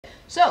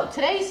So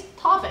today's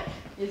topic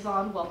is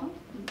on,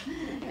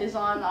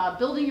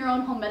 building your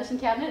own home medicine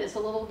cabinet. It's a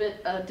little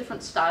bit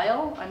different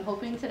style, I'm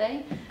hoping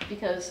today,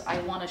 because I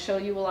want to show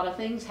you a lot of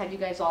things, have you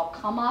guys all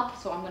come up.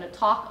 So I'm going to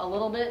talk a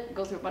little bit,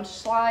 go through a bunch of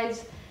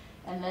slides,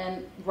 and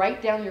then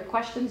write down your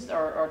questions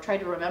or try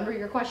to remember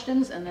your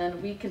questions, and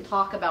then we can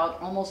talk about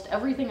almost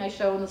everything I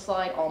show in the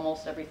slide,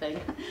 almost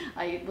everything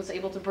I was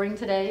able to bring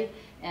today,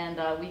 and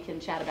we can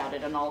chat about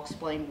it, and I'll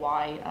explain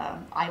why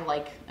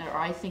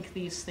I think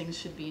these things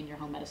should be in your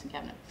home medicine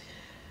cabinet.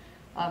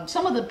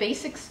 Some of the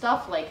basic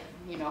stuff, like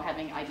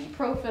having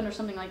ibuprofen or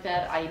something like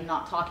that, I'm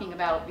not talking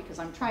about because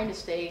I'm trying to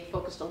stay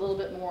focused a little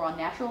bit more on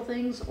natural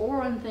things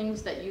or on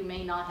things that you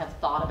may not have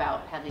thought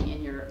about having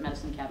in your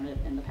medicine cabinet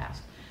in the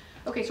past.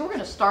 Okay, so we're going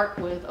to start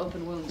with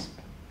open wounds.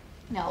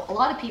 Now, a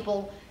lot of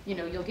people,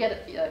 you'll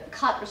get a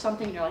cut or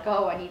something, and you're like,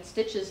 oh, I need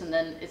stitches, and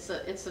then it's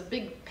a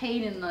big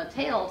pain in the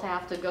tail to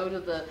have to go to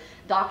the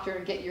doctor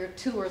and get your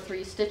 2 or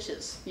 3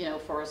 stitches,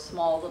 for a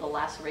small little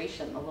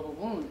laceration, a little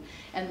wound.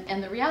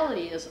 And the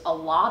reality is a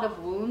lot of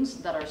wounds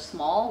that are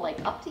small,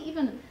 like up to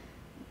even,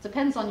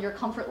 depends on your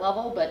comfort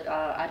level, but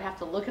I'd have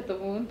to look at the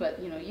wound,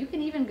 but you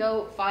can even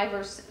go 5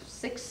 or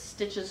 6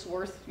 stitches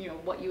worth,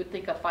 what you would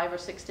think of 5 or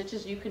 6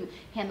 stitches, you can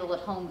handle at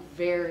home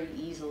very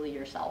easily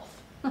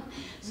yourself.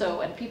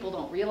 So, and people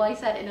don't realize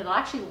that, and it'll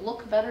actually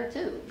look better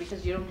too,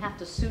 because you don't have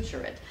to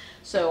suture it.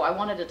 So I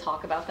wanted to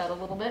talk about that a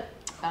little bit.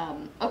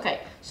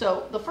 Okay,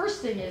 so the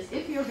first thing is,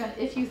 if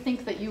you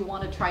think that you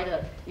want to try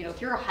to,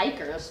 if you're a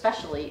hiker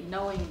especially,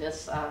 knowing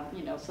this,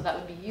 so that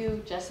would be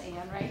you, Jess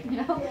Ann, right?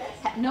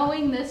 Yes.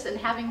 Knowing this and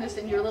having this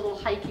in your little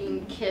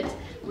hiking kit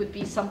would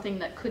be something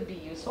that could be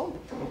useful.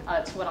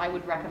 It's what I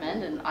would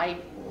recommend, and I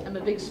am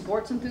a big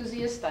sports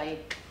enthusiast. I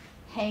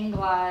hang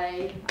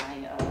glide,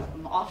 I'm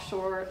an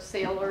offshore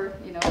sailor,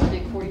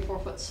 big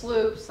 44-foot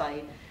sloops,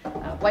 I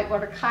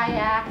whitewater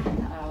kayak,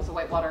 I was a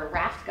whitewater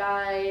raft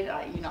guide,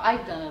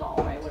 I've done it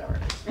all, right, whatever.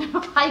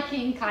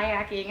 Hiking,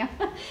 kayaking,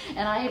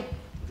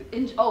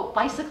 and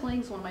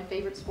bicycling's one of my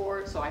favorite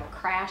sports, so I've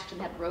crashed and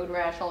had road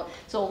rash.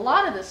 So a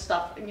lot of this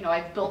stuff,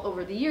 I've built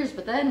over the years,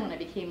 but then when I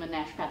became a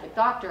naturopathic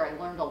doctor, I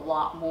learned a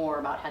lot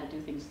more about how to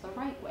do things the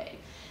right way.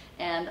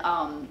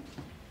 And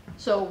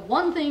so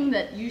one thing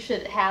that you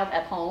should have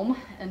at home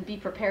and be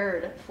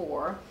prepared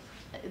for,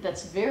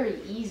 that's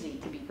very easy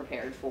to be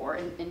prepared for,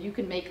 and you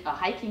can make a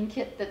hiking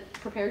kit that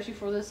prepares you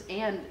for this,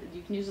 and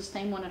you can use the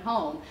same one at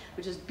home,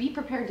 which is be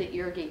prepared to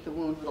irrigate the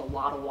wound with a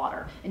lot of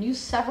water and use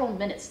several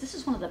minutes. This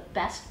is one of the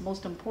best,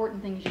 most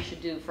important things you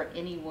should do for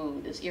any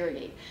wound, is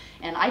irrigate.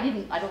 And I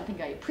don't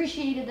think I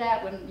appreciated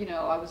that when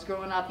I was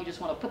growing up. You just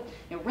want to put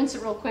rinse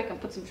it real quick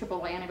and put some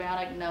AAA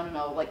antibiotic.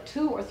 No, like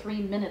 2 or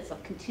 3 minutes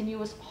of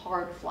continuous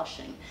hard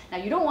flushing. Now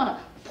you don't want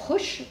to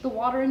push the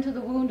water into the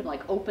wound and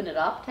like open it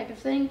up type of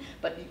thing,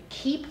 but you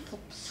keep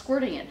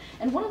squirting it.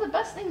 And one of the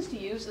best things to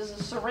use is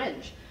a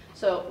syringe.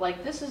 So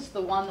like this is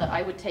the one that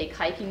I would take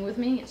hiking with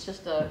me. It's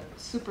just a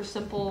super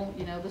simple,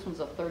 this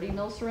one's a 30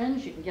 ml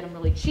syringe. You can get them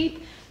really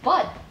cheap,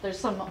 but there's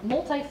some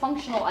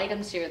multifunctional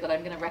items here that I'm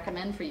going to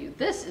recommend for you.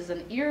 This is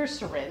an ear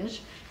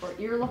syringe for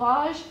ear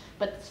lavage,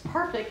 but it's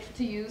perfect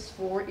to use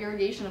for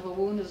irrigation of a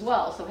wound as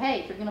well. So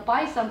hey, if you're going to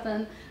buy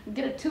something,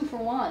 get a 2 for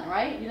 1,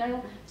 right?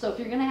 So if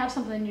you're going to have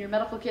something in your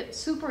medical kit,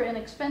 super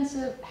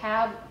inexpensive,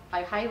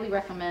 I highly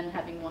recommend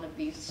having one of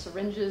these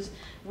syringes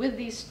with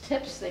these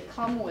tips. They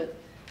come with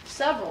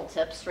several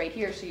tips right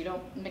here, so you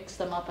don't mix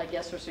them up, I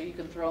guess, or so you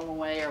can throw them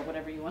away or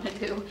whatever you want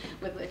to do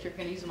with if you're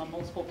going to use them on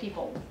multiple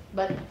people.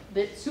 But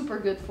it's super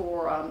good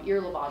for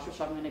ear lavage, which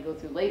I'm going to go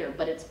through later,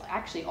 but it's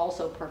actually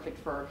also perfect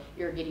for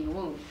irrigating the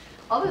wound.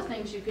 Other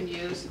things you can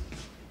use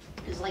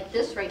is like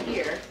this right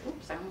here.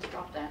 Oops, I almost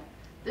dropped that.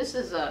 This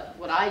is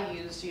what I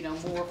use,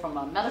 more from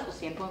a medical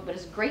standpoint, but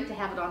it's great to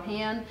have it on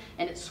hand,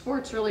 and it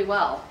squirts really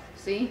well.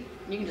 See?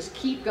 You can just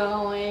keep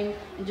going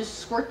and just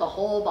squirt the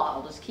whole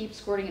bottle. Just keep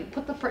squirting and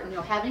put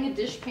having a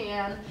dish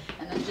pan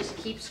and then just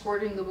keep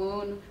squirting the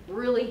wound.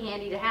 Really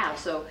handy to have.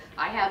 So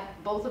I have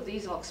both of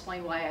these. I'll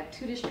explain why I have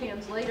 2 dish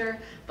pans later,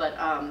 but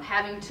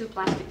having 2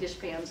 plastic dish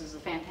pans is a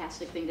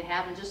fantastic thing to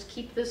have, and just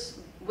keep this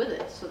with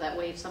it, so that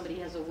way if somebody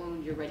has a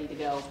wound, you're ready to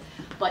go.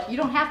 But you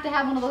don't have to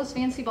have one of those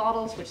fancy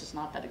bottles, which is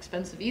not that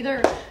expensive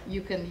either.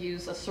 You can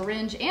use a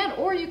syringe,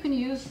 or you can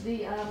use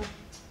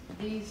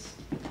these.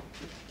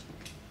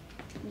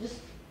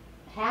 Just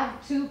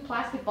have 2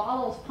 plastic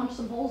bottles, punch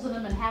some holes in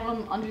them, and have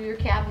them under your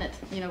cabinet,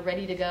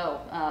 ready to go.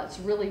 It's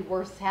really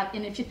worth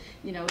having, and if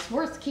it's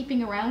worth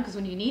keeping around, because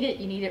when you need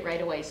it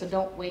right away. So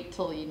don't wait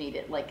till you need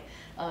it. Like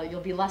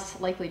you'll be less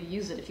likely to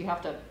use it if you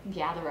have to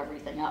gather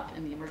everything up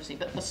in the emergency.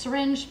 But the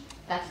syringe,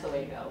 that's the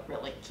way to go.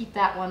 Really, keep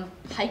that one.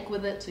 Hike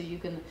with it so you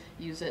can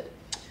use it.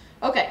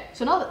 Okay,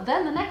 so now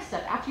then the next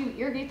step, after you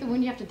irrigate the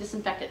wound, you have to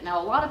disinfect it.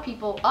 Now a lot of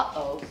people,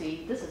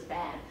 see, this is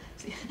bad.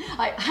 See,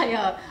 I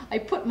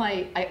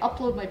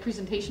upload my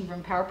presentation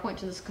from PowerPoint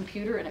to this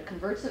computer and it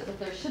converts it, but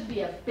there should be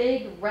a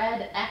big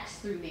red X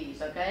through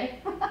these, okay?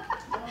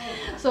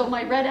 So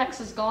my red X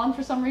is gone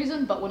for some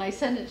reason, but when I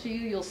send it to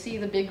you, you'll see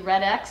the big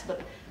red X,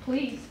 but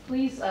please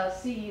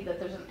see that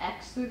there's an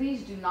X through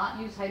these. Do not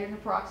use hydrogen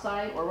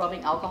peroxide or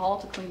rubbing alcohol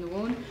to clean the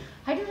wound.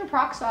 Hydrogen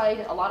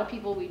peroxide, a lot of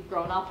people, we've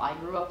grown up, I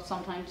grew up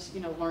sometimes,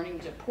 learning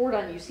to pour it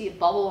on, you see it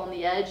bubble on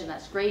the edge, and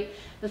that's great.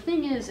 The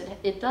thing is,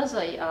 it does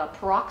a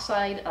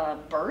peroxide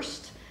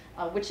burst,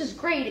 which is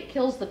great, it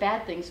kills the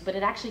bad things, but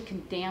it actually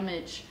can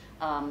damage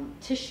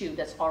tissue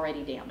that's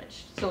already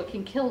damaged. So it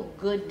can kill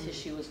good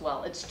tissue as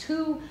well. It's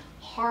too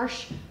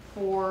harsh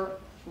for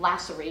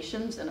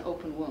lacerations and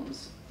open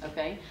wounds.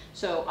 Okay,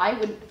 so I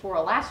would, for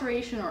a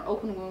laceration or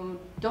open wound,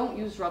 don't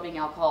use rubbing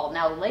alcohol.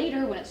 Now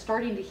later, when it's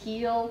starting to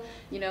heal,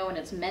 and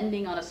it's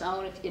mending on its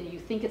own, and you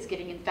think it's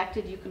getting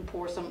infected, you can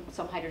pour some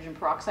hydrogen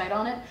peroxide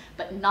on it,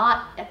 but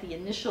not at the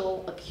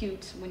initial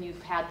acute when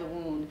you've had the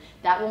wound.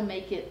 That will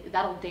make it,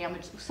 that'll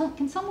damage.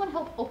 Can someone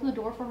help open the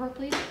door for her,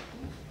 please?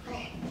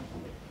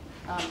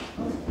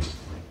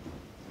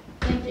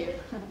 Thank you.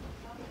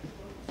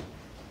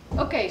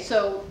 Okay,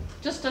 so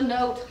just a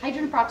note,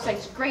 hydrogen peroxide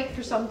is great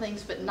for some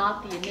things, but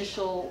not the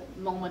initial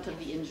moment of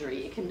the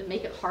injury. It can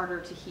make it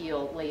harder to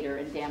heal later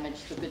and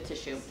damage the good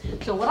tissue.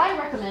 So what I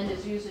recommend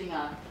is using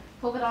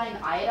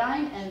povidone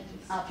iodine, and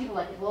people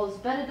are like, well, is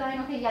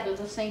betadine? Okay, yeah, they're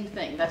the same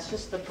thing. That's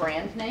just the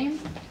brand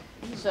name.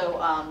 So,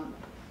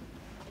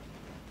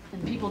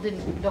 and people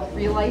don't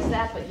realize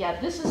that, but yeah,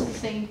 this is the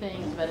same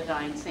thing as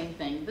betadine, same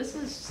thing. This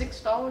is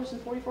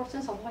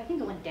 $6.44, although I think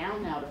it went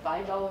down now to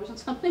 $5 and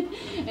something,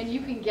 and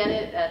you can get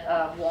it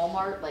at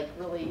Walmart, like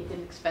really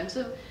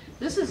inexpensive.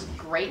 This is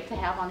great to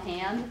have on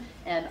hand,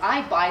 and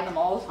I buy them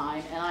all the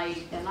time,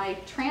 and I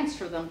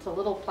transfer them to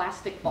little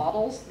plastic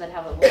bottles that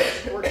have a little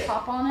squirt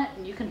top on it,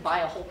 and you can buy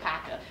a whole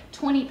pack,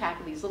 20 pack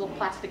of these little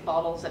plastic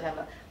bottles that have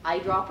an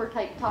eyedropper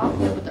type top,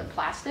 but they're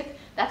plastic.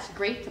 That's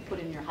great to put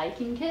in your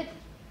hiking kit.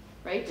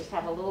 Right, just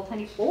have a little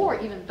tiny, or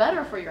even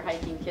better for your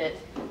hiking kit,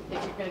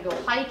 if you're going to go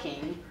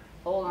hiking.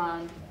 Hold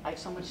on, I have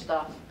so much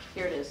stuff.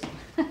 Here it is.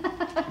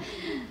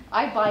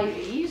 I buy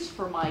these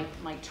for my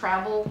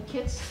travel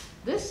kits.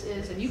 This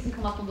is, and you can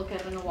come up and look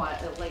at it in a while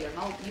later,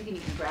 and you can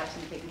even grab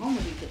some and take them home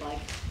with you if you'd like.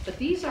 But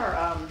these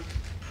are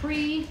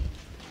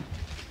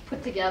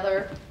pre-put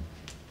together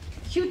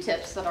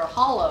Q-tips that are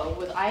hollow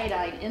with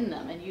iodine in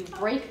them, and you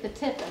break the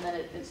tip, and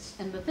then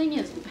and the thing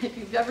is, if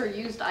you've ever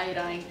used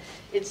iodine,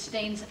 it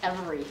stains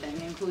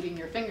everything, including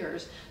your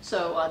fingers.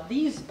 So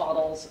these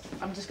bottles,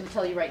 I'm just going to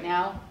tell you right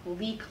now,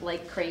 leak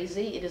like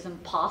crazy. It is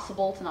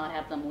impossible to not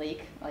have them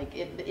leak. Like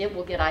it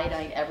will get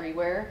iodine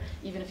everywhere,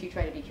 even if you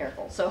try to be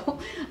careful. So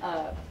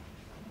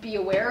be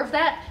aware of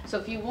that. So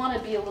if you want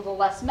to be a little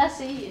less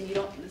messy, and you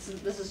don't,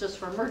 this is just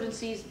for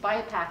emergencies, buy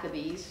a pack of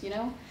these,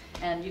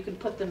 and you can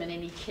put them in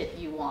any kit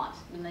you want.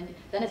 And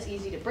then it's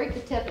easy to break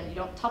the tip, and you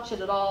don't touch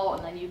it at all,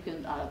 and then you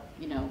can,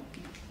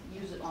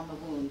 use it on the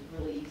wound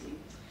really easy.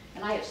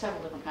 And I have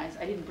several different kinds.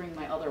 I didn't bring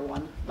my other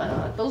one,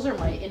 but those are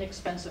my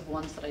inexpensive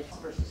ones that I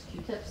versus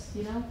Q-tips,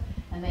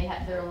 and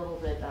they're a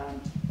little bit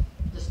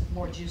just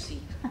more juicy.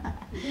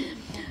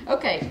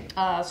 Okay,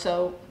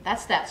 so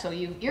that's that. So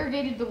you've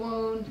irrigated the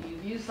wound,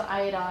 you've used the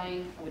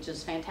iodine, which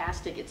is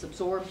fantastic. It's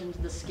absorbed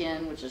into the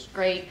skin, which is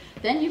great.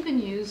 Then you can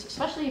use,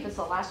 especially if it's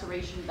a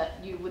laceration that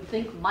you would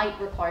think might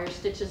require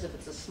stitches if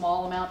it's a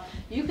small amount,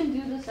 you can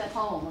do this at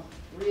home,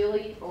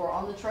 really, or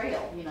on the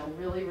trail,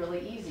 really,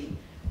 really easy.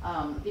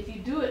 If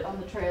you do it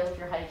on the trail, if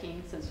you're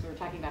hiking, since we were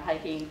talking about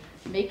hiking,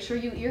 make sure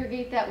you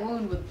irrigate that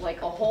wound with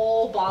like a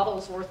whole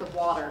bottle's worth of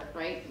water,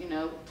 right?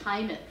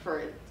 Time it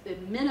for a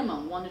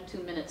minimum 1 to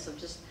 2 minutes of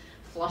just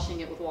flushing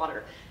it with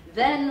water.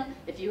 Then,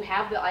 if you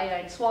have the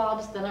iodine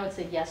swabs, then I would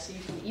say yes, so you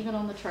can, even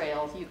on the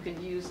trail, you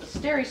can use a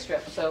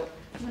steri-strip. So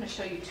I'm going to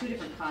show you 2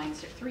 different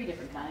kinds, or 3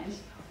 different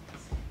kinds.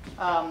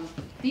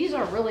 These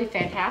are really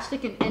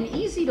fantastic and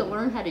easy to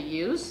learn how to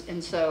use,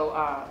 and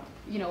so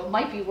it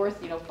might be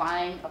worth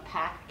buying a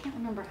pack. I can't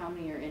remember how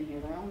many are in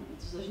here.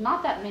 There's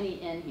not that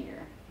many in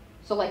here,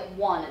 so like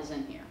 1 is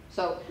in here.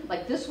 So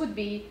like this would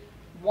be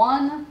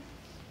 1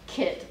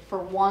 kit for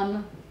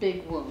 1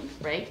 big wound,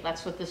 right?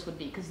 That's what this would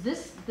be, because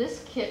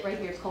this kit right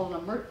here is called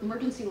an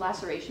emergency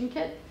laceration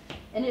kit,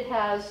 and it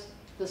has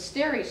the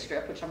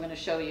steri-strip, which I'm going to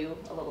show you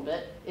a little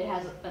bit. It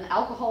has an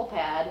alcohol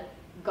pad,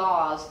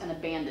 gauze, and a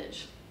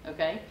bandage.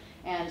 Okay,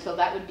 and so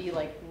that would be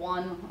like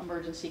 1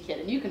 emergency kit,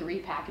 and you can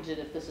repackage it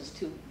if this is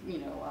too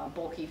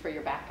bulky for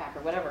your backpack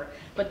or whatever.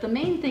 But the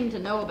main thing to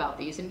know about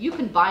these, and you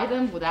can buy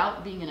them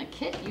without being in a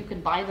kit, you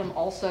can buy them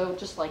also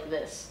just like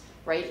this,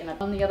 right, and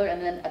on the other, and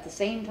then at the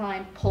same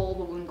time pull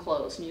the wound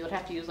closed, and you would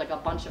have to use like a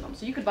bunch of them.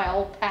 So you could buy a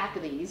whole pack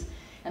of these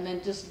and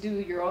then just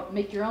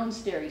make your own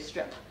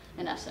steri-strip,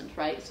 in essence,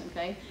 right?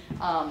 Okay,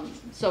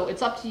 so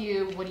it's up to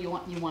you what you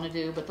want to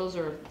do, but those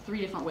are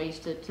 3 different ways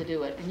to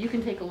do it, and you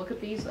can take a look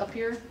at these up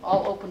here.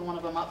 I'll open one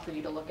of them up for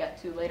you to look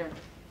at too later.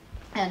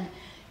 And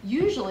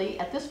usually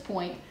at this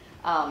point,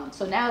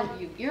 so now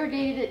you've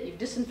irrigated it, you've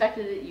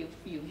disinfected it,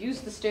 you've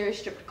used the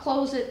steri-strip to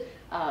close it.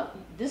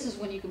 This is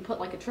when you can put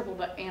like a triple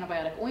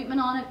antibiotic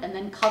ointment on it and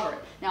then cover it.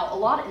 Now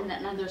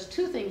now there's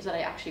 2 things that I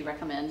actually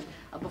recommend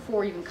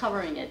before even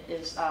covering it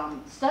is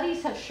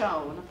studies have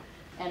shown,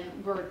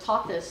 and we're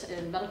taught this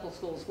in medical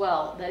school as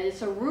well, that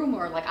it's a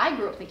rumor, like I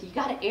grew up thinking, you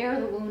gotta air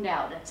the wound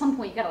out. At some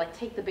point you gotta like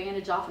take the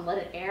bandage off and let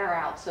it air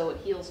out so it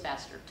heals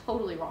faster.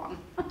 Totally wrong.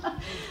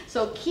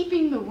 So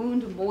keeping the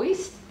wound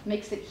moist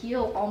makes it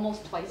heal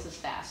almost twice as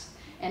fast.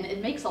 And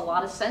it makes a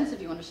lot of sense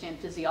if you understand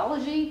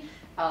physiology.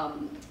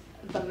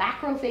 The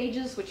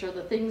macrophages, which are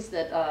the things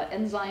that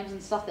enzymes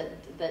and stuff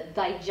that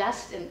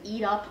digest and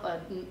eat up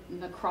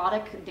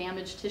necrotic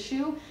damaged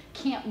tissue,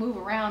 can't move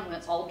around when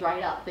it's all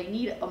dried up. They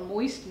need a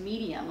moist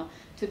medium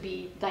to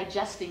be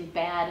digesting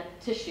bad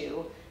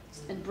tissue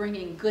and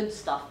bringing good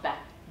stuff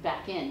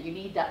back in. You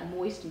need that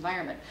moist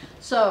environment.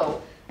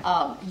 So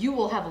you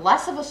will have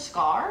less of a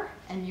scar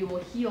and you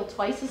will heal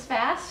twice as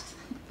fast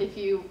if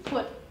you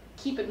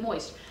keep it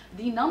moist.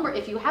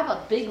 If you have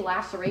a big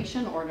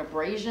laceration or an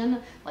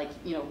abrasion, like,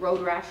 you know, road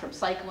rash from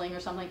cycling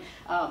or something,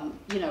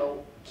 you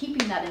know,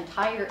 keeping that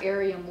entire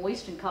area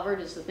moist and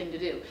covered is the thing to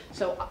do.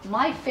 So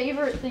my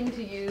favorite thing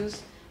to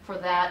use for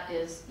that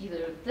is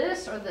either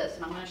this or this,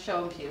 and I'm going to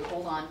show them to you.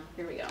 Hold on,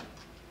 here we go.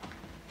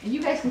 And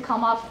you guys can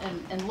come up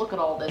and look at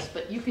all this,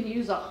 but you can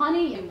use a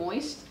honey and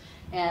moist.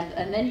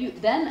 And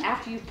then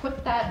after you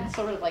put that, it's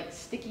sort of like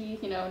sticky,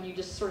 you know, and you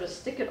just sort of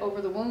stick it over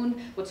the wound.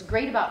 What's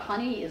great about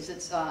honey is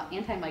it's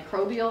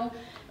antimicrobial,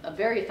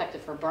 very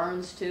effective for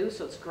burns too,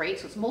 so it's great.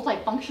 So it's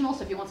multifunctional,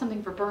 so if you want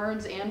something for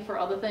burns and for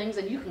other things,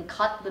 and you can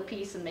cut the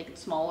piece and make it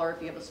smaller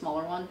if you have a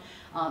smaller one,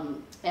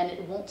 and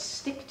it won't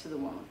stick to the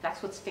wound.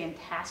 That's what's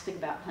fantastic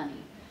about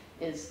honey.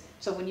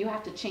 So when you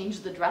have to change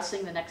the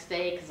dressing the next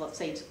day, because let's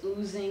say it's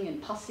oozing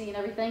and pussy and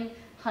everything,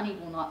 honey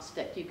will not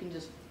stick. You can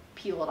just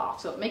peel it off.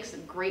 So it makes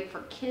it great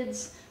for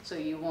kids, so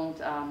you won't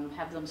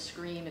have them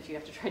scream if you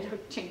have to try to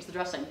change the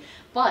dressing.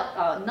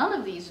 But none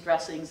of these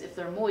dressings, if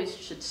they're moist,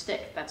 should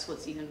stick. That's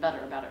what's even better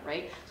about it,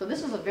 right? So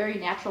this is a very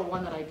natural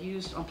one that I've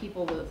used on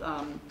people with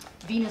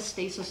venous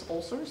stasis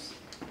ulcers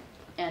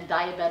and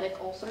diabetic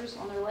ulcers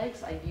on their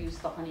legs. I've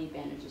used the honey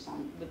bandages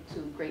on to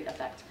great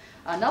effect.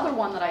 Another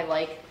one that I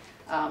like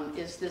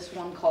is this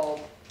one called,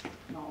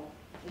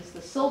 is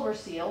the Silver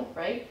Seal,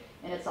 right?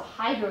 And it's a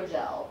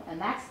hydrogel, and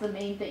that's the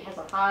main thing. It has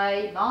a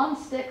high,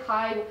 non-stick,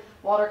 high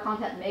water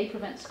content, may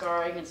prevent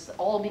scarring. It's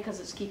all because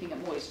it's keeping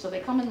it moist. So they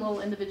come in little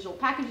individual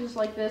packages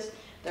like this.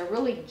 They're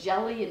really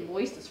jelly and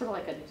moist. It's sort of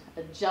like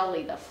a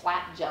jelly, the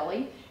flat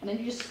jelly. And then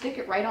you just stick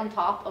it right on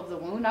top of the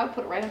wound. I would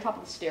put it right on top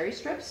of the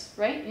steri-strips,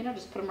 right? You know,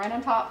 just put them right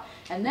on top.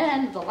 And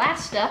then the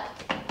last step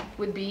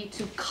would be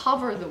to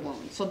cover the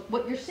wound. So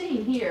what you're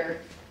seeing here,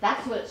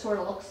 that's what it sort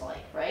of looks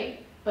like,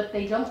 right? But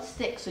they don't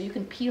stick, so you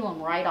can peel them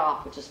right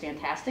off, which is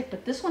fantastic.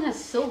 But this one has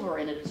silver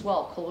in it as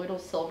well, colloidal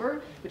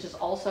silver, which is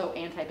also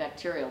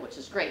antibacterial, which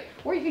is great.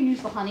 Or you can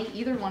use the honey.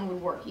 Either one would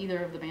work,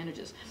 either of the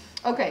bandages.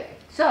 Okay,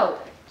 so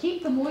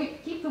keep the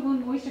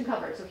wound moist and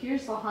covered. So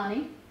here's the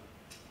honey.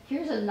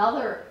 Here's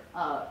another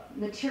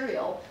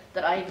material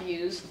that I've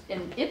used,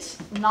 and it's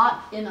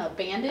not in a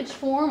bandage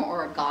form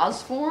or a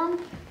gauze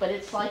form, but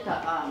it's like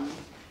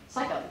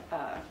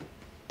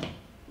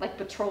like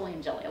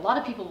petroleum jelly. A lot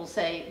of people will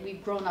say,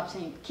 we've grown up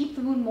saying, keep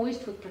the wound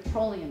moist with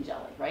petroleum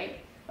jelly, right?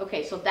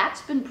 Okay, so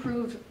that's been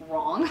proved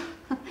wrong.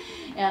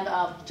 And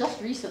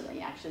just recently,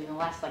 actually, in the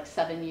last like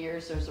 7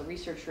 years, there's a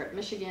researcher at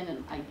Michigan,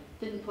 and I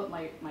didn't put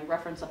my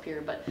reference up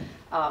here, but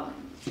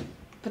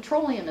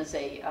petroleum is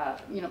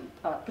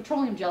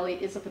petroleum jelly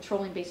is a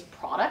petroleum-based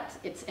product.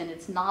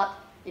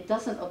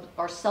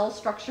 Our cell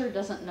structure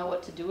doesn't know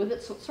what to do with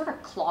it, so it sort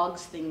of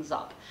clogs things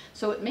up.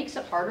 So it makes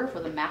it harder for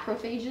the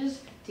macrophages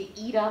to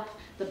eat up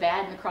the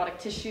bad necrotic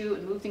tissue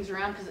and move things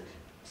around,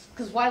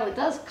 because while it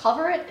does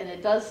cover it and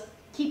it does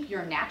keep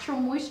your natural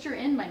moisture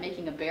in by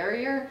making a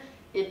barrier,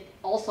 it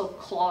also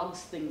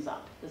clogs things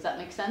up. Does that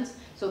make sense?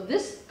 So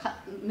this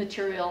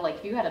material, like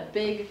if you had a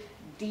big,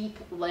 deep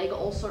leg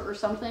ulcer or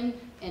something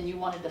and you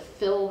wanted to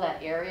fill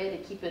that area to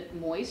keep it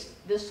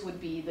moist, this would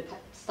be the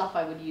stuff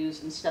I would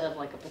use instead of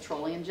like a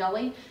petroleum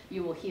jelly.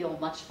 You will heal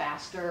much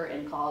faster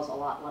and cause a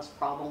lot less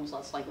problems,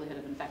 less likelihood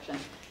of infection.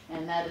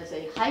 And that is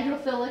a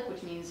hydrophilic,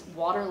 which means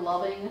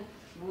water-loving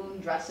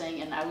wound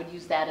dressing, and I would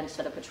use that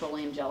instead of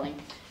petroleum jelly.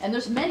 And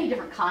there's many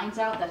different kinds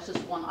out. That's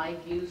just one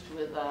I've used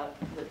with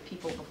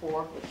people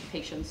before, with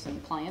patients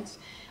and clients.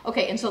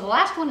 Okay, and so the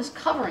last one is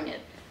covering it.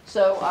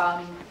 So,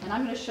 and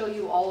I'm going to show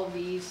you all of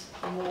these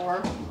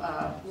more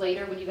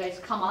later when you guys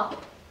come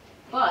up.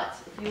 But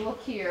if you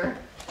look here,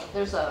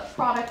 there's a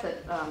product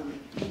that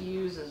we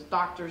use as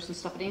doctors and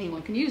stuff, but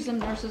anyone can use them,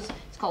 nurses.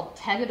 It's called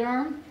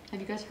Tegaderm. Have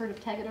you guys heard of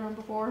Tegaderm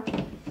before?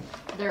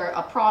 They're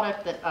a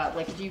product that,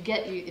 like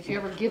if you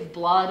ever give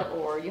blood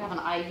or you have an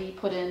IV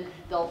put in,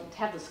 they'll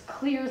have this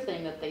clear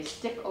thing that they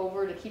stick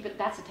over to keep it.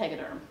 That's a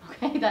Tegaderm,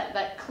 okay?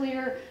 That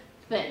clear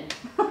thing.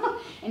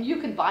 And you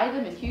can buy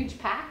them in huge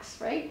packs,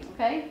 right?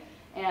 Okay?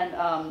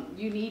 And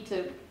you need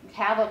to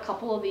have a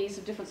couple of these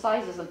of different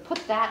sizes and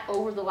put that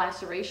over the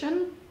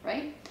laceration,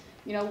 right?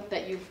 You know,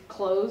 that you've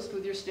closed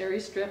with your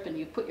steri-strip, and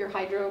you put your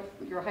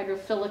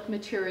hydrophilic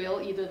material,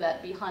 either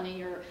that be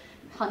honey or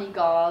honey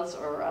gauze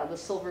or the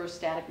silver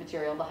static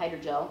material, the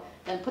hydrogel,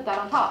 then put that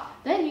on top.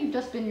 Then you've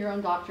just been your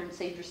own doctor and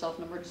saved yourself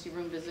an emergency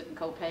room visit and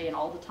copay and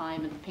all the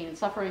time and pain and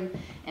suffering,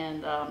 and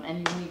you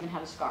won't even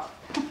have a scar.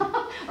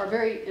 Or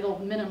it'll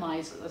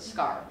minimize a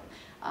scar.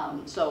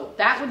 So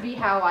that would be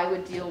how I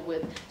would deal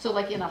with, so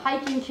like in a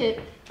hiking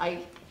kit,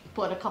 I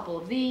put a couple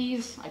of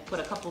these, I put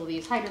a couple of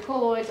these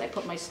hydrocolloids, I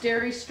put my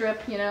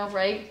steri-strip, you know,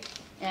 right?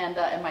 And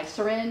my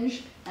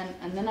syringe,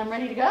 and then I'm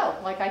ready to go.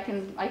 Like I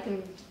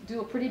can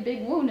do a pretty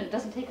big wound, and it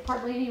doesn't take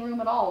hardly any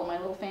room at all in my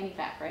little fanny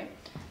pack, right?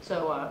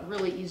 So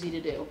really easy to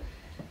do.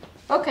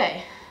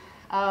 Okay,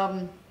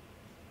 all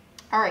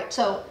right.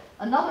 So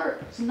some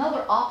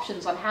other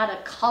options on how to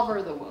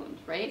cover the wound,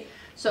 right?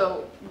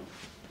 So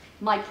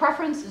my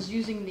preference is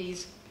using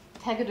these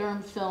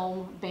Tegaderm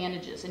film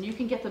bandages, and you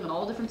can get them in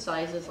all different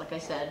sizes. Like I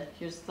said,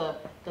 here's the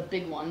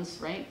big ones,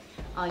 right?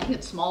 You can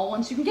get small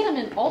ones. You can get them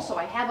in, also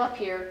I have up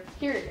here,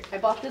 I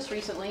bought this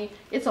recently.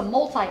 It's a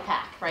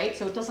multi-pack, right?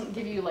 So it doesn't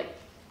give you like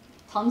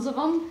tons of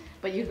them,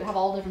 but you have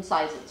all different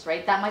sizes,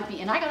 right? That might be,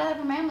 and I got that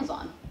from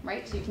Amazon,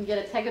 right? So you can get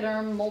a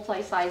Tegaderm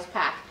multi-size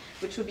pack,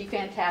 which would be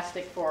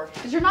fantastic for,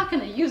 because you're not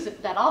going to use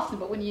it that often,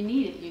 but when you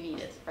need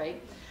it, right?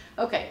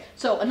 Okay,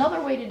 so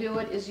another way to do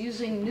it is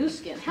using new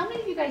skin. How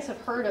many of you guys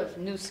have heard of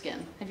new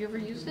skin? Have you ever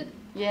used it?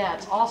 Yeah,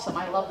 it's awesome.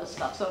 I love this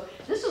stuff. So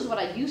this is what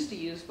I used to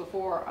use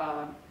before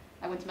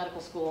I went to medical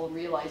school and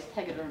realized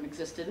Tegaderm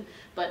existed.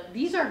 But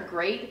these are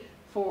great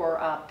for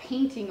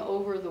painting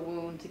over the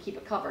wound to keep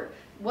it covered.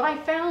 What I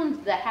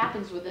found that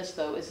happens with this,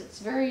 though, is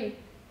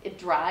it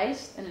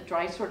dries, and it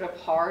dries sort of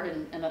hard,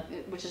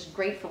 which is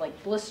great for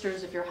like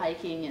blisters if you're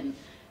hiking and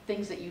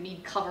things that you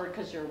need covered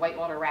because you're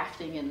whitewater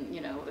rafting and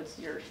you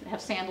have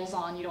sandals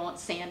on, you don't want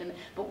sand in it.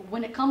 But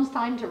when it comes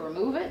time to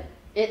remove it,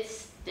 it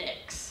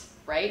sticks,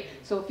 right?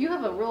 So if you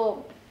have a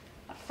real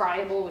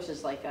friable, which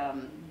is like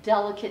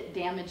delicate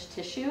damaged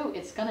tissue,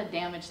 it's going to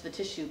damage the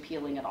tissue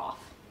peeling it off,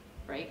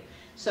 right?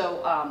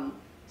 So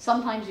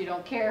sometimes you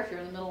don't care if you're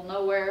in the middle of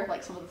nowhere,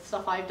 like some of the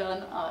stuff I've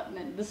done.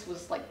 And this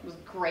was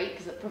great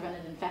because it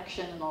prevented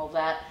infection and all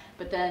that.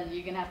 But then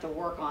you're going to have to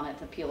work on it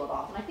to peel it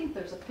off. And I think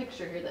there's a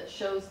picture here that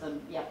shows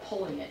them,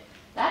 pulling it.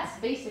 That's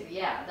basically,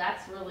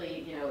 that's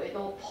really,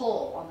 it'll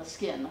pull on the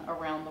skin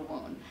around the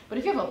wound. But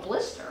if you have a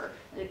blister,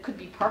 it could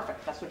be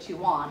perfect. That's what you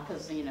want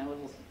because,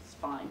 it's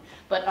fine.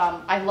 But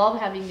I love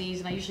having these,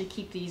 and I usually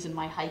keep these in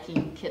my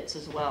hiking kits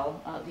as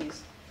well,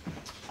 these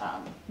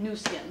new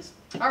skins.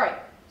 All right,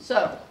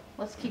 so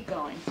let's keep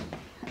going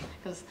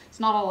because it's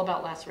not all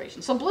about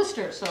laceration. So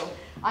blisters. So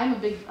I'm a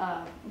big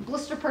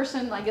blister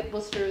person. I get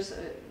blisters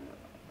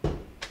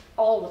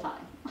all the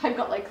time. I've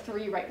got like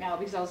 3 right now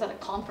because I was at a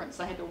conference.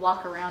 I had to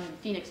walk around in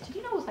Phoenix. Did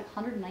you know it was like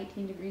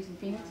 119 degrees in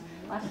Phoenix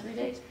last 3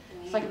 days?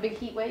 It's like a big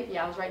heat wave.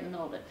 Yeah, I was right in the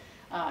middle of it.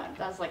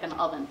 That's like an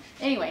oven.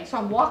 Anyway, so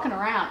I'm walking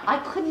around. I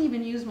couldn't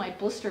even use my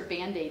blister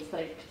Band-Aids that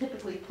I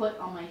typically put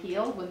on my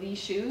heel with these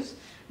shoes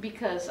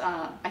because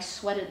I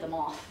sweated them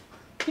off.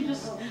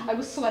 I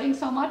was sweating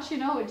so much, it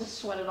just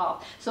sweated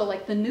off. So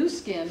like the new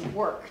skin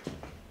worked.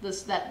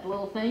 That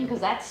little thing, because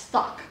that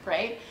stuck,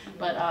 right?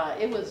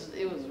 But it was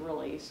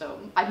really, so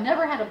I've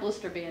never had a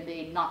blister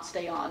Band-Aid not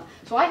stay on.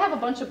 So I have a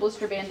bunch of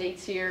blister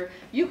Band-Aids here.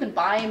 You can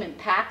buy them in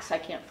packs. I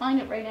can't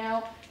find it right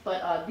now.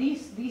 But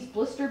these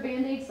blister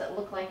Band-Aids that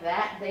look like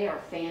that, they are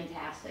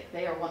fantastic.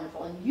 They are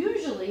wonderful. And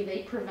usually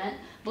they prevent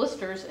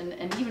blisters, and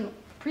even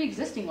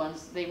pre-existing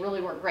ones, they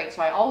really work great.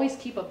 So I always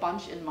keep a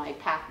bunch in my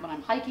pack when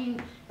I'm hiking.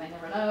 I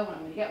never know when I'm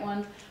going to get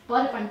one.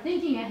 But if I'm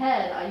thinking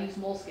ahead, I use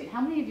moleskin.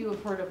 How many of you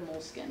have heard of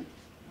moleskin?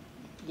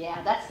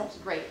 Yeah, that stuff's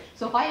great.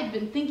 So if I had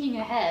been thinking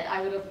ahead,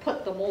 I would have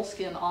put the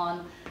moleskin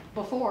on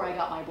before I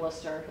got my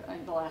blister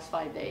in the last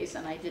 5 days,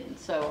 and I didn't.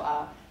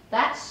 So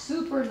that's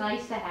super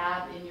nice to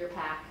have in your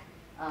pack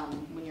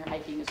when you're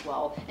hiking as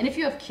well. And if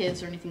you have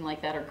kids or anything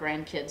like that, or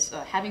grandkids,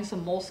 having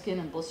some moleskin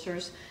and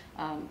blisters,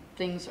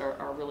 things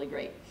are really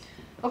great.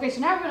 Okay,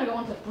 so now we're going to go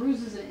on to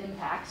bruises and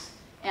impacts.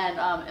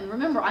 And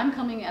remember, I'm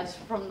coming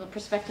from the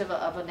perspective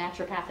of a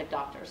naturopathic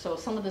doctor. So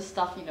some of this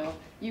stuff,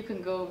 you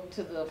can go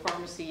to the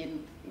pharmacy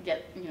and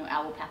get,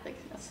 allopathic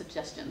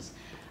suggestions.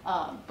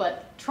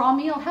 But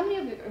Traumeal, how many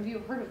of you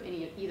have heard of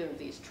either of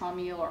these,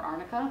 Traumeal or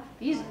Arnica?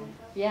 These,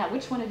 yeah,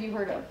 which one have you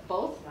heard of?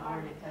 Both? The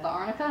Arnica. The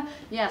Arnica?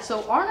 Yeah,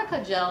 so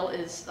Arnica gel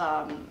is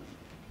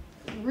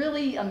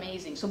really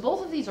amazing. So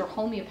both of these are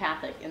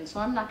homeopathic, and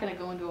so I'm not going to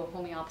go into a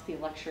homeopathy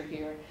lecture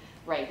here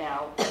right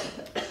now.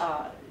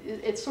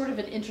 It's sort of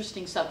an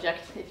interesting subject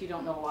if you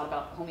don't know a lot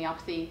about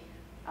homeopathy.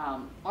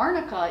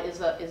 Arnica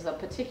is a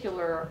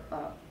particular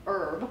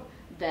herb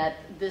that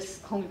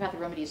this homeopathic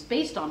remedy is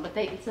based on, but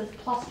it says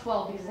plus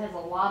 12 because it has a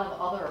lot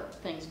of other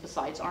things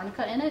besides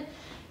arnica in it,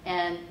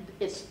 and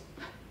it's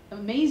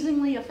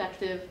amazingly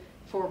effective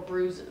for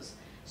bruises.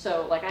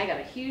 So like I got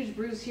a huge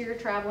bruise here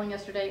traveling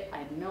yesterday. I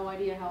had no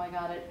idea how I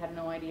got it, had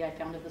no idea. I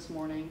found it this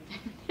morning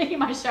taking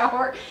my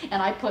shower,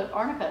 and I put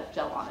arnica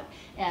gel on it.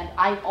 And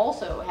I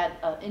also had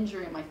an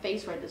injury in my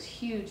face where I had this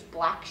huge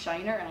black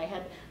shiner, and I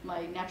had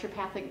my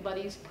naturopathic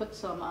buddies put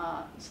some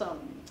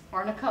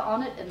arnica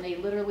on it, and they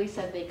literally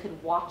said they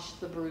could watch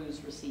the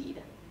bruise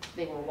recede.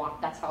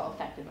 That's how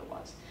effective it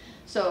was.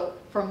 So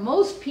for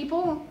most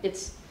people,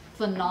 it's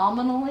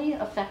phenomenally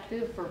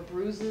effective for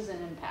bruises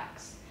and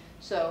impacts.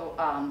 So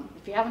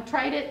if you haven't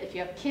tried it, if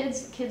you have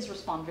kids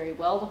respond very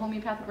well to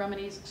homeopathic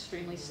remedies,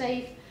 extremely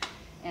safe,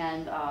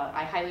 and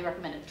I highly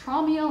recommend it.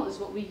 Tramiel is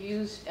what we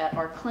used at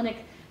our clinic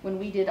when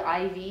we did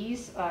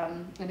IVs,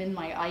 and in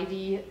my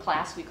IV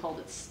class we called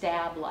it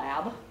Stab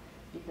Lab,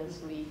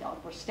 because we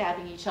were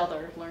stabbing each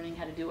other, learning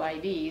how to do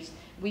IVs.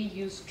 We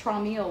used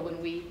Tramiel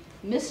when we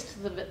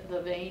missed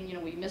the vein, you know,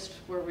 we missed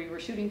where we were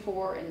shooting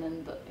for, and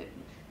then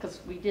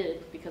because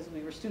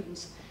we were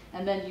students,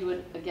 and then you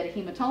would get a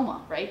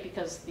hematoma, right?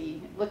 Because the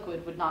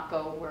liquid would not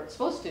go where it's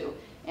supposed to.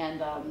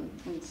 And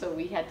so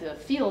we had to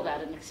feel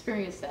that and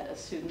experience that as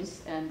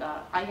students. And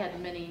I had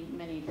many,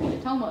 many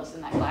hematomas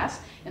in that class.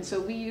 And so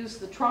we used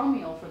the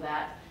Tramiel for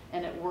that,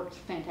 and it worked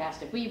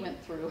fantastic. We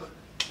went through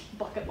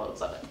bucket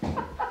loads of it.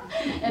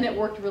 And it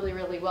worked really,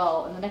 really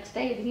well. And the next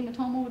day, the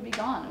hematoma would be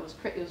gone.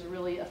 It was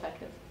really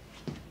effective.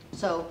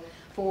 So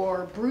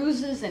for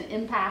bruises and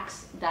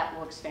impacts, that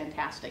works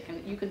fantastic.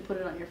 And you can put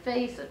it on your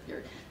face if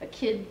a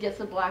kid gets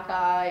a black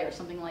eye or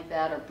something like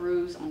that, or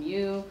bruise on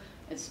you.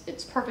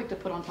 It's perfect to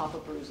put on top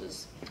of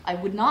bruises. I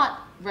would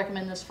not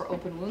recommend this for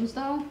open wounds,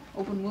 though.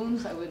 Open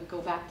wounds, I would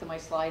go back to my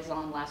slides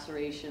on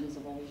lacerations,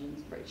 avulsions,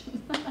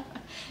 abrasions.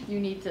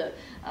 You need to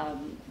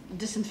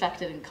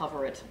disinfect it and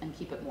cover it and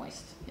keep it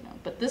moist. You know.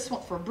 But this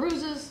one, for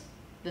bruises,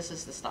 this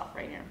is the stuff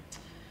right here.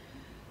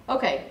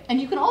 Okay,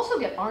 and you can also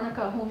get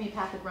Arnica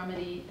homeopathic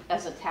remedy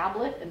as a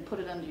tablet and put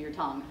it under your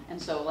tongue.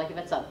 And so, like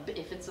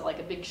if it's like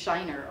a big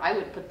shiner, I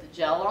would put the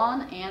gel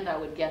on, and I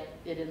would get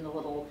it in the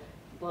little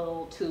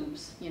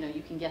tubes. You know,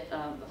 you can get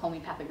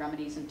homeopathic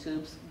remedies in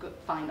tubes.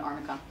 Find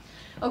Arnica.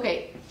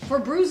 Okay, for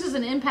bruises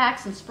and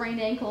impacts and sprained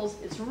ankles,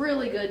 it's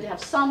really good to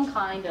have some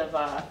kind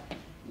of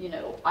you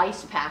know,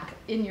 ice pack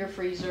in your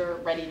freezer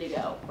ready to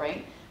go,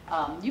 right?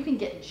 You can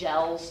get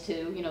gels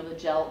too, you know,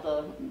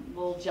 the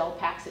little gel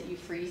packs that you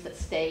freeze that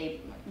stay,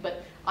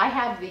 but I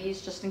have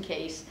these just in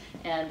case,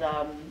 and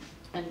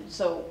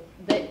so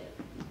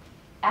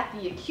at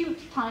the acute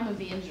time of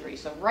the injury,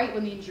 so right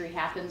when the injury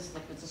happens,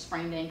 like if it's a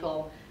sprained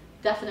ankle,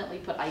 definitely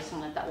put ice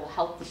on it. That will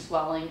help the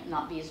swelling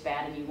not be as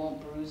bad, and you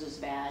won't bruise as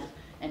bad,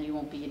 and you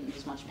won't be in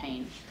as much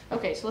pain.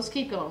 Okay, so let's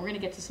keep going. We're going to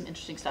get to some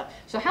interesting stuff.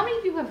 So how many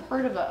of you have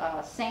heard of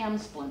a SAM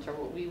splint, or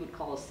what we would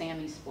call a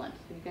SAMI splint?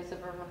 Have you guys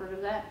ever heard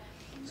of that?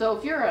 So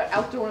if you're an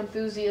outdoor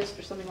enthusiast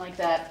or something like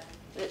that,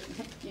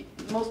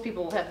 most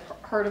people have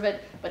heard of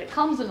it, but it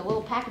comes in a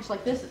little package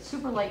like this. It's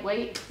super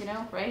lightweight, you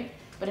know, right?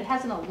 But it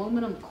has an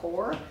aluminum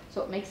core,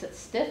 so it makes it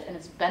stiff, and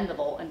it's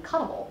bendable and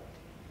cuttable.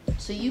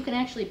 So you can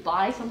actually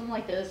buy something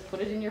like this,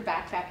 put it in your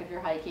backpack if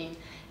you're hiking,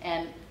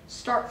 and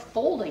start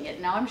folding it.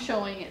 Now I'm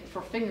showing it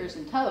for fingers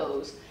and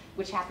toes,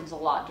 which happens a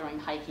lot during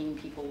hiking.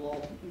 People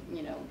will,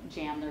 you know,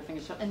 jam their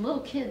fingers, and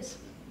little kids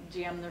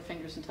jam their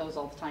fingers and toes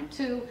all the time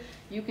too.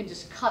 You can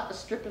just cut a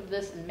strip of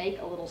this and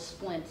make a little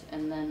splint,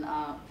 and then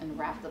and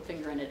wrap the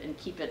finger in it and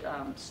keep it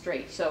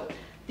straight. So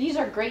these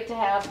are great to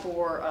have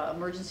for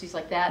emergencies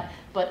like that,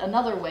 but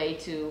another way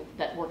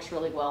that works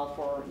really well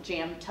for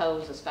jammed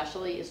toes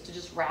especially is to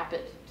just wrap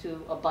it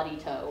to a buddy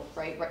toe,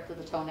 right to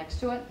the toe next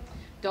to it.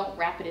 Don't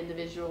wrap it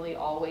individually,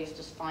 always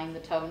just find the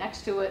toe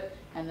next to it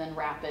and then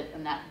wrap it,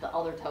 and the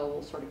other toe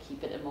will sort of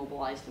keep it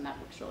immobilized, and that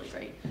works really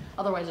great.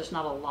 Otherwise, there's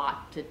not a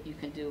lot that you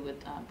can do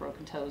with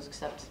broken toes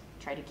except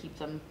try to keep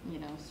them, you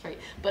know, straight.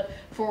 But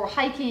for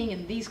hiking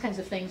and these kinds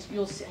of things,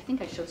 you'll see, I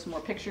think I showed some more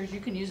pictures. You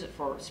can use it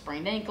for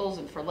sprained ankles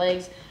and for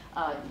legs.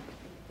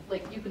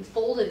 Like you can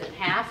fold it in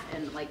half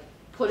and like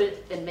put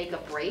it and make a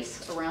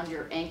brace around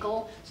your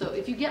ankle. So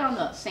if you get on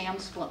the Sam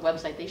Splint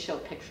website, they show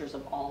pictures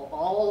of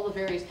all the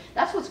various.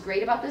 That's what's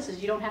great about this, is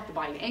you don't have to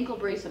buy an ankle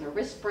brace and a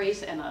wrist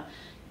brace and a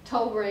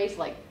toe brace.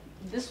 Like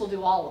this will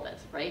do all of it,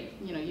 right?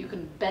 You know, you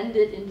can bend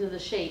it into the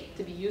shape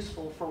to be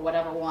useful for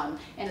whatever one,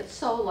 and it's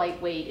so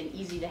lightweight and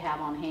easy to have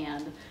on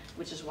hand,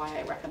 which is why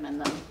I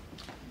recommend them.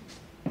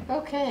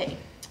 Okay.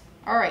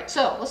 All right,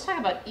 so let's talk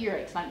about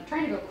earaches. I'm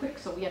trying to go quick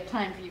so we have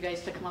time for you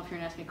guys to come up here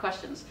and ask me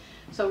questions.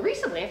 So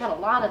recently I've had a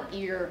lot of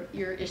ear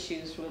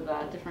issues with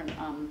different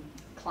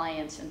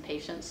clients and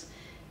patients,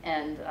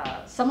 and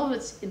some of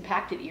it's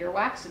impacted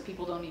earwax, and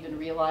people don't even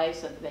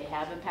realize that they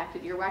have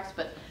impacted earwax,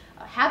 but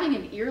having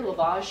an ear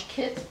lavage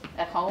kit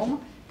at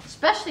home,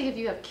 especially if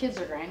you have kids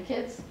or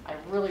grandkids, I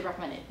really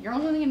recommend it. You're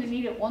only going to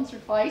need it once or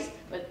twice,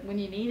 but when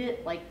you need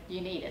it, like,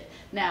 you need it.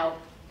 Now,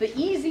 the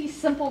easy,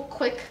 simple,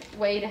 quick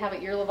way to have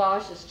an ear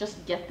lavage is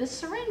just get this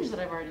syringe that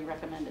I've already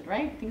recommended,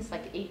 right? I think it's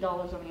like $8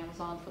 on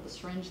Amazon for the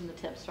syringe and the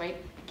tips, right?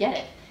 Get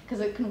it,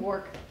 because it can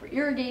work for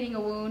irrigating a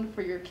wound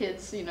for your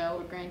kids, you know,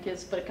 or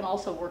grandkids, but it can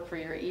also work for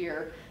your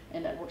ear,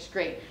 and it works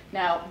great.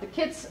 Now, the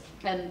kits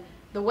and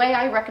the way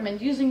I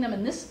recommend using them,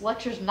 and this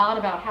lecture is not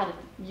about how to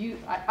use,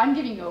 I'm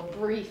giving you a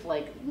brief,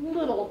 like,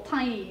 little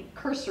tiny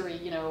cursory,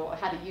 you know,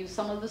 how to use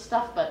some of this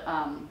stuff, but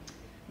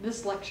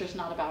this lecture is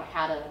not about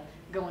how to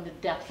go into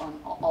depth on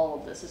all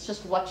of this. It's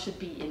just what should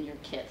be in your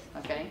kit,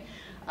 okay?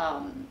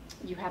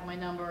 You have my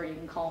number, you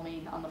can call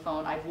me on the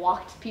phone. I've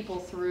walked people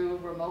through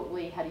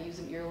remotely how to use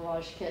an ear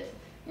lavage kit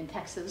in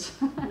Texas.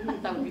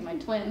 That would be my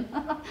twin,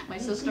 my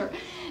sister.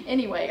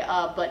 Anyway,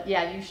 but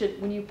yeah, you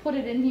should, when you put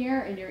it in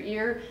here, in your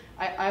ear,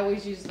 I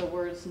always use the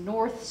words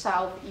north,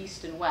 south,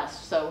 east, and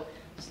west. So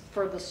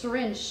for the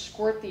syringe,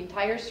 squirt the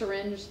entire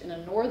syringe in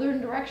a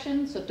northern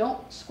direction. So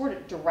don't squirt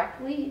it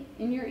directly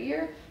in your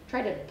ear.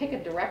 Try to pick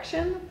a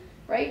direction,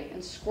 right,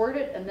 and squirt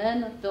it, and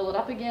then fill it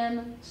up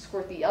again.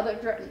 Squirt the other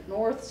direction,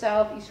 north,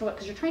 south, east, and west,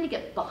 because you're trying to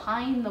get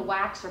behind the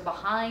wax or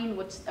behind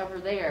what's ever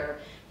there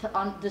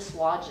to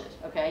dislodge it,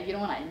 okay? You don't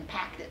want to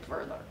impact it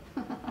further,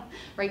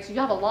 right? So you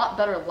have a lot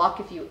better luck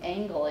if you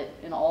angle it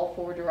in all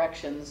 4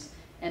 directions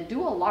and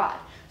do a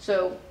lot.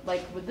 So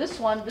like with this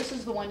one, this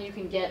is the one you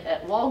can get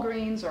at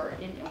Walgreens or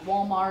in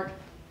Walmart.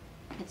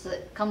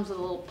 It comes with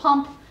a little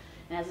pump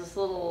and has this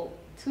little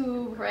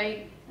tube,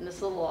 right? And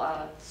this little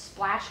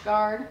splash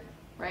guard,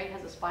 right? It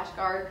has a splash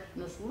guard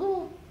and this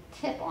little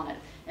tip on it.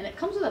 And it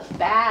comes with a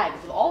bag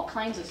with all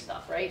kinds of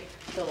stuff, right?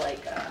 So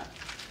like,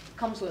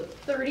 comes with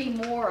 30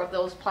 more of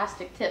those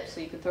plastic tips so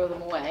you can throw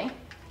them away.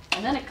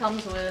 And then it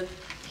comes with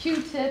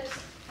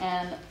Q-tips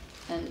and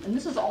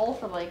this is all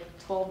for like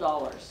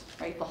 $12,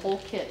 right? The whole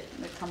kit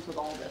that comes with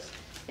all this.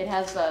 It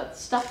has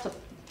stuff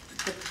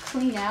to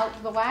clean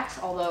out the wax,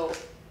 although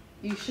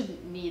you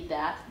shouldn't need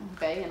that,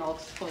 okay? And I'll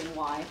explain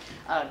why.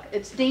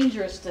 It's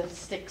dangerous to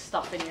stick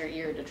stuff in your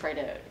ear to try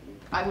to,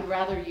 I would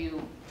rather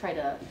you try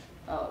to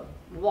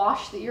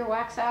wash the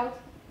earwax out.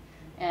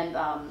 And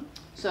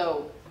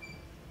so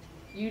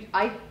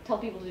I tell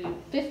people to do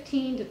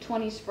 15 to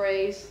 20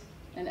 sprays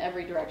in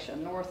every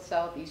direction, north,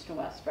 south, east, and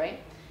west, right?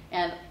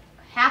 And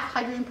half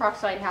hydrogen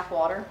peroxide, half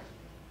water.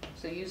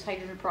 So use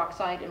hydrogen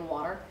peroxide and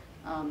water.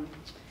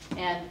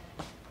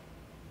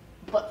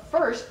 But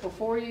first,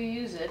 before you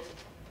use it,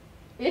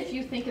 if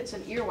you think it's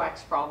an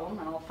earwax problem,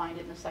 and I'll find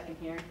it in a second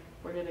here.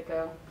 Where did it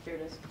go? Here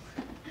it is.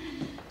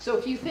 So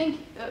if you think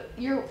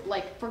you're,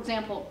 like, for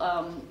example,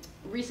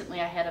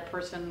 recently I had a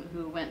person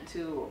who went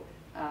to,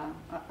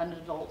 an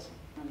adult,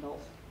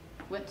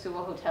 went to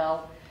a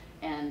hotel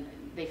and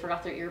they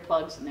forgot their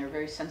earplugs and they're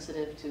very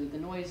sensitive to the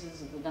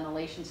noises of the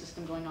ventilation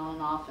system going on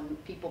and off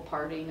and people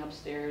partying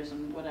upstairs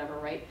and whatever,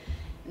 right?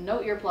 No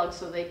earplugs,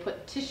 so they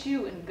put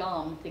tissue and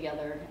gum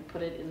together and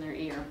put it in their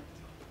ear.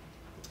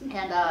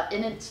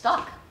 And it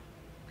stuck.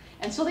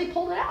 And so they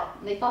pulled it out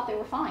and they thought they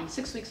were fine.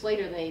 6 weeks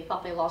later, they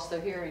thought they lost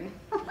their hearing.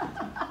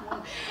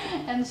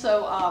 And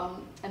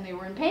so, and they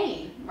were in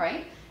pain,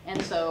 right? And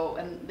so,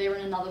 and they were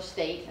in another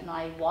state, and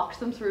I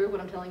walked them through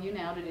what I'm telling you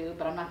now to do,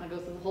 but I'm not going to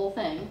go through the whole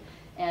thing.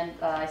 And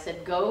I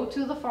said, go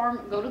to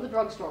the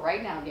drugstore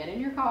right now, get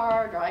in your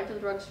car, drive to the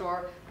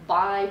drugstore,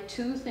 buy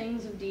 2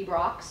 things of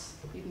D-Brox.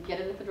 You can get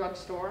it at the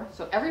drugstore.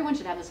 So everyone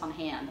should have this on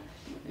hand.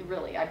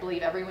 Really, I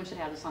believe everyone should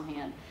have this on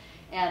hand.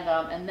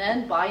 And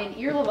then buy an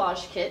ear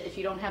lavage kit if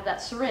you don't have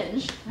that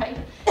syringe, right?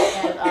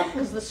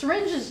 Because the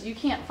syringes you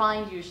can't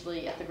find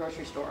usually at the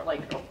grocery store,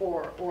 like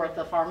or at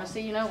the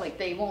pharmacy, you know, like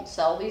they won't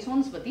sell these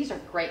ones, but these are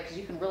great because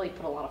you can really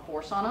put a lot of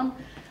force on them.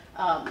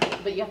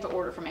 But you have to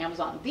order from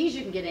Amazon. These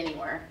you can get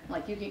anywhere.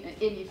 Like you can,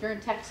 if you're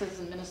in Texas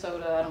and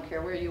Minnesota, I don't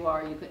care where you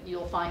are,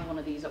 you'll find one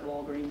of these at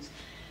Walgreens.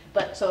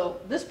 But so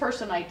this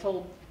person I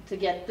told to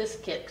get this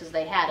kit because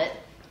they had it.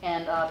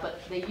 But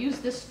they use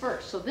this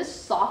first. So this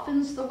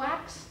softens the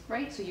wax,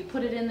 right? So you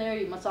put it in there,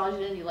 you massage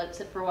it in, you let it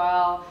sit for a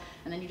while,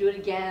 and then you do it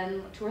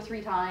again 2 or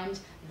 3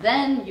 times.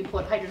 Then you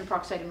put hydrogen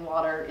peroxide and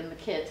water in the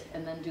kit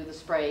and then do the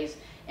sprays.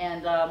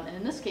 And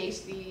in this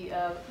case, the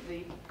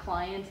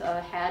client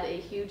had a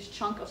huge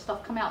chunk of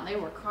stuff come out and they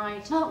were crying,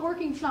 it's not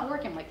working, it's not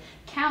working. I'm like,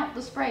 count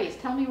the sprays,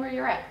 tell me where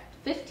you're at.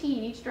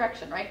 15 each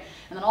direction, right?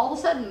 And then all of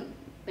a sudden,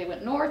 they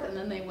went north and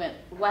then they went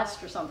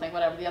west or something,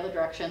 whatever, the other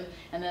direction.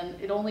 And then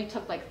it only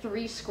took like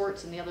 3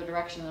 squirts in the other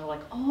direction. And they're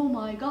like, oh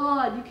my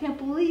God, you can't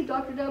believe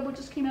Dr. Deb what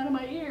just came out of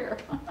my ear.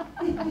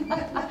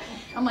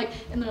 I'm like,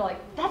 and they're like,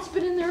 that's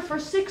been in there for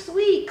 6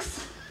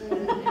 weeks.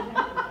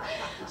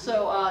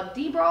 So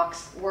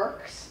D-Brox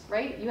works,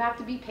 right? You have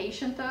to be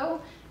patient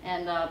though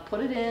and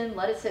put it in,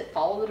 let it sit,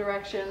 follow the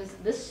directions.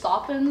 This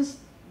softens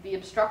the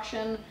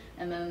obstruction,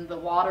 and then the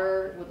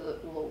water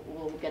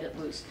will get it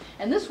loose.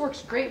 And this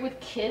works great with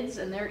kids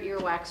and their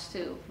earwax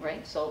too,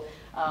 right? So,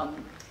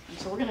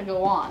 so we're going to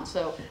go on.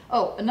 So,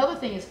 oh, another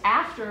thing is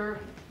after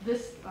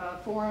this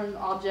foreign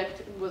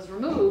object was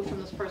removed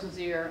from this person's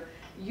ear,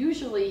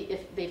 usually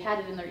if they've had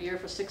it in their ear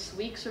for 6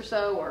 weeks or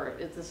so, or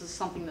if this is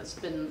something that's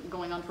been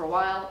going on for a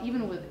while,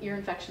 even with ear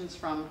infections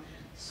from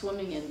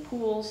swimming in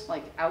pools,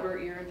 like outer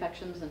ear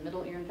infections and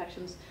middle ear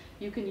infections,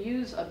 you can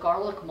use a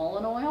garlic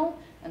mullein oil.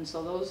 And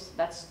so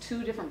that's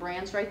 2 different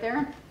brands right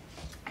there.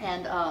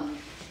 And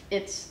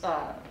it's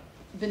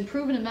been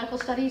proven in medical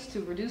studies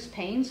to reduce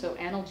pain, so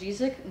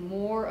analgesic,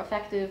 more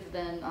effective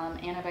than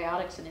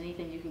antibiotics and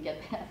anything you can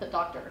get at the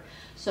doctor.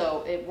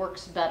 So it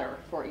works better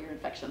for ear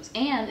infections.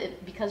 And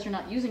because you're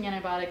not using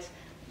antibiotics,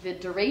 the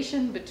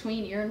duration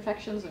between ear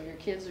infections of your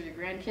kids or your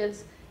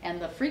grandkids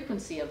and the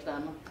frequency of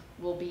them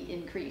will be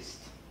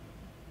increased.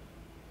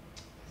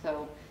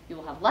 So you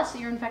will have less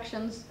ear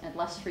infections and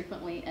less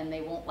frequently, and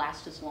they won't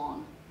last as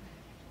long,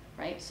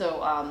 right? So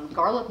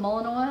garlic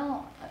mullein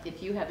oil,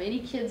 if you have any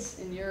kids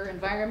in your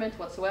environment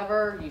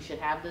whatsoever, you should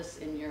have this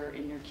in your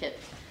kit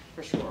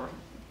for sure.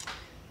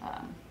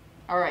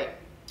 All right.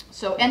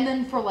 So, and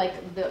then for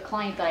like the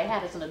client that I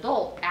had as an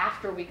adult,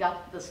 after we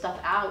got the stuff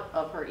out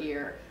of her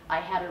ear, I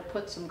had her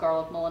put some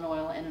garlic mullein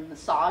oil in and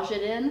massage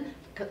it in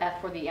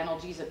for the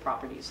analgesic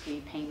properties, the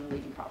pain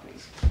relieving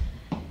properties.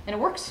 And it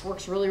works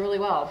really, really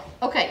well.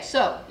 Okay,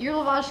 so ear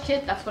lavage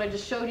kit, that's what I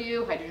just showed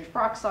you, hydrogen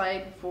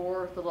peroxide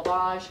for the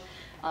lavage.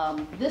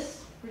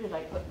 This, where did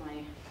I put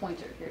my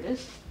pointer? Here it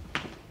is.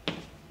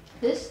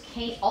 This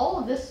came, all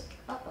of this,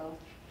 uh-oh,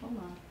 hold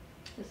on.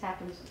 This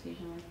happens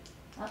occasionally.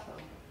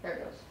 Uh-oh, there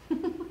it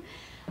goes.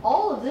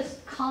 All of this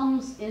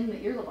comes in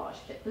the ear lavage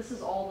kit. This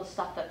is all the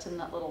stuff that's in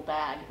that little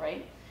bag,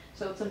 right?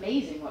 So it's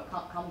amazing what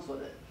comes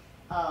with it.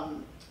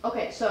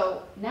 Okay,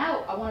 so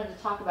now I wanted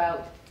to talk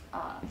about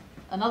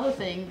another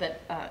thing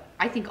that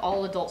I think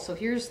all adults, so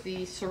here's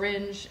the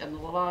syringe and the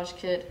lavage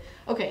kit.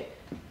 Okay,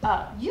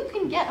 you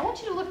can get, I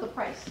want you to look at the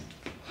price.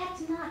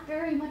 That's not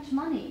very much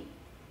money.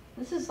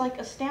 This is like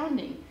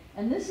astounding.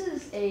 And this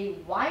is a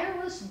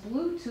wireless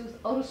Bluetooth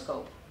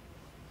otoscope.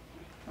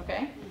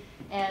 Okay,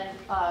 and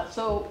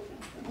so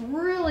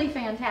really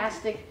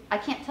fantastic. I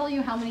can't tell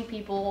you how many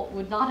people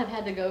would not have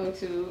had to go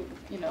to,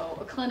 you know,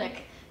 a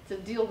clinic to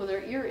deal with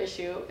their ear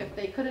issue if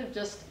they could have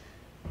just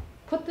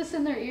put this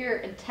in their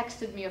ear and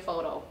texted me a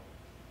photo,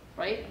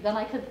 right? Then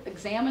I could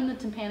examine the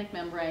tympanic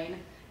membrane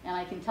and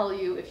I can tell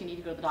you if you need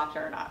to go to the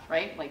doctor or not,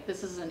 right? Like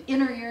this is an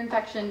inner ear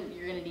infection,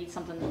 you're gonna need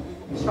something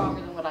stronger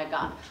than what I've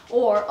got.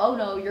 Or, oh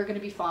no, you're gonna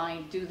be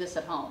fine, do this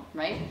at home,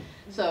 right?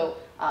 So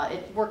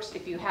it works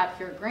if you're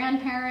a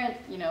grandparent,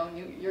 you know,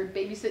 you're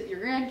babysit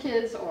your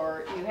grandkids,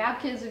 or you have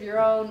kids of your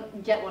own,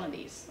 get one of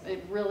these.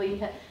 It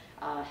really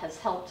has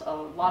helped a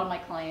lot of my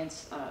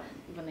clients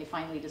when they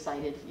finally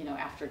decided, you know,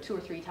 after 2 or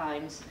 3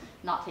 times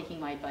not taking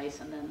my advice,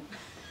 and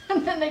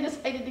then they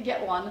decided to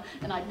get one,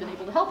 and I've been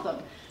able to help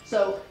them.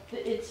 So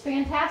it's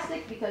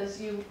fantastic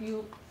because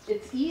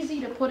it's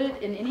easy to put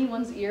it in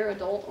anyone's ear,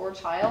 adult or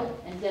child,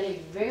 and get a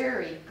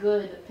very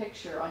good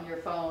picture on your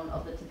phone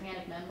of the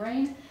tympanic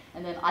membrane,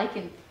 and then I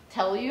can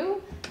tell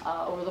you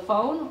over the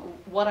phone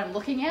what I'm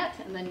looking at,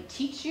 and then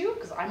teach you,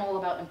 because I'm all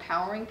about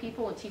empowering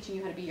people and teaching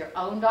you how to be your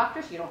own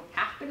doctor, so you don't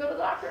have to go to the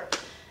doctor.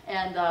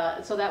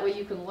 And so that way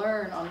you can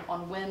learn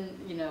on when,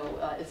 you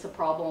know, it's a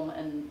problem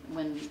and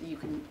when you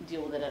can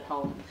deal with it at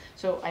home.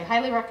 So I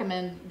highly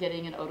recommend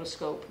getting an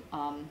otoscope.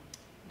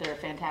 They're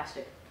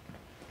fantastic.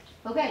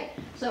 Okay,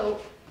 so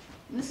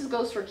this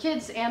goes for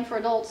kids and for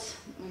adults.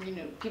 You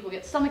know, people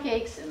get stomach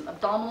aches and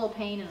abdominal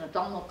pain and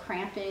abdominal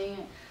cramping.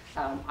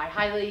 I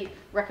highly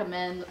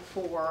recommend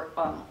for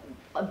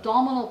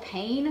abdominal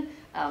pain.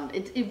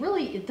 It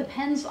really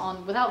depends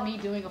on, without me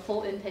doing a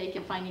full intake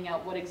and finding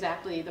out what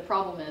exactly the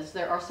problem is,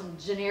 there are some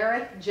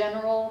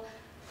general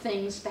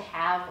things to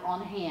have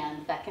on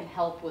hand that can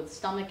help with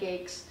stomach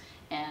aches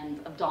and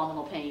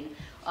abdominal pain.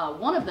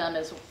 One of them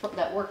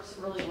that works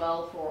really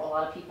well for a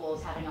lot of people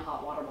is having a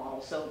hot water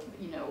bottle. So,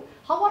 you know,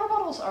 hot water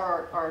bottles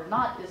are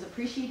not as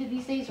appreciated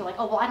these days. They're like,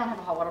 oh, well, I don't have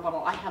a hot water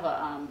bottle. I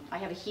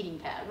have a heating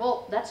pad.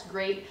 Well, that's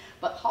great,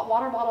 but hot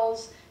water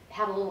bottles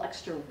have a little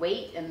extra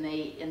weight, and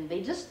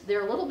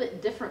they're a little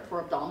bit different for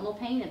abdominal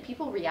pain, and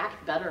people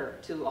react better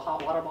to a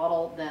hot water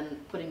bottle than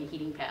putting a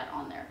heating pad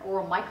on there,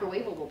 or a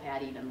microwavable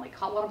pad even. Like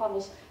hot water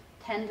bottles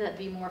tend to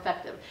be more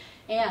effective.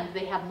 And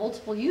they have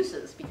multiple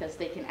uses because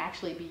they can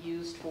actually be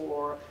used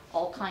for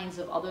all kinds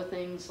of other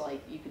things, like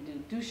you can do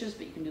douches,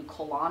 but you can do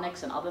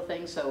colonics and other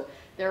things. So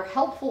they're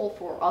helpful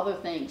for other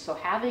things. So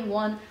having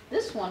one,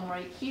 this one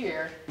right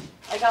here,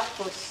 I got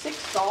for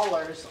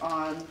 $6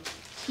 on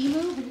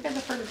Temu. Have you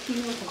guys heard of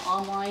Temu? It's an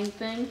online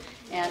thing.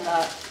 And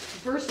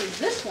versus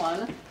this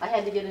one, I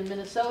had to get in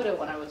Minnesota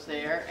when I was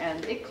there,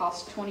 and it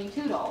cost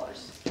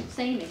 $22.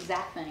 Same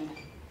exact thing.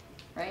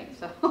 Right?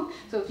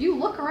 So if you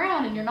look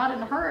around and you're not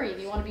in a hurry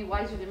and you want to be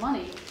wise with your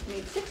money, I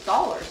mean,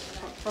 $6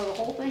 for the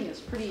whole thing is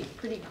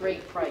pretty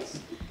great price.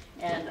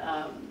 And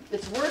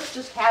it's worth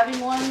just having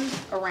one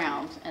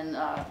around, and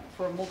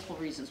for multiple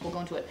reasons. We'll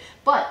go into it.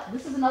 But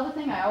this is another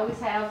thing I always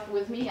have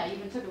with me. I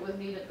even took it with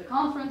me to the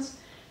conference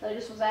that I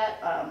just was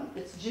at.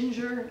 It's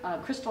ginger,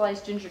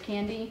 crystallized ginger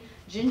candy.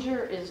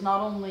 Ginger is not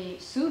only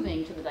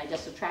soothing to the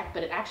digestive tract,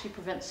 but it actually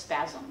prevents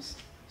spasms.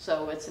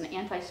 So it's an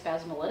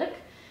antispasmolytic.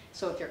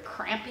 So if you're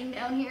cramping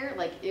down here,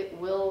 like, it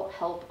will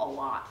help a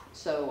lot.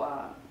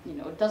 So, you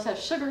know, it does have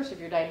sugar, so if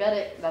you're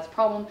diabetic, that's a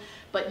problem.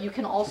 But you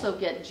can also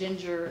get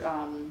ginger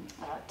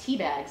tea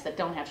bags that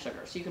don't have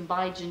sugar. So you can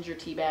buy ginger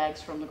tea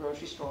bags from the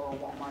grocery store or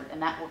Walmart,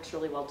 and that works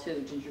really well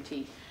too, ginger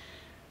tea.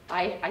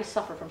 I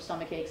suffer from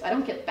stomach aches. I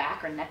don't get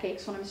back or neck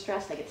aches when I'm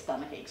stressed. I get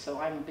stomach aches, so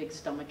I'm a big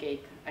stomach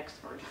ache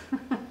expert,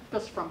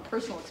 just from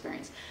personal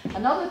experience.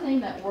 Another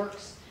thing that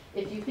works,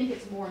 if you think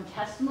it's more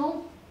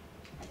intestinal,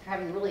 like you're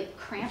having really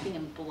cramping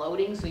and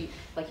bloating, so you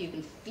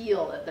can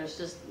feel that there's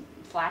just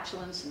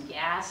flatulence and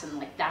gas, and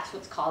like that's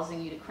what's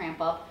causing you to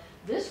cramp up.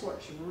 This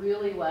works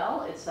really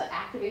well. It's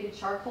activated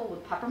charcoal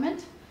with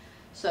peppermint,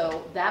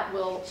 so that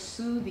will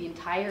soothe the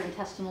entire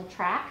intestinal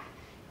tract,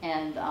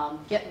 and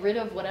get rid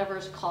of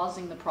whatever's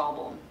causing the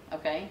problem,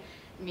 okay?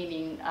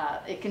 Meaning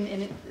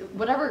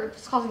whatever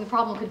is causing the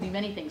problem could be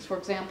many things. For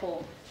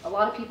example, a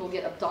lot of people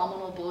get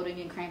abdominal bloating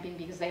and cramping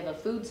because they have a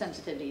food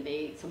sensitivity. They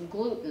ate some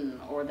gluten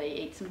or they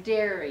ate some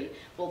dairy.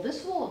 Well,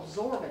 this will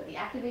absorb it. The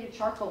activated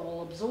charcoal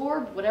will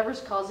absorb whatever's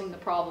causing the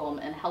problem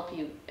and help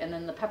you. And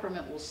then the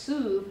peppermint will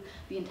soothe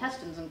the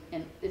intestines,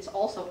 and it's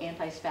also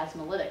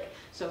antispasmolytic.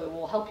 So it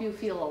will help you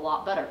feel a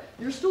lot better.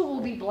 Your stool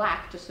will be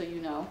black, just so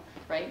you know,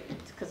 right?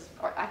 Because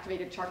our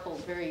activated charcoal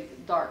is very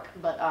dark,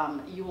 but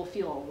you will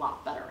feel a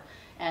lot better.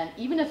 And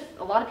even if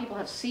a lot of people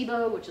have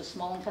SIBO, which is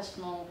small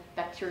intestinal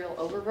bacterial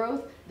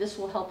overgrowth, this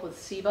will help with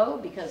SIBO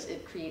because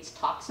it creates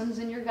toxins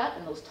in your gut,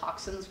 and those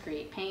toxins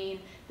create pain.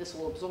 This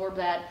will absorb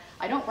that.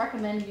 I don't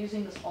recommend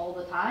using this all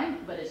the time,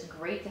 but it's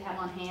great to have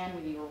on hand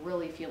when you're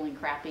really feeling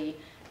crappy,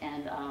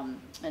 and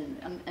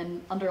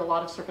under a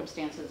lot of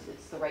circumstances,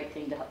 it's the right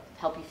thing to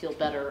help you feel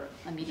better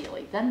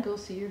immediately. Then go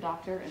see your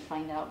doctor and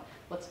find out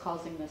what's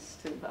causing this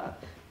to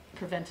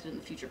prevent it in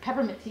the future.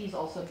 Peppermint tea is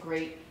also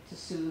great to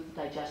soothe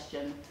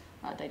digestion.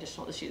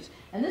 Digestional issues.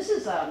 And this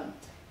is an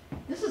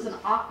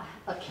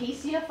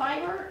acacia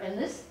fiber, and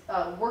this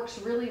works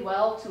really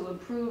well to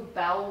improve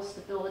bowel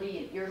stability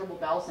and irritable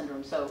bowel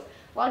syndrome. So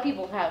a lot of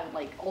people have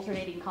like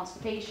alternating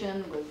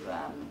constipation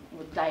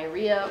with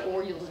diarrhea,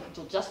 or you'll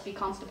just be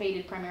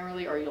constipated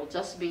primarily, or you'll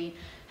just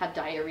have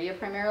diarrhea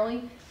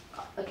primarily.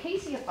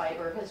 Acacia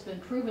fiber has been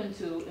proven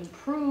to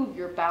improve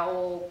your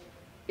bowel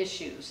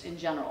issues in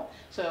general.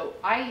 So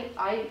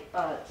I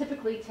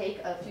typically take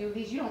a few of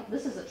these.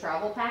 This is a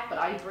travel pack, but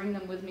I bring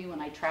them with me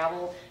when I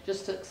travel,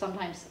 just to,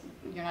 sometimes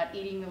you're not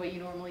eating the way you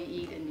normally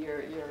eat, and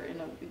you're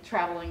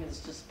traveling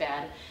is just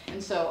bad.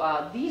 And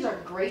so these are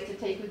great to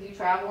take with you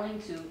traveling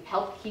to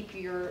help keep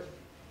your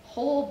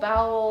whole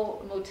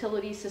bowel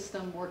motility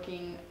system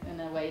working in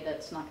a way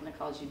that's not going to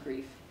cause you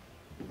grief.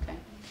 Okay.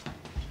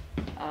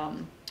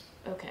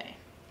 Okay.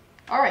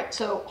 All right,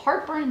 so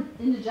heartburn,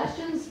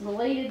 indigestion's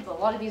related, but a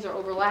lot of these are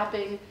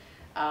overlapping.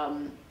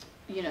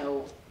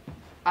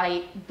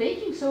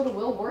 Baking soda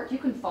will work. You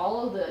can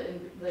follow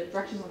the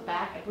directions on the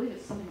back. I believe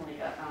it's something like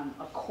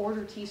a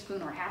quarter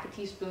teaspoon or half a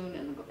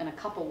teaspoon in a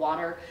cup of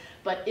water,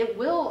 but it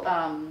will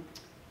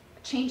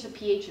change the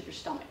pH of your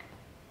stomach.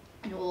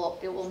 It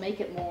will make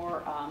it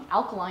more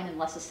alkaline and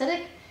less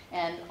acidic.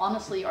 And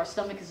honestly, our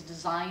stomach is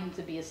designed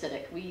to be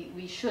acidic.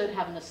 We should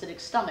have an acidic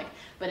stomach.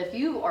 But if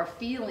you are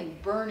feeling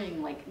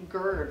burning, like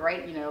GERD,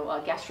 right?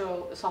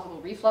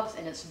 Gastroesophageal reflux,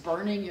 and it's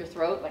burning your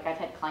throat. Like I've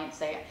had clients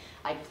say,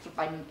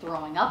 I'm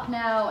throwing up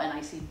now, and I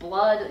see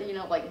blood.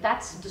 Like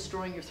that's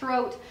destroying your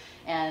throat,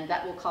 and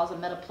that will cause a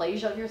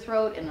metaplasia of your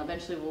throat, and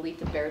eventually will lead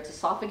to Barrett's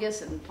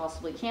esophagus and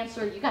possibly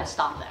cancer. You got to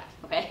stop that,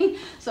 okay?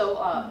 So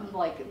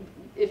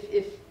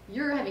if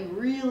you're having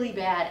really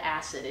bad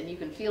acid and you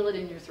can feel it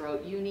in your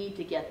throat, you need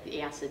to get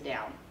the acid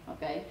down,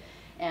 okay?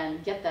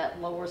 And get that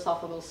lower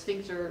esophageal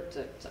sphincter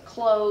to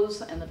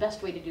close, and the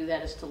best way to do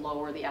that is to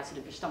lower the acid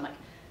of your stomach.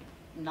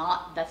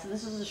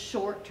 This is a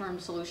short-term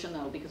solution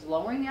though, because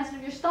lowering the acid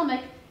of your stomach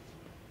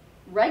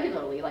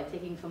regularly, like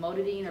taking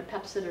famotidine or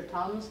Pepcid or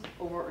Tums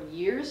over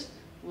years,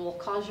 will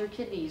cause your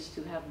kidneys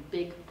to have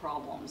big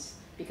problems,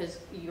 because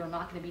you're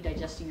not going to be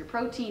digesting your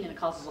protein, and it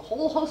causes a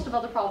whole host of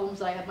other problems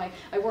that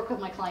I work with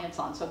my clients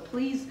on. So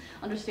please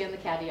understand the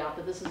caveat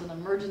that this is an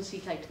emergency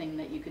type thing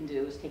that you can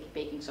do, is take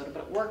baking soda,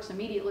 but it works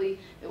immediately.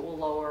 It will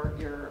lower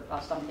your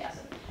stomach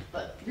acid.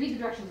 But read the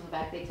directions on the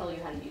back. They tell you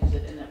how to use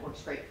it, and it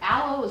works great.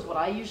 Aloe is what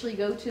I usually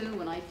go to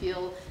when I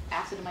feel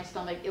acid in my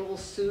stomach. It will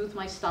soothe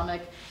my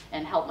stomach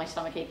and help my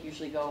stomach ache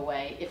usually go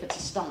away if it's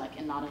a stomach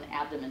and not an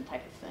abdomen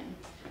type of thing.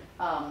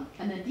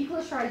 And then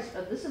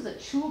deglycerized, this is a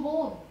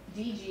chewable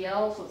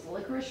DGL, so it's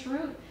licorice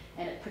root,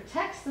 and it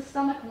protects the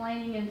stomach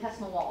lining and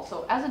intestinal wall.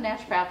 So as a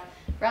naturopath,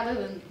 rather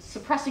than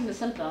suppressing the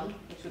symptom,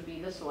 which would be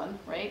this one,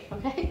 right,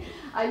 okay,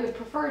 I would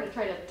prefer to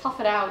try to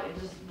tough it out and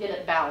just get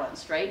it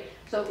balanced, right?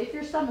 So if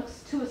your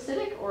stomach's too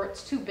acidic or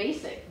it's too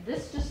basic,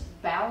 this just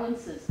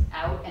balances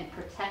out and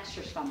protects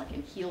your stomach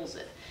and heals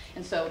it.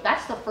 And so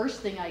that's the first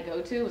thing I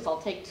go to, is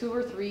I'll take 2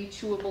 or 3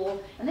 chewable,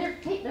 and they're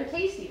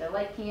tasty, they're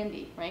like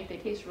candy, right? They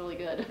taste really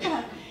good.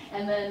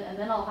 and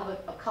then I'll have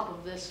a cup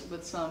of this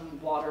with some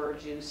water or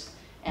juice,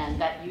 and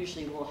that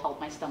usually will help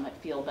my stomach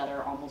feel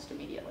better almost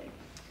immediately.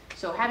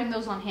 So having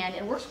those on hand,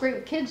 it works great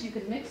with kids. You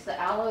can mix the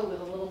aloe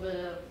with a little bit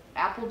of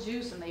apple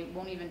juice, and they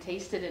won't even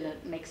taste it, and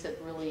it makes it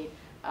really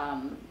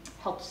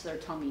helps their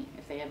tummy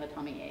if they have a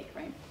tummy ache,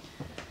 right?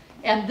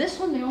 And this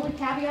one, the only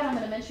caveat I'm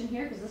going to mention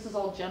here, because this is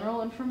all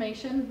general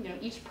information,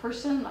 each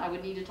person I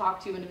would need to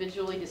talk to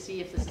individually to see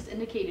if this is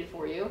indicated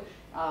for you.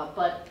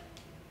 But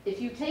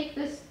if you take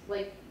this,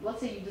 like,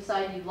 let's say you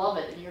decide you love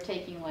it and you're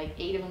taking like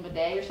 8 of them a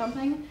day or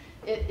something,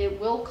 it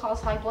will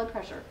cause high blood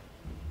pressure,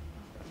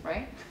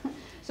 right?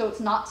 So it's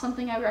not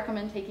something I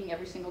recommend taking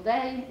every single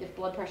day if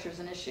blood pressure is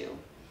an issue.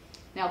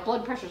 Now, if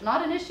blood pressure is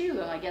not an issue,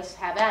 then I guess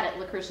have at it.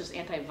 Licorice is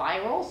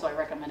antiviral, so I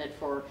recommend it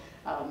for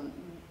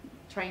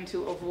trying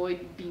to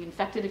avoid being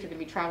infected if you're going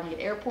to be traveling at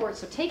airports.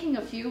 So taking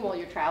a few while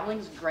you're traveling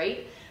is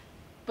great.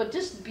 But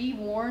just be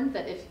warned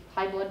that if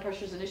high blood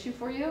pressure is an issue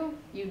for you,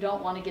 you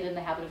don't want to get in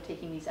the habit of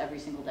taking these every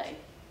single day.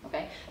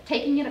 Okay?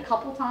 Taking it a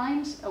couple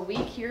times a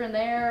week here and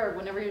there, or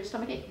whenever your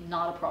stomach aches,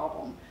 not a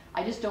problem.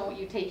 I just don't want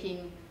you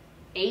taking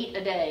 8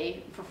 a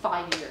day for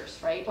 5 years,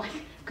 right? Like,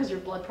 because your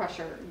blood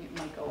pressure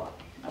might go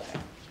up. Okay.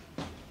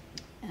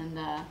 And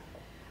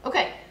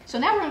okay, so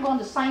now we're going to go on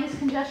to sinus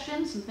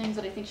congestion, some things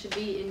that I think should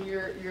be in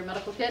your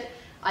medical kit.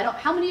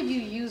 How many of you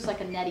use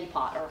like a neti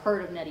pot or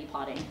heard of neti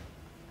potting?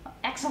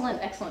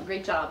 Excellent, excellent,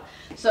 great job.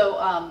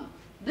 So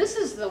this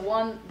is the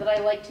one that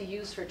I like to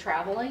use for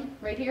traveling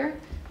right here.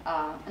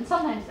 And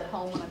sometimes at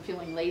home when I'm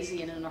feeling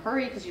lazy and in a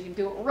hurry, because you can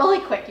do it really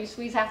quick. You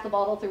squeeze half the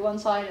bottle through one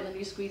side and then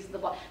you squeeze the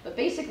bottle. But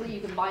basically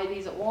you can buy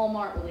these at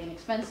Walmart, really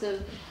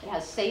inexpensive. It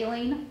has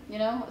saline, you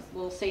know,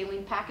 little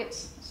saline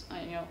packets,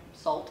 you know,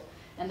 salt.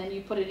 And then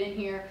you put it in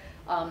here.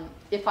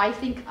 If I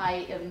think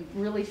I am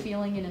really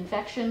feeling an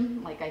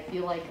infection, like I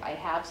feel like I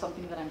have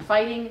something that I'm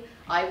fighting,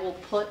 I will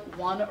put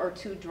 1 or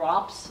 2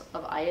 drops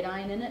of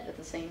iodine in it at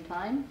the same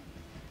time,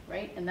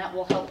 right? And that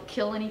will help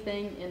kill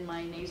anything in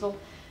my nasal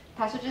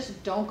passages.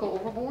 Don't go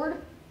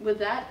overboard with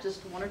that.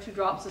 Just 1 or 2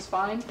 drops is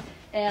fine.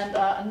 And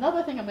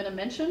another thing I'm going to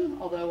mention,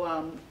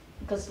 although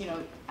because you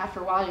know after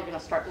a while you're going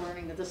to start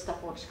learning that this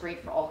stuff works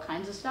great for all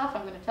kinds of stuff,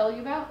 I'm going to tell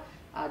you about.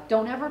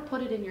 Don't ever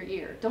put it in your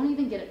ear. Don't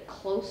even get it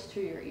close to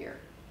your ear.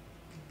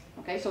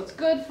 Okay, so it's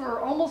good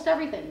for almost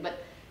everything,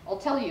 but I'll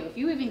tell you, if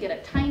you even get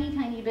a tiny,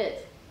 tiny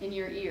bit in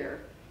your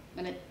ear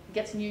and it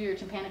gets near your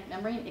tympanic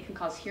membrane, it can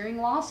cause hearing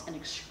loss and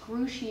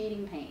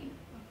excruciating pain.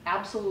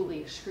 Absolutely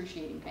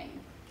excruciating pain.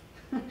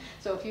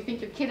 So if you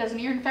think your kid has an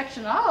ear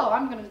infection, oh,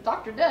 I'm going to,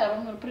 Dr. Deb,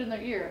 I'm going to put it in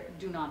their ear.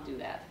 Do not do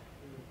that.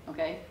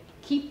 Okay?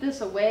 Keep this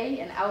away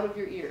and out of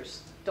your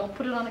ears. Don't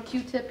put it on a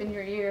Q-tip in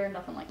your ear,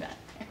 nothing like that.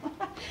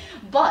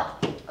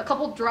 But a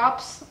couple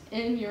drops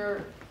in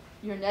your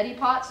neti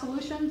pot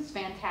solution is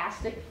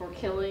fantastic for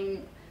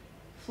killing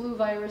flu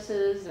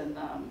viruses and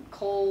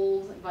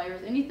cold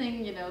virus,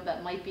 anything you know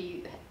that might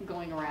be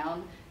going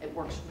around. It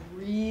works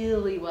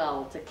really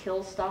well to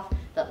kill stuff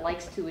that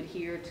likes to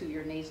adhere to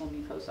your nasal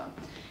mucosa.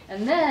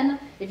 And then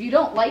if you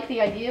don't like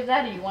the idea of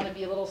that and you want to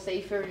be a little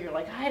safer, you're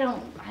like, I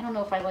don't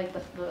know if I like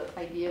the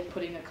idea of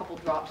putting a couple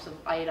drops of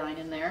iodine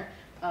in there.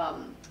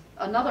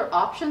 Another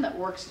option that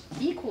works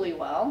equally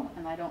well,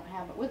 and I don't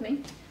have it with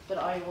me, but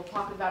I will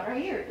talk about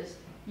right here, is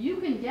you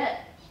can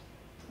get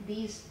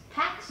these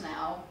packs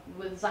now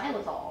with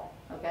xylitol,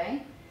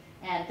 okay?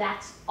 And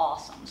that's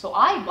awesome. So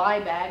I buy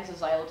bags of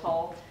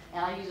xylitol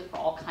and I use it for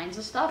all kinds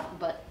of stuff,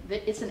 but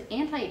it's an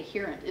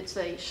anti-adherent. It's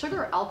a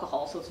sugar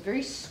alcohol, so it's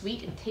very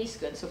sweet and tastes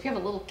good. So if you have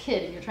a little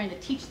kid and you're trying to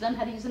teach them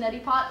how to use an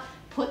neti pot,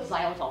 put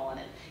xylitol in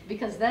it,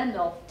 because then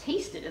they'll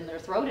taste it in their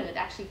throat and it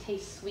actually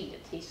tastes sweet,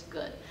 it tastes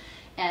good.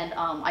 And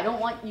I don't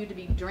want you to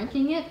be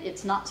drinking it.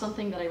 It's not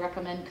something that I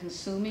recommend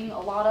consuming a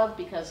lot of,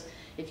 because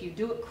if you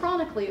do it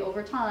chronically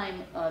over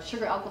time,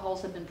 sugar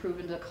alcohols have been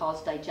proven to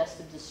cause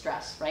digestive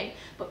distress, right?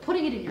 But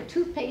putting it in your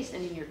toothpaste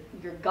and in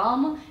your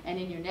gum and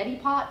in your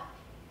neti pot,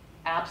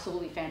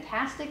 absolutely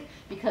fantastic,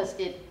 because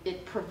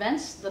it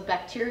prevents the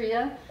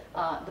bacteria,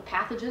 the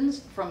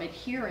pathogens, from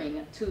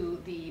adhering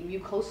to the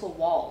mucosal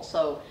wall.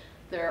 So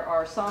there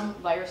are some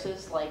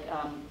viruses like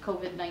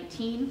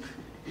COVID-19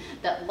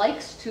 that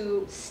likes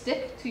to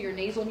stick to your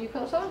nasal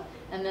mucosa,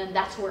 and then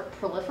that's where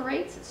it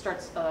proliferates. It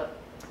starts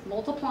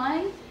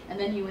multiplying, and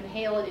then you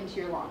inhale it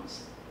into your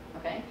lungs.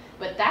 Okay,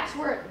 but that's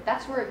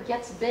where it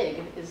gets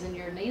big, is in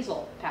your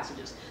nasal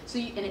passages. So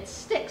and it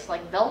sticks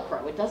like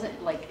Velcro. It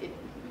doesn't like it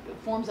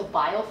forms a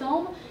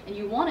biofilm, and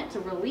you want it to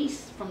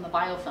release from the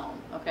biofilm.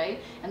 Okay,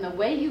 and the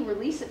way you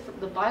release it from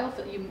the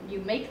biofilm, you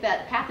make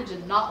that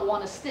pathogen not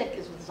want to stick,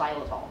 is with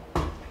xylitol.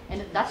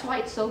 And that's why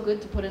it's so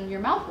good to put in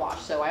your mouthwash.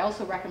 So I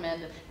also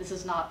recommend, this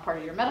is not part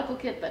of your medical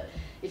kit, but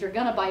if you're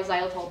gonna buy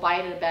xylitol, buy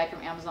it in a bag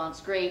from Amazon,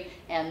 it's great.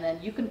 And then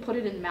you can put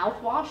it in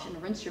mouthwash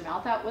and rinse your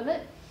mouth out with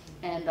it.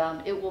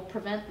 And it will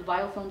prevent the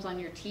biofilms on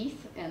your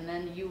teeth, and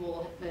then it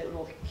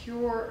will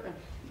cure,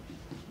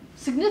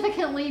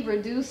 significantly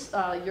reduce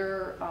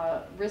your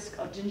risk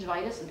of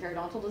gingivitis and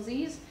periodontal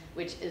disease,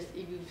 which is,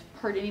 if you've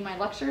heard any of my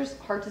lectures,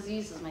 heart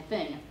disease is my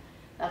thing.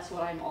 That's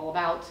what I'm all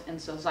about,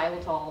 and so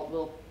xylitol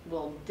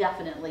will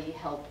definitely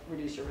help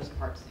reduce your risk of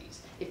heart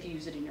disease if you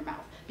use it in your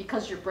mouth,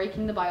 because you're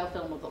breaking the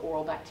biofilm of the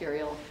oral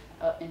bacterial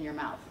in your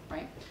mouth,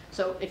 right?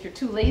 So if you're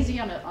too lazy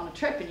on a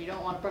trip and you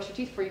don't want to brush your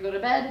teeth before you go to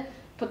bed,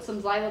 put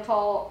some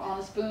xylitol on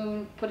a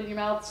spoon, put it in your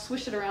mouth,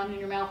 swish it around in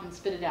your mouth, and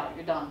spit it out.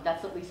 You're done.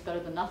 That's at least better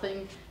than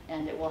nothing,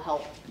 and it will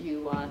help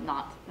you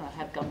not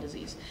have gum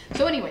disease.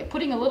 So anyway,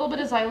 putting a little bit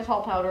of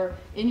xylitol powder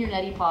in your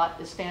neti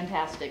pot is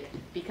fantastic,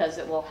 because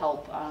it will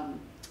help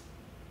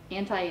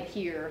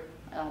anti-adhere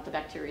the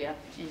bacteria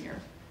in your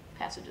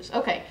passages.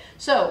 Okay,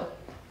 so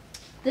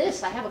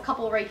this, I have a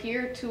couple right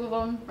here, 2 of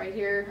them right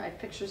here, I have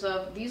pictures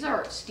of. These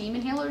are steam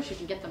inhalers. You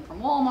can get them from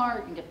Walmart,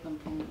 you can get them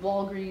from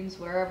Walgreens,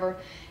 wherever,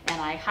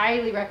 and I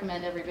highly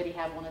recommend everybody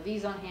have one of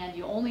these on hand.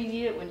 You only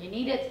need it when you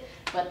need it,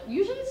 but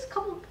usually it's a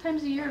couple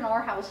times a year in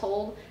our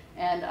household,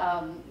 and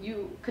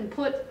you can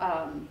put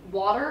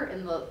water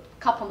in the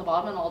cup on the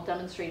bottom, and I'll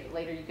demonstrate it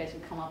later. You guys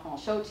can come up and I'll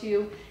show it to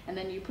you. And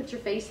then you put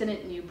your face in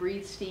it and you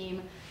breathe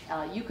steam.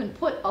 You can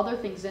put other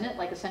things in it,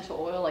 like essential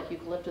oil, like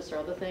eucalyptus or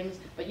other things,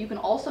 but you can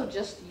also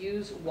just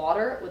use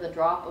water with a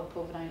drop of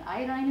povidone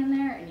iodine in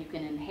there, and you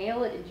can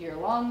inhale it into your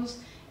lungs,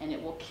 and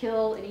it will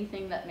kill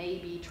anything that may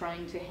be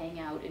trying to hang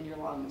out in your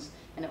lungs,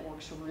 and it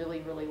works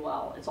really, really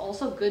well. It's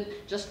also good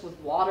just with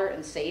water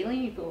and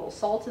saline. You put a little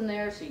salt in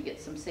there so you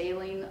get some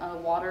saline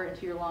water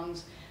into your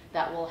lungs.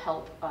 That will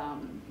help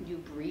you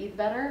breathe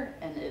better,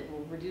 and it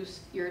will reduce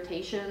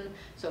irritation.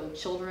 So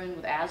children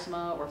with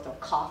asthma, or if they're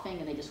coughing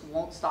and they just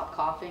won't stop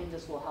coughing,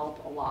 this will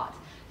help a lot.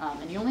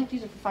 And you only have to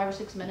use it for 5 or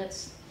 6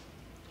 minutes,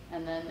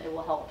 and then it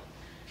will help.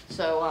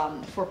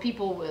 So for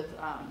people with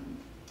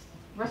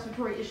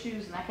respiratory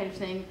issues and that kind of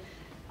thing,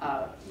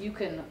 you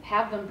can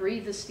have them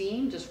breathe the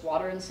steam, just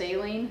water and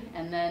saline,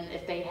 and then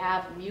if they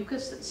have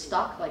mucus that's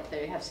stuck, like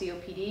they have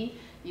COPD,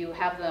 you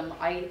have them,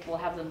 I will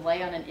have them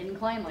lay on an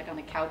incline, like on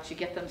a couch. You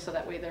get them so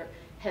that way their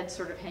head's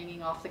sort of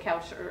hanging off the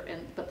couch,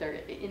 but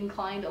they're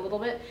inclined a little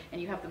bit,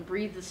 and you have them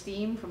breathe the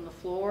steam from the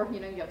floor.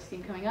 You know, you have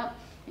steam coming up.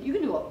 And you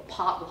can do a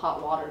pot with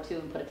hot water too,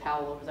 and put a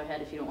towel over their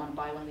head if you don't want to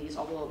buy one of these,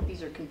 although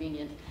these are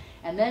convenient.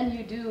 And then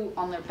you do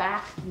on their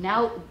back,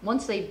 now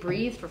once they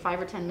breathe for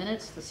 5 or 10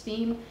 minutes, the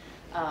steam,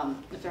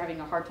 if they're having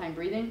a hard time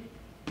breathing,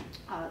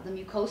 the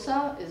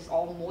mucosa is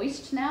all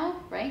moist now,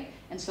 right?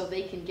 And so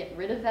they can get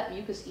rid of that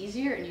mucus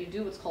easier, and you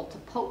do what's called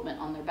tapotement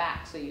on their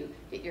back. So you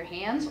get your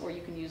hands, or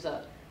you can use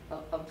a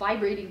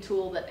vibrating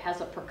tool that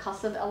has a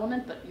percussive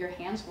element, but your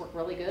hands work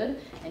really good,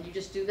 and you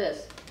just do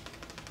this.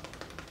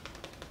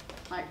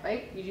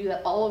 Right? You do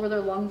that all over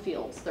their lung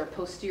fields. Their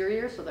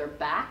posterior, so their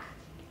back,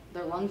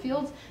 their lung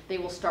fields, they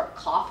will start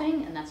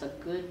coughing, and that's a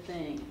good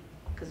thing,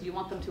 because you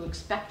want them to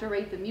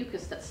expectorate the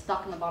mucus that's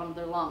stuck in the bottom of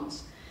their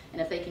lungs.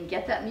 And if they can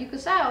get that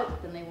mucus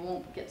out, then they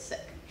won't get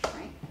sick,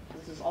 right?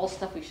 This is all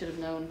stuff we should have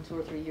known 2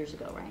 or 3 years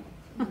ago, right?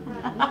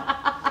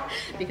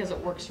 Because it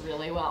works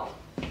really well.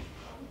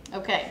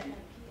 Okay.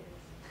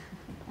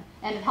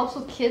 And it helps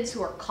with kids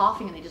who are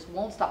coughing and they just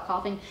won't stop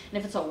coughing. And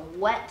if it's a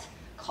wet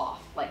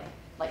cough, like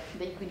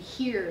that you can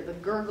hear the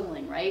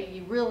gurgling, right?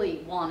 You really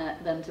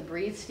want them to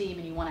breathe steam,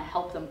 and you want to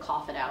help them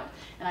cough it out.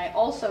 And I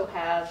also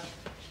have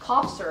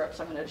cough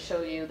syrups I'm going to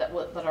show you that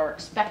are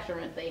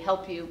expectorant. They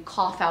help you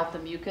cough out the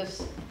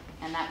mucus,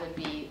 and that would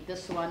be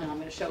this one, and I'm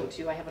going to show it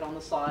to you. I have it on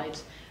the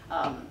slides.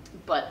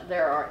 But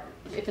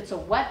if it's a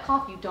wet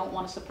cough, you don't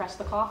want to suppress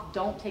the cough,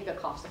 don't take a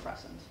cough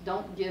suppressant.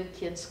 Don't give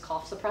kids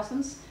cough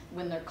suppressants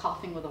when they're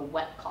coughing with a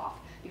wet cough,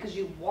 because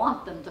you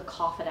want them to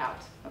cough it out,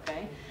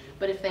 okay?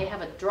 But if they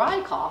have a dry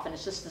cough, and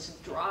it's just this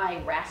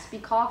dry, raspy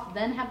cough,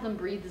 then have them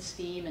breathe the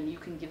steam, and you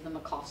can give them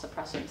a cough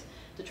suppressant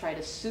to try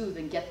to soothe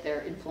and get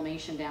their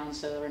inflammation down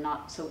so they're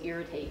not so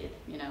irritated,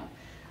 you know.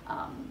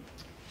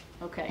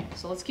 Okay,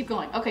 so let's keep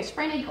going. Okay,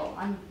 sprained ankle.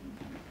 I'm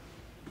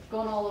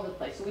going all over the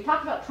place. So we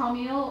talked about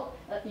Traumeel.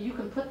 You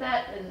can put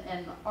that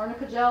in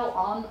arnica gel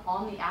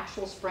on the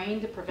actual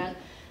sprain to prevent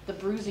the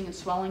bruising and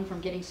swelling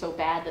from getting so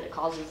bad that it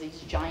causes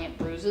these giant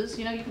bruises.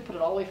 You know, you can put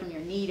it all the way from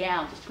your knee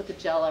down, just put the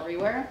gel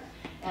everywhere.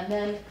 And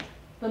then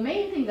the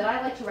main thing that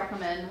I like to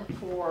recommend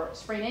for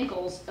sprained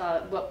ankles,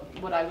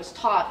 what I was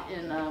taught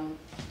in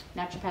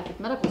naturopathic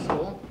medical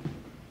school,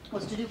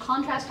 was to do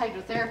contrast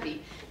hydrotherapy.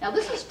 Now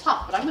this is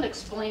tough, but I'm going to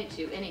explain it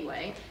to you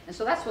anyway. And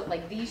so that's what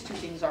like these two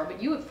things are.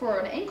 But for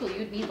an ankle,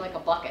 you'd need like a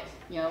bucket,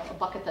 you know, a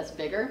bucket that's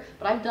bigger.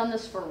 But I've done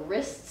this for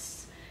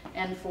wrists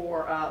and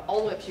for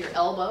all the way up to your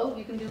elbow.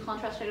 You can do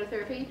contrast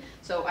hydrotherapy.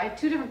 So I have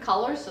 2 different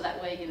colors, so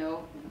that way, you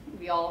know,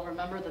 we all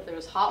remember that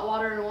there's hot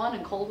water in one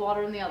and cold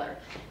water in the other.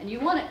 And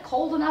you want it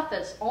cold enough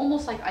that it's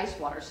almost like ice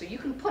water. So you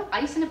can put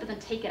ice in it, but then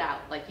take it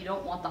out. Like you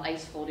don't want the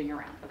ice floating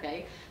around,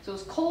 okay? So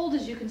as cold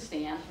as you can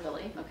stand,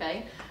 really,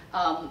 okay?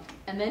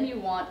 And then you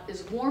want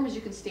as warm as you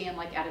can stand,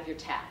 like out of your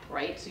tap,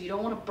 right? So you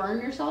don't want to burn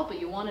yourself,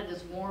 but you want it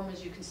as warm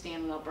as you can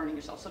stand without burning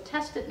yourself. So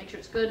test it, make sure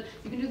it's good.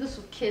 You can do this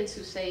with kids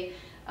who say,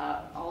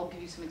 I'll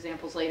give you some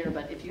examples later,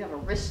 but if you have a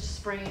wrist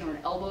sprain or an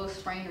elbow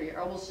sprain, or your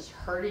elbow's just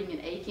hurting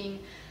and aching,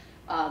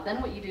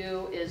 then what you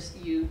do is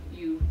you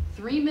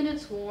 3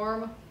 minutes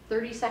warm,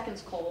 30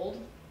 seconds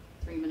cold,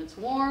 3 minutes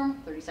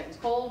warm, 30 seconds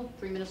cold,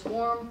 3 minutes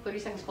warm, 30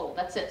 seconds cold.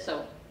 That's it.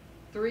 So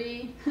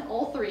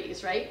all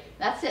threes, right?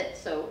 That's it.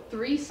 So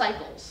 3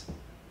 cycles,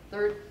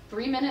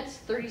 3 minutes,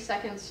 30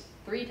 seconds,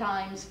 3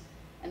 times,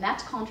 and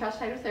that's contrast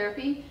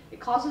hydrotherapy. It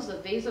causes a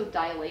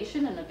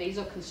vasodilation and a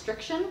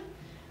vasoconstriction,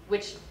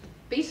 which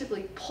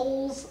basically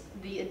pulls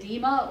the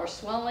edema or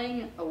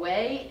swelling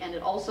away, and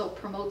it also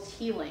promotes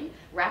healing,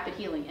 rapid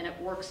healing, and it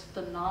works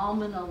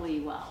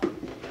phenomenally well.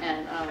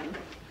 And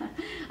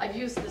I've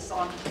used this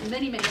on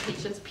many, many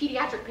patients,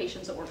 pediatric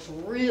patients. It works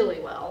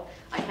really well.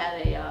 I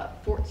had a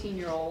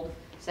 14-year-old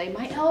say,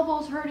 my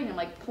elbow's hurting. I'm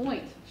like,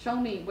 point, show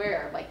me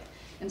where. Like,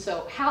 and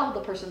so how the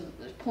person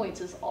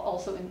points is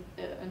also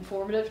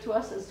informative to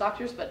us as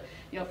doctors, but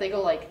you know, if they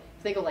go like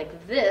if they go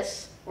like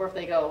this, or if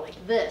they go like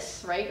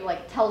this, right? It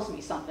like tells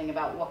me something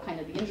about what kind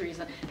of the injuries.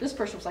 And this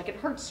person was like, it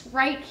hurts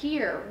right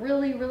here,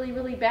 really, really,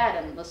 really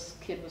bad. And this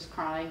kid was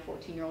crying,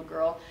 14-year-old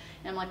girl.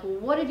 And I'm like, well,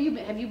 what have you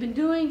been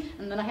doing?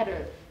 And then I had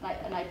to,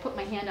 and I put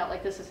my hand out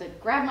like this. I said,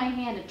 grab my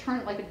hand and turn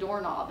it like a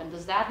doorknob. And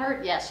does that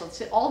hurt? Yes.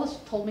 So all this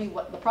told me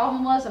what the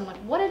problem was. I'm like,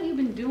 what have you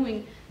been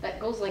doing that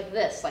goes like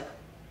this? Like,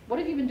 what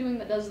have you been doing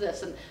that does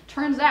this? And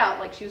turns out,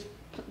 like, she was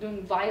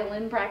doing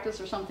violin practice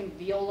or something,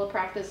 viola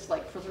practice,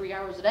 like for 3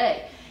 hours a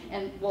day.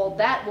 And well,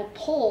 that will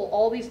pull,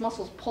 all these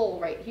muscles pull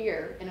right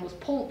here, and it was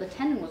the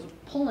tendon was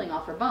pulling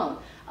off her bone.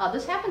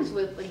 This happens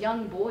with the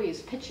young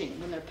boys pitching,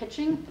 when they're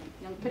pitching,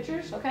 young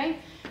pitchers, okay?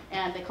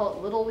 And they call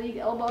it little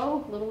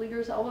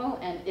leaguer's elbow,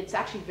 and it's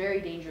actually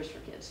very dangerous for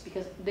kids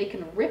because they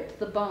can rip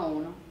the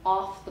bone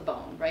off the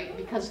bone, right?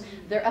 Because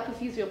their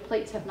epiphyseal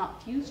plates have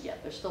not fused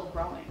yet, they're still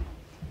growing.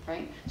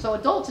 Right? So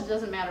adults, it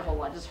doesn't matter a whole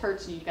lot. It just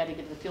hurts and you got to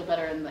get it to feel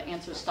better, and the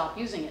answer is stop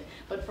using it.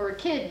 But for a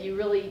kid, you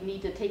really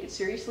need to take it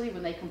seriously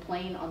when they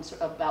complain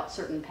about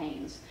certain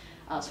pains,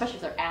 especially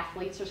if they're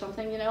athletes or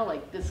something, you know,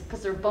 like this,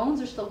 because their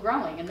bones are still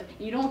growing, and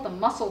you don't want the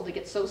muscle to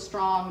get so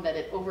strong that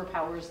it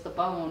overpowers the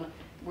bone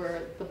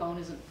where the bone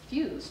isn't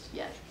fused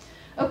yet.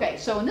 Okay,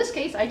 so in this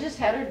case, I just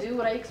had her do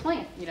what I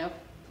explained, you know,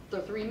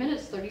 the 3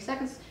 minutes, 30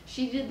 seconds.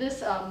 She did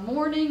this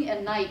morning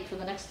and night for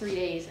the next 3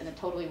 days, and it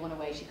totally went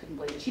away. She couldn't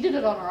believe it. She did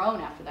it on her own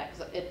after that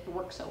because it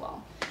worked so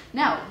well.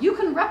 Now, you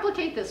can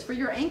replicate this for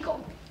your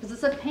ankle because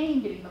it's a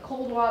pain getting the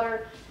cold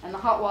water and the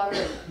hot water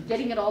and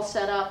getting it all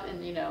set up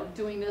and, you know,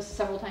 doing this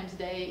several times a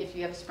day if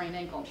you have a sprained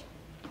ankle.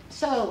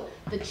 So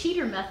the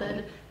cheater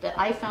method that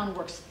I found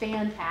works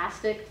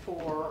fantastic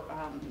for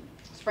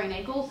sprained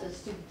ankles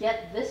is to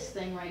get this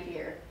thing right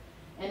here.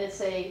 And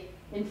it's a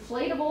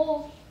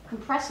inflatable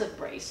compressive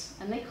brace,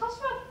 and they cost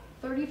about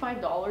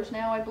 $35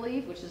 now, I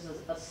believe, which is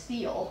a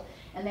steal.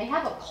 And they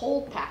have a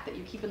cold pack that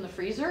you keep in the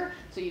freezer.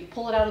 So you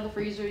pull it out of the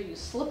freezer, you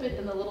slip it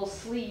in the little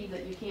sleeve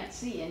that you can't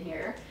see in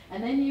here,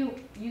 and then you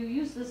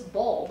use this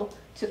bulb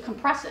to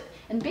compress it.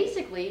 And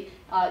basically,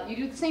 you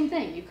do the same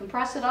thing. You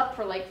compress it up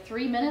for like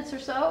 3 minutes or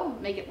so,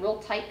 make it real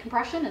tight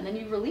compression, and then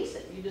you release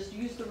it. You just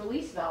use the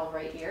release valve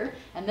right here,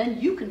 and then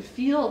you can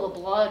feel the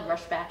blood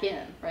rush back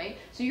in, right?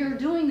 So you're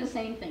doing the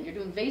same thing. You're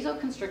doing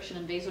vasoconstriction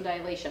and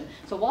vasodilation.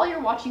 So while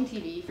you're watching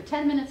TV for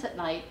 10 minutes at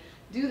night,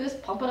 do this,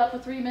 pump it up for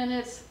 3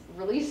 minutes,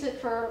 release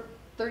it for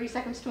 30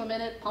 seconds to a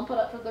minute, pump it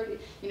up for 30,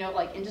 you know,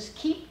 like, and just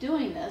keep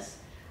doing this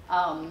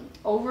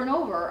over and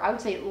over. I would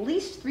say at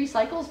least 3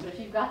 cycles, but if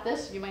you've got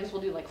this, you might as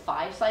well do like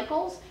 5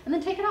 cycles, and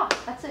then take it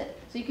off. That's it.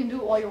 So you can do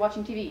it while you're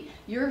watching TV.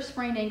 Your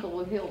sprained ankle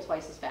will heal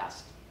twice as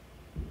fast.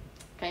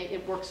 Okay,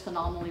 it works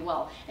phenomenally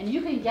well. And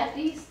you can get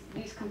these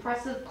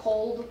compressive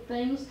cold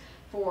things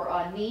for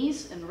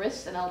knees and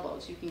wrists and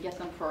elbows. You can get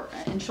them for,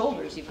 and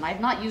shoulders even.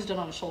 I've not used it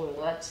on a shoulder,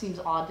 though. That seems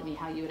odd to me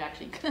how you would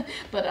actually,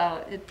 but,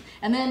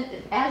 and then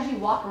as you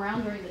walk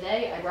around during the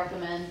day, I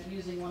recommend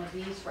using one of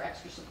these for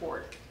extra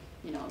support.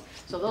 You know,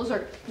 so those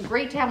are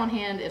great to have on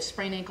hand if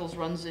sprained ankles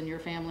runs in your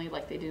family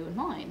like they do in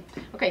mine.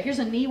 Okay, here's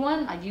a knee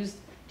one. I've used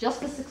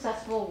just as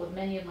successful with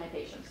many of my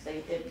patients.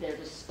 They're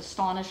just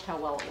astonished how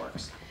well it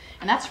works.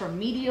 And that's for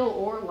medial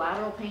or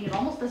lateral pain. It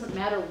almost doesn't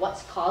matter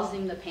what's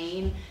causing the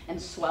pain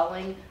and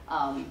swelling.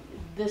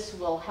 This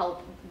will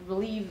help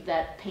relieve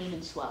that pain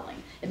and swelling.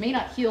 It may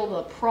not heal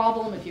the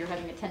problem if you're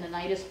having a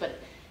tendonitis, but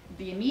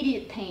the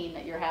immediate pain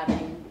that you're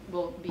having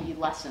will be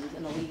lessened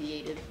and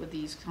alleviated with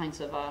these kinds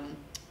of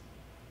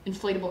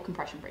inflatable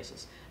compression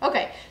braces.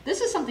 Okay,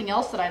 this is something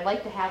else that I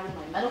like to have in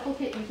my medical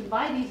kit. You can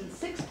buy these in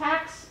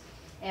 6-packs,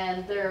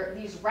 and they're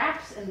these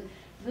wraps, and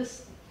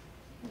this,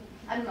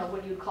 I don't know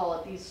what you would call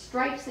it, these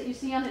stripes that you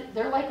see on it,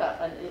 they're like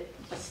a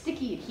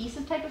sticky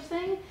adhesive type of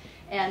thing.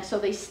 And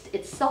so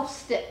it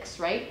self-sticks,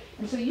 right?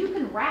 And so you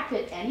can wrap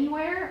it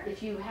anywhere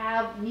if you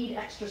need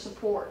extra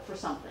support for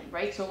something,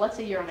 right? So let's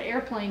say you're on an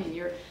airplane and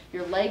your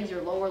legs,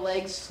 your lower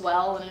legs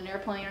swell in an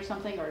airplane or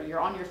something, or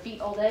you're on your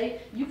feet all day.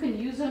 You can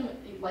use them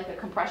like a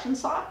compression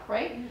sock,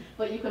 right?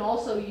 But you can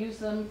also use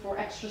them for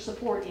extra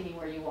support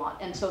anywhere you want.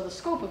 And so the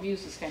scope of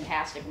use is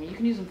fantastic. I mean, you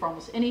can use them for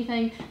almost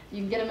anything. You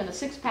can get them in a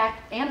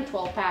 6-pack and a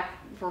 12-pack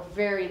for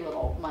very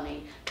little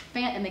money.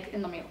 And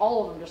I mean,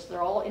 all of them,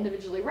 they're all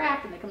individually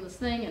wrapped, and they come in this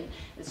thing, and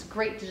it's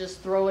great to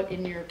just throw it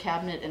in your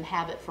cabinet and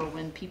have it for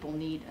when people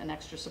need an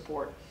extra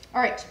support.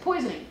 All right, so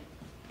poisoning.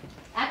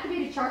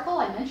 Activated charcoal,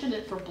 I mentioned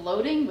it for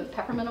bloating with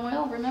peppermint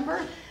oil,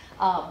 remember?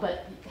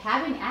 But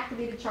having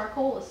activated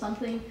charcoal is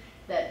something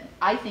that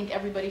I think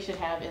everybody should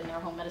have in their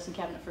home medicine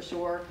cabinet for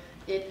sure.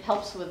 It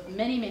helps with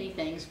many, many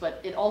things,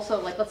 but it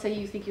also, like, let's say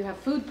you think you have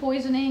food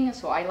poisoning,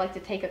 so I like to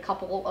take a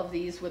couple of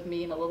these with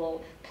me in a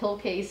little pill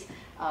case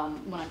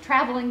when I'm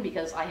traveling,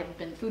 because I have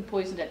been food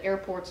poisoned at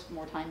airports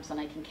more times than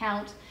I can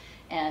count.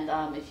 And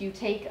if you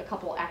take a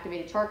couple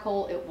activated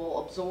charcoal, it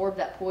will absorb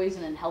that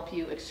poison and help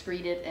you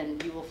excrete it,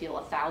 and you will feel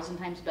 1,000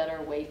 times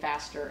better, way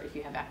faster if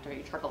you have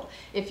activated charcoal.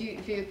 If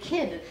your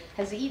kid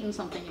has eaten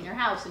something in your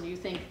house and you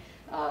think,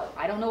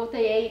 I don't know what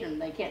they ate,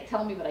 and they can't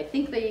tell me, but I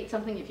think they ate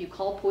something. If you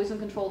call poison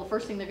control, the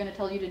first thing they're going to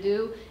tell you to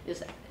do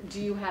is,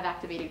 do you have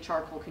activated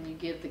charcoal? Can you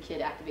give the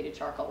kid activated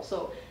charcoal?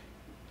 So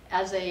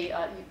as a,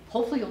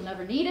 hopefully you'll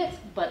never need it,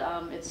 but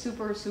it's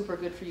super, super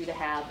good for you to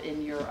have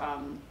in your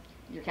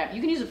cabinet.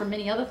 You can use it for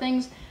many other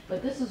things,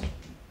 but this is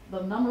the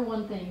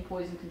 #1 thing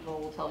poison control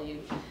will tell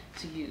you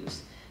to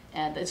use.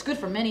 And it's good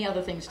for many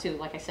other things too.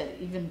 Like I said,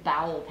 even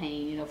bowel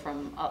pain, you know,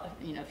 from,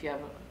 you know, if you have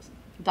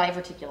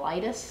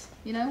diverticulitis,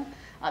 you know,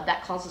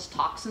 that causes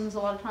toxins a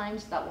lot of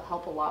times. That will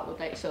help a lot with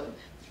that. So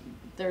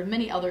there are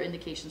many other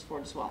indications for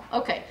it as well.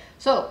 Okay,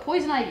 so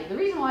poison ivy. The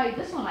reason why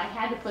this one I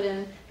had to put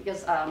in,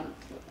 because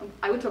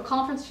I went to a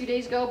conference a few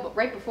days ago, but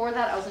right before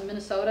that I was in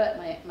Minnesota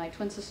at my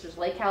twin sister's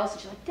lake house,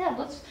 and she's like, Dad,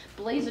 let's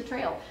blaze a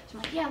trail. So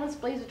I'm like, yeah, let's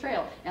blaze a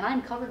trail. And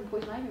I'm covered in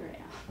poison ivy right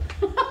now.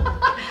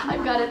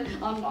 I've got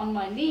it on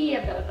my knee,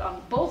 I've got it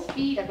on both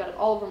feet, I've got it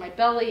all over my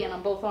belly and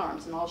on both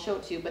arms, and I'll show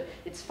it to you, but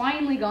it's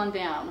finally gone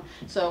down.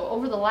 So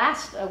over the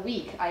last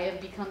week, I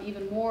have become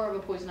even more of a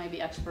poison ivy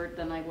expert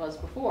than I was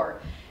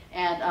before.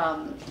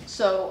 And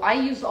so I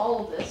used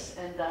all of this,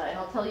 and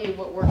I'll tell you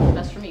what worked the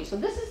best for me. So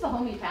this is the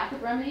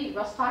homeopathic remedy,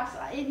 Rust Tox.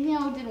 It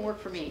didn't work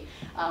for me.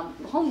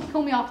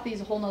 Homeopathy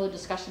is a whole nother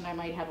discussion I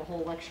might have a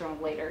whole lecture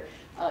on later.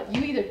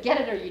 You either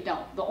get it or you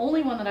don't. The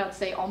only one that I would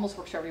say almost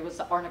works for everyone was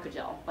the arnica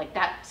gel. Like,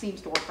 that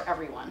seems to work for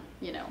everyone,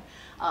 you know.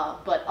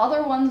 But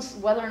other ones,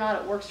 whether or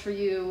not it works for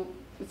you,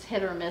 it's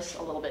hit or miss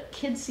a little bit.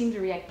 Kids seem to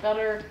react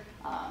better.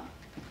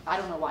 I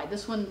don't know why.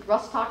 This one,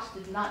 Rust Tox,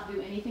 did not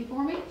do anything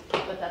for me,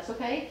 but that's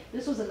okay.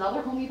 This was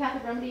another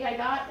homeopathic remedy I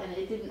got, and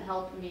it didn't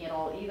help me at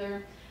all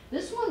either.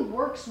 This one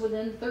works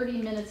within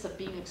 30 minutes of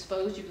being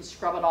exposed. You can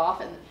scrub it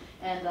off,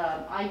 and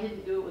I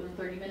didn't do it within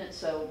 30 minutes,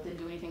 so it didn't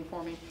do anything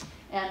for me.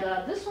 And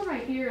this one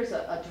right here is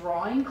a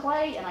drawing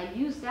clay, and I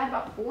used that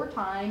about 4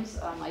 times.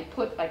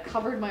 I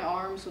covered my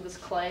arms with this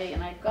clay,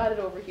 and I've got it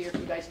over here for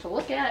you guys to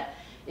look at.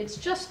 It's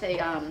just a,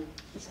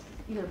 it's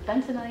either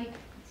bentonite.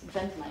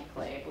 Bentonite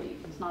clay, I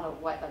believe. It's not a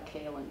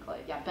kaolin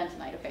clay. Yeah,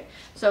 bentonite, okay.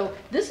 So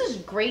this is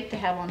great to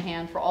have on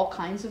hand for all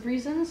kinds of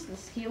reasons,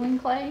 this healing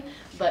clay,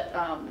 but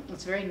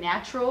it's very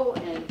natural,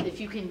 and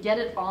if you can get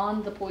it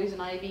on the poison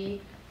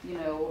ivy, you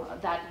know,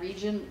 that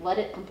region, let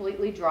it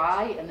completely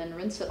dry and then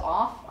rinse it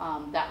off.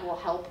 That will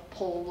help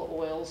pull the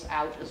oils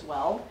out as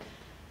well.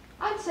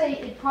 I'd say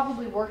it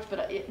probably worked,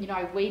 but you know,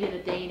 I waited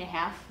a day and a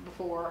half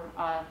before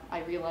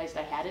I realized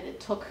I had it. It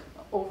took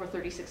over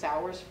 36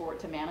 hours for it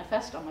to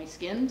manifest on my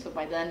skin, so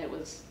by then it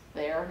was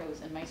there, it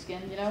was in my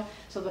skin, you know.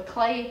 So the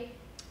clay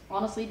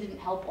honestly didn't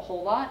help a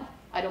whole lot,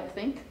 I don't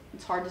think.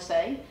 It's hard to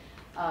say.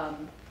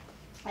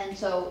 And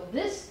so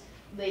this,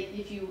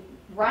 if you,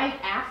 right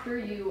after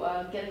you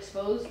get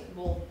exposed,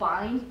 will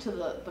bind to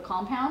the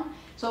compound.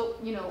 So,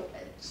 you know,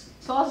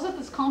 so I was at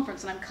this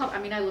conference, and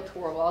I looked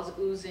horrible. I was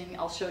oozing.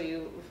 I'll show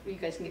you, if you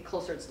guys can get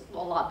closer, it's a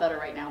lot better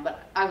right now,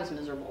 but I was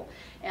miserable.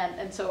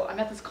 And so I'm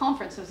at this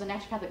conference. It was a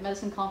naturopathic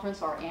medicine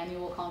conference, our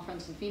annual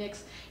conference in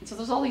Phoenix. And so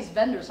there's all these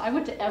vendors. I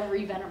went to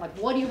every vendor. I'm like,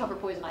 what do you have for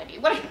poison ivy?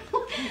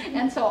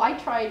 And so I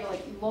tried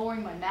like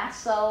lowering my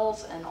mast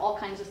cells and all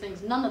kinds of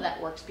things. None of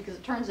that works, because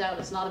it turns out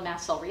it's not a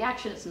mast cell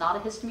reaction. It's not a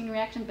histamine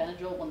reaction.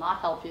 Benadryl will not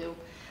help you.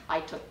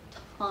 I took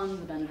tons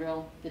of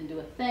Benadryl. Didn't do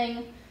a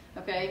thing.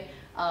 Okay.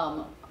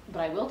 But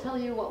I will tell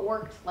you what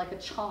worked like a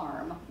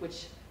charm,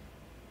 which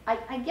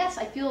I guess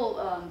I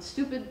feel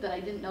stupid that I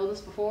didn't know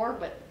this before,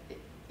 but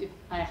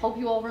I hope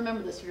you all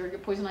remember this if you're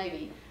poison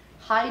ivy.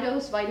 High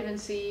dose vitamin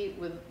C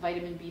with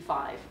vitamin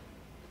B5,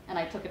 and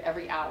I took it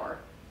every hour.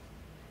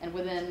 And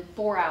within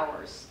 4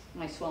 hours,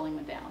 my swelling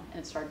went down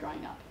and it started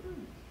drying up.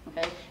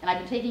 Okay, and I've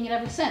been taking it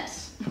ever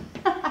since.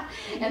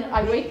 And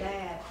I wait.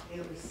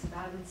 It was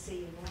vitamin C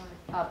and what?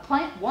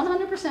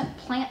 100%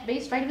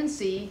 plant-based vitamin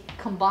C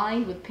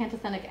combined with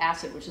pantothenic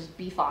acid, which is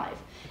B5.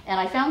 And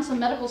I found some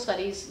medical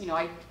studies, you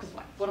know, because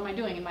what am I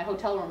doing? In my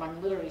hotel room,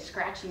 I'm literally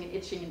scratching and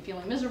itching and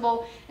feeling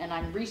miserable, and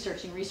I'm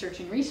researching,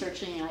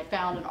 and I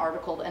found an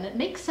article. And it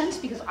makes sense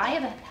because I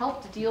have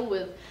helped to deal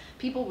with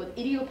people with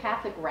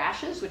idiopathic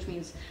rashes, which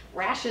means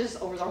rashes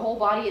over their whole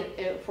body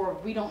for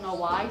we don't know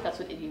why. That's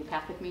what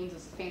idiopathic means.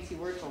 It's a fancy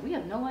word for we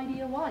have no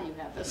idea why you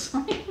have this.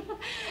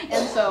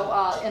 And so,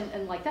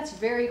 and like that's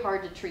very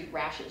hard to treat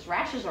rashes.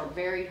 Rashes are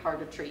very hard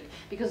to treat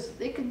because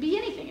it could be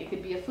anything. It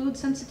could be a food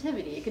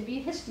sensitivity. It could be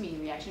a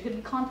histamine reaction. It could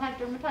be contact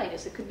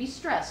dermatitis. It could be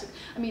stress.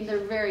 I mean,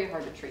 they're very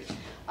hard to treat.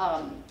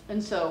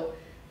 And so,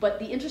 but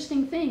the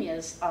interesting thing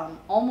is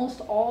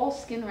almost all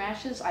skin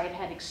rashes, I have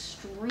had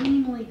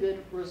extremely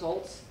good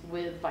results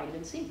with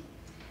vitamin C.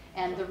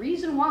 And the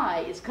reason why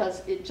is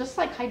because it, just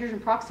like hydrogen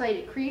peroxide,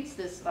 it creates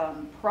this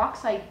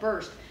peroxide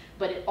burst,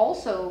 but it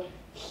also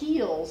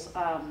heals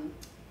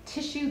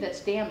tissue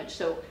that's damaged.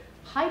 So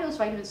high dose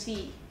vitamin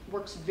C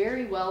works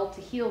very well to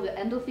heal the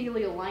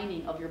endothelial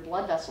lining of your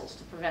blood vessels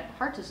to prevent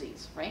heart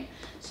disease, right?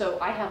 So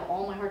I have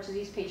all my heart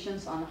disease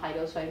patients on high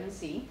dose vitamin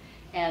C.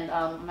 And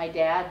my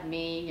dad,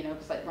 me, you know,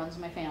 because that runs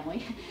my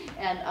family,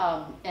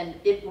 and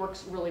it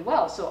works really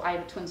well. So I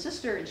have a twin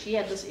sister, and she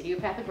had this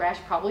idiopathic rash,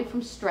 probably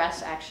from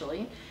stress,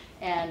 actually,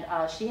 And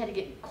she had to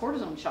get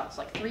cortisone shots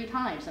like 3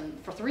 times. And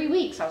for 3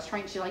 weeks, I was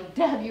trying, she's like,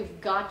 Deb, you've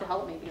got to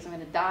help me because I'm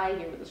going to die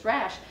here with this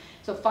rash.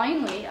 So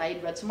finally, I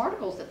had read some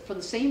articles that for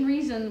the same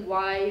reason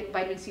why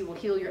vitamin C will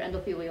heal your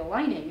endothelial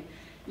lining,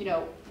 you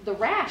know, the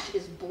rash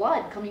is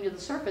blood coming to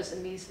the surface.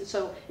 And these,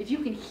 so if you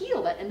can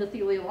heal that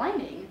endothelial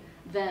lining,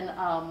 then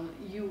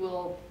you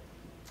will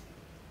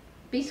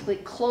basically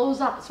close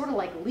up. It's sort of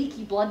like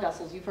leaky blood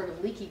vessels. You've heard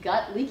of leaky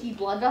gut, leaky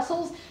blood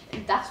vessels.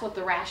 And that's what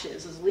the rash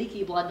is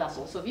leaky blood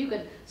vessels. So if you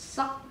can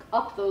suck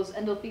up those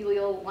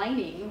endothelial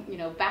lining, you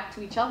know, back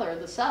to each other,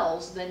 the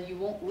cells, then you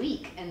won't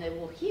leak and it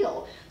will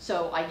heal.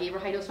 So I gave her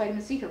high-dose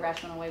vitamin C. Her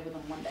rash went away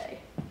within 1 day.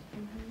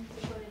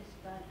 So what is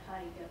that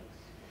high dose?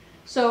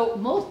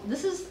 So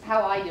this is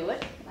how I do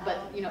it, but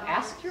you know,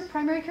 ask your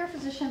primary care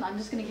physician. I'm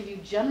just going to give you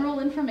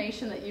general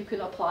information that you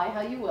can apply how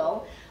you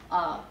will.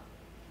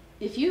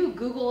 If you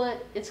Google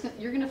it,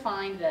 you're going to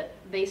find that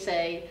they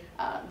say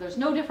there's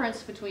no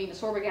difference between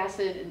ascorbic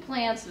acid in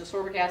plants and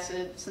ascorbic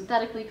acid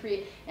synthetically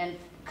created. And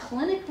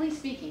clinically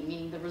speaking,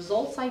 meaning the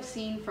results I've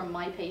seen from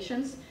my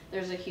patients,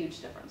 there's a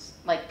huge difference.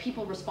 Like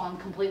people respond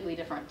completely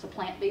different to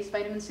plant-based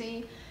vitamin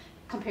C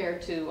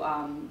compared to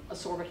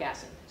ascorbic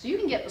acid. So you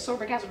can get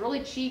ascorbic acid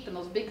really cheap and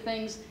those big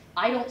things.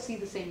 I don't see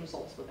the same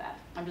results with that.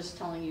 I'm just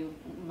telling you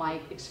my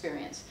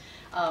experience.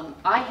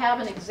 I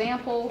have an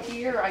example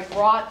here I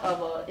brought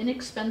of an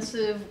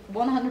inexpensive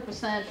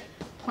 100%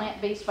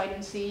 plant-based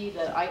vitamin C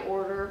that I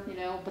order, you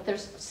know, but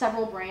there's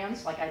several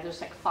brands,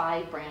 there's like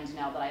 5 brands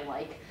now that I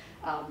like.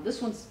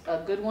 This one's a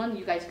good one.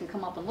 You guys can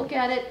come up and look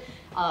at it.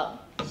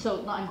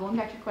 So I'm going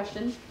back to your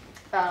question.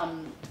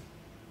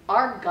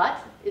 Our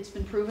gut, it's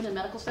been proven in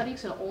medical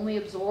studies, can only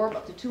absorb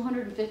up to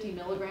 250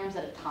 milligrams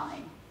at a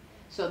time.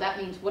 So that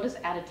means what is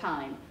at a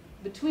time?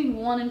 Between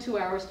 1 and 2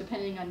 hours,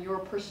 depending on your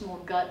personal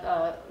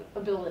gut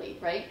ability,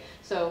 right?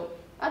 So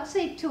I'd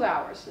say 2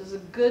 hours is a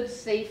good,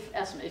 safe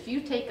estimate. If you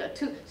take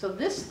so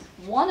this,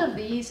 one of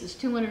these is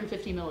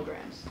 250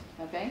 milligrams,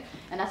 okay?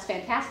 And that's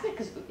fantastic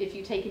because if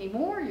you take any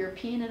more, you're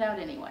peeing it out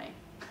anyway.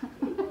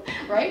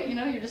 Right? You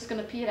know, you're just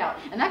going to pee it out.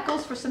 And that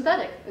goes for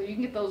synthetic. You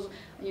can get those,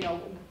 you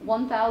know,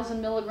 1,000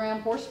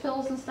 milligram horse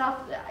pills and stuff.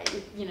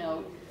 You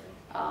know,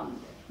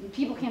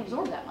 people can't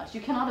absorb that much.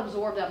 You cannot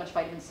absorb that much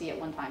vitamin C at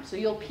one time, so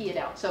you'll pee it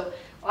out. So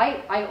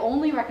I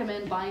only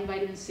recommend buying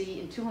vitamin C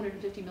in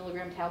 250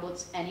 milligram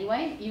tablets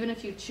anyway. Even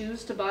if you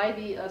choose to buy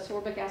the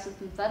ascorbic acid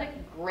synthetic,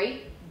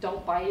 great.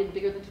 Don't buy it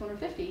bigger than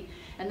 250.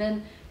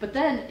 But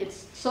then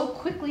it's so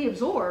quickly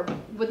absorbed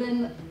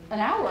within an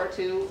hour or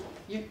two.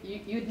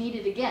 You'd need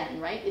it again,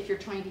 right? If you're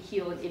trying to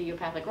heal an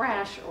idiopathic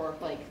rash, or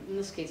like in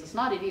this case, it's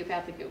not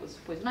idiopathic, it was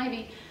poison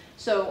ivy.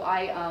 So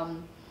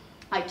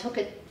I took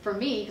it, for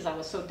me, because I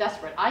was so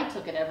desperate, I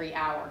took it every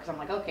hour because I'm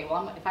like, okay,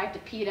 well, if I have to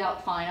pee it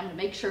out, fine, I'm going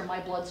to make sure my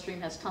bloodstream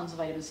has tons of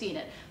vitamin C in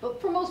it.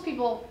 But for most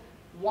people,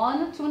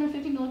 1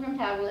 250 milligram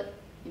tablet,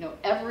 you know,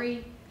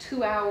 every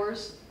 2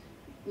 hours,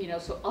 you know,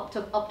 so up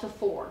to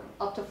 4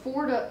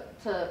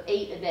 to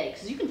 8 a day,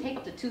 because you can take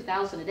up to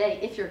 2,000 a day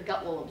if your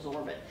gut will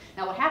absorb it.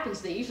 Now what happens,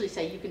 they usually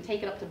say you can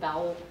take it up to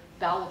bowel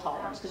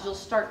tolerance, because you'll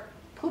start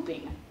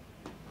pooping.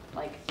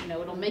 Like, you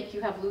know, it'll make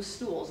you have loose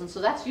stools, and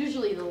so that's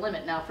usually the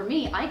limit. Now for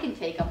me, I can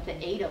take up to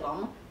 8 of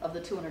them, of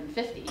the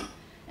 250,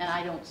 and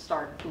I don't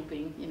start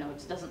pooping, you know,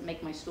 it doesn't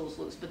make my stools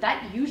loose. But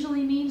that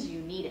usually means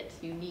you need it.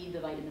 You need the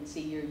vitamin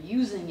C, you're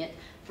using it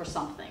for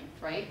something,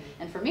 right?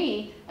 And for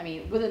me, I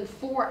mean, within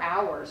 4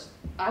 hours,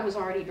 I was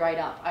already dried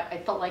up. I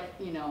felt like,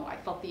 you know, I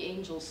felt the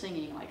angels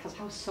singing, like, because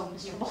I was so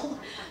miserable.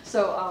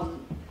 So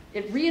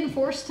it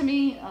reinforced to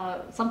me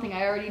something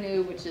I already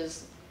knew, which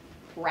is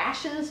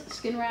rashes,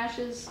 skin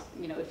rashes,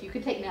 you know, if you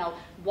could take, now,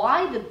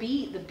 why the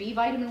B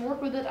vitamin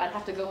work with it, I'd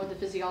have to go into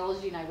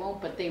physiology and I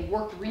won't, but they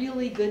work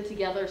really good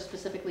together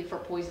specifically for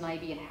poison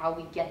ivy and how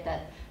we get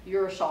that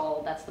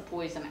urushiol, that's the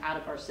poison, out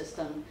of our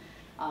system.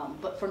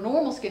 But for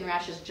normal skin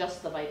rashes,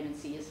 just the vitamin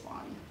C is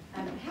fine.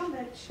 How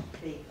much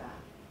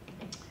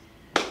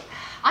B5?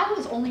 I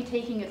was only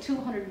taking a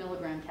 200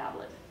 milligram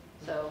tablet,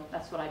 so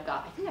that's what I've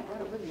got. I think I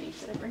brought it with me.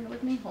 Did I bring it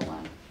with me? Hold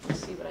on.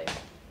 Let's see what I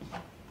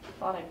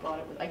thought I brought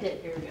it with. I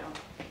did. Here we go.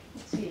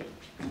 Let's see.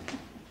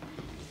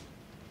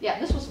 Yeah,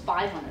 this was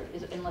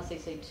 500, unless they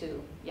say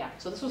 2. Yeah,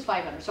 so this was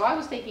 500. So I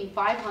was taking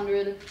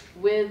 500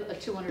 with a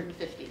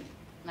 250,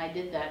 and I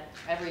did that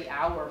every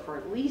hour for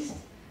at least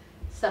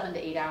 7 to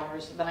 8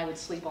 hours. Then I would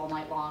sleep all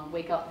night long,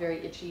 wake up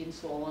very itchy and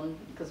swollen,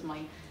 because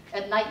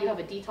at night you have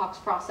a detox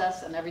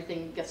process and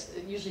everything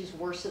usually is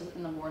worse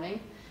in the morning.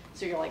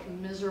 So you're like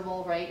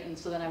miserable, right? And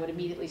so then I would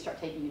immediately start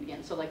taking it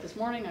again. So like this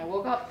morning I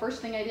woke up, first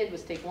thing I did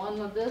was take 1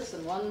 of this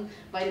and 1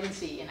 vitamin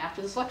C. And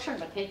after this lecture I'm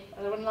gonna take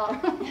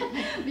another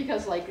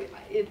because like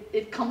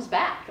it comes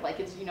back. Like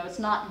it's, you know, it's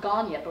not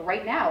gone yet, but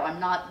right now I'm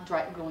not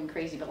going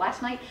crazy. But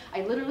last night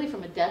I literally,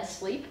 from a dead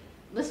sleep,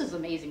 this is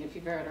amazing if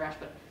you've ever had a rash,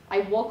 but I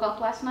woke up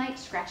last night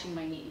scratching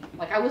my knee.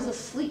 Like I was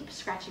asleep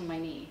scratching my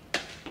knee.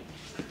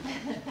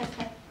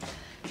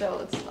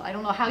 So I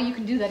don't know how you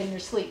can do that in your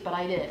sleep, but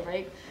I did,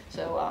 right?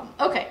 So,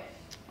 okay.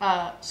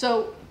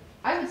 So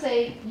I would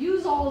say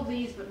use all of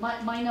these, but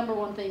my number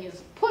one thing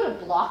is put a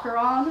blocker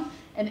on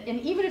And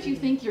even if you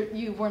think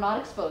you were not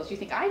exposed, you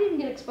think, I didn't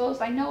get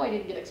exposed, I know I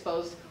didn't get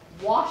exposed,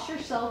 wash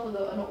yourself with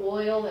an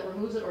oil that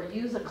removes it, or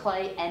use a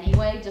clay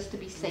anyway, just to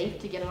be safe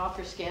to get it off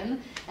your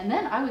skin. And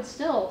then I would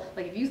still,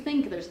 like, if you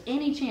think there's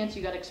any chance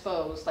you got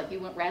exposed, like you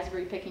went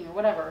raspberry picking or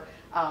whatever,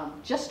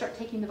 just start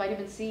taking the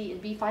vitamin C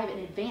and B5 in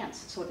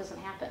advance so it doesn't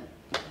happen.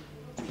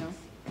 You know?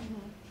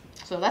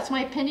 So that's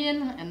my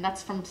opinion, and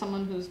that's from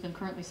someone who's been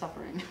currently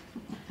suffering.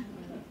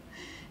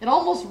 It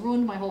almost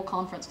ruined my whole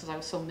conference because I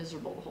was so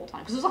miserable the whole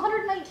time. Because it was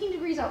 119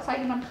 degrees outside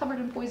and I'm covered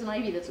in poison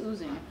ivy that's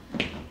oozing.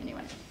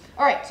 Anyway.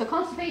 All right, so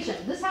constipation.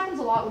 This happens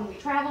a lot when we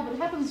travel, but it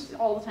happens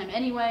all the time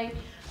anyway.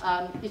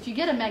 If you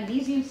get a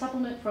magnesium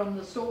supplement from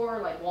the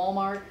store, like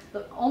Walmart,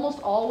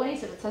 almost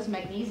always, if it says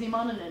magnesium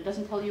on it and it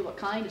doesn't tell you what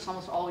kind, it's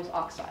almost always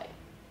oxide.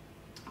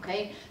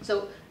 Okay,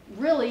 so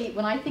really,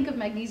 when I think of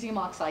magnesium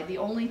oxide, the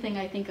only thing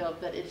I think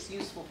of that it's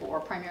useful for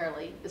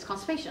primarily is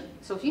constipation.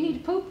 So if you need to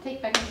poop,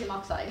 take magnesium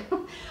oxide,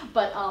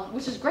 but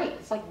which is great.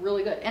 It's like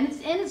really good, and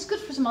it's good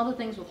for some other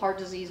things with heart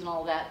disease and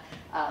all that.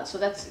 So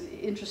that's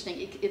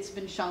interesting. It's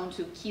been shown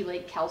to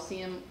chelate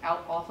calcium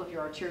out off of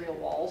your arterial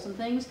walls and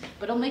things,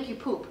 but it'll make you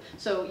poop.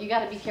 So you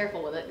got to be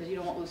careful with it because you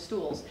don't want loose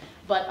stools.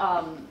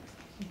 But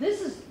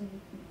this is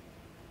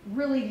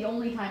really the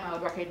only time I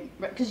would recommend,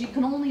 because you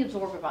can only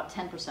absorb about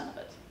 10% of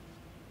it.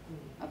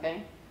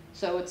 Okay,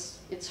 so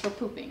it's for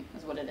pooping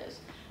is what it is.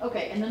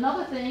 Okay, and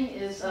another thing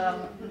is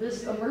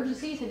this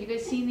emergencies. Have you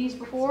guys seen these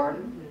before?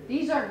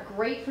 These are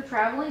great for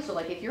traveling. So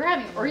like if you're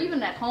having, or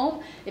even at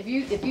home, if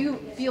you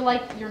feel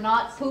like you're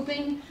not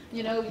pooping,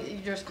 you know,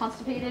 you're just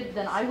constipated,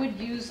 then I would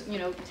use, you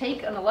know,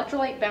 take an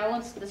electrolyte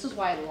balance. This is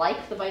why I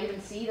like the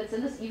vitamin C that's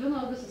in this, even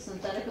though this is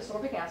synthetic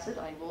ascorbic acid,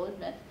 I will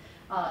admit.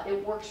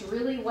 It works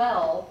really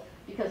well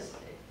because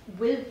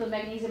with the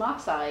magnesium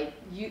oxide,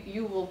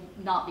 you will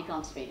not be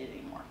constipated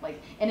anymore. Like,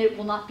 and it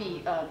will not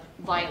be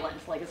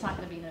violent. Like, it's not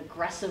going to be an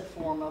aggressive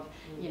form of,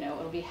 you know,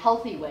 it'll be a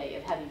healthy way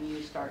of having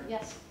you start.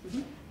 Yes?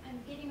 Mm-hmm. I'm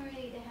getting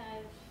ready to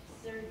have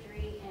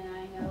surgery, and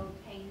I know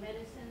pain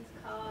medicines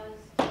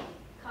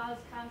cause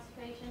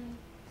constipation.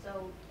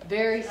 So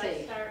very should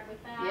safe. I start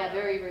with that? Yeah,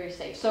 very, very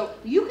safe. So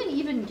you can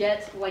even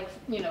get, like,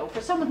 you know, for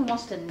someone who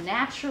wants to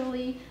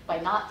naturally, by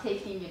not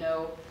taking, you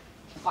know,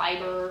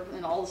 fiber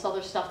and all this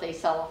other stuff they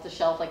sell off the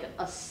shelf, like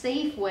a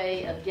safe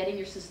way of getting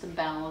your system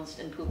balanced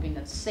and pooping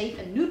that's safe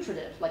and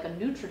nutritive, like a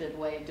nutritive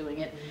way of doing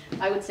it.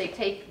 I would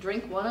say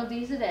drink one of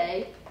these a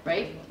day,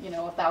 right? You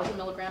know, 1,000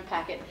 milligram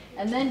packet.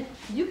 And then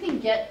you can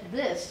get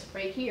this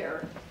right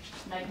here,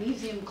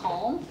 Magnesium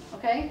Calm,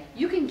 okay?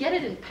 You can get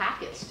it in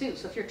packets too.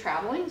 So if you're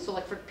traveling, so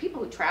like for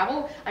people who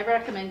travel, I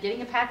recommend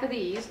getting a pack of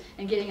these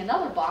and getting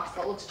another box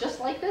that looks just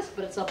like this,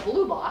 but it's a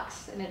blue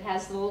box and it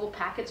has the little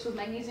packets with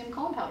Magnesium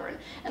Calm powder in.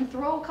 And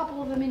throw a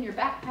couple of them in your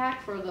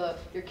backpack for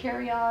your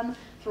carry-on,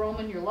 throw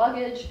them in your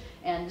luggage,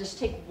 and just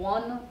take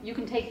one. You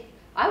can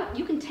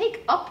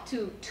take up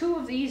to 2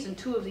 of these and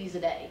 2 of these a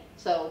day.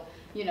 So,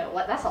 you know,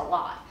 that's a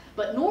lot.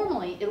 But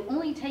normally it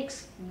only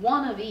takes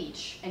 1 of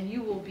each and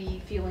you will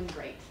be feeling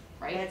great.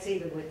 Right? That's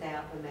even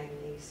without the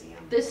magnesium.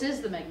 This is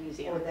the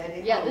magnesium. Or that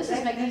is, yeah, this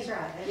is magnesium. That's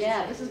right. That's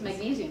yeah, this is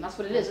magnesium. That's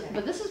what it is. Okay.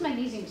 But this is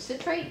magnesium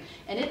citrate,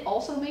 and it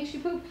also makes you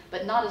poop,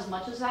 but not as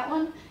much as that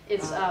one.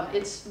 It's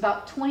it's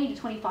about 20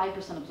 to 25%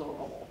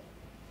 absorbable.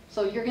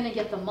 So you're going to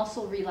get the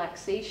muscle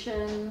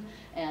relaxation,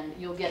 and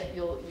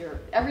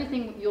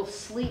you'll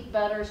sleep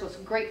better. So it's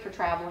great for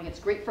traveling.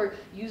 It's great for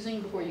using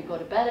before you go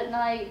to bed at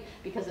night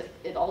because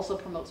it also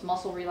promotes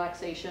muscle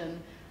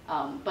relaxation.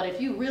 But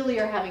if you really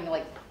are having,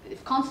 like,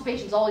 if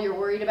constipation's all you're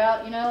worried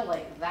about, you know,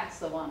 like, that's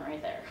the one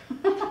right there.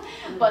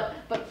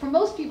 But for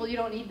most people, you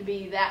don't need to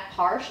be that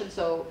harsh, and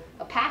so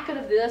a packet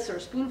of this or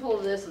a spoonful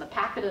of this and a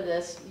packet of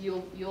this,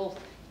 you'll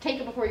take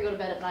it before you go to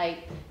bed at night.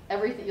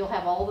 Everything, you'll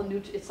have all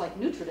the it's like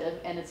nutritive,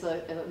 and it's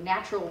a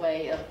natural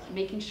way of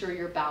making sure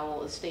your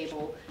bowel is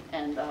stable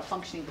and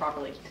functioning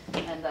properly.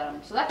 And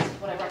so that's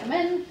what I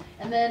recommend.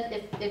 And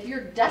then if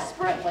you're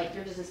desperate, like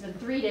it's been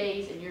 3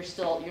 days and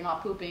you're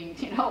not pooping,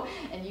 you know,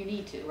 and you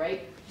need to,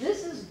 right?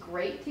 This is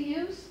great to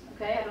use.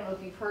 Okay, I don't know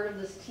if you've heard of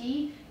this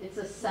tea. It's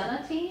a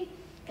senna tea.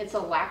 It's a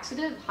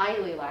laxative,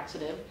 highly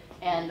laxative.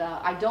 And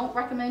I don't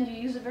recommend you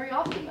use it very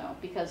often though,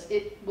 because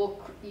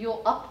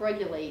you'll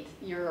upregulate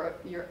your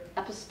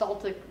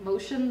eperistaltic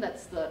motion.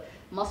 That's the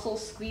muscle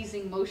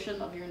squeezing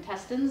motion of your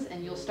intestines,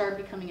 and you'll start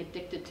becoming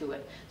addicted to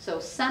it. So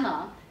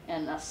senna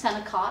and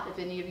Senecot, if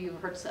any of you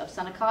have heard of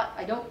Senecot,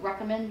 I don't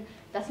recommend.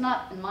 That's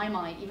not, in my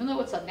mind, even though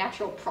it's a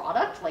natural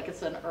product, like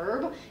it's an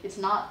herb, it's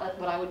not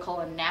what I would call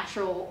a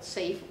natural,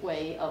 safe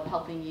way of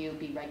helping you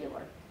be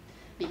regular,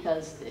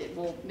 because it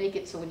will make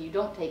it so when you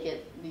don't take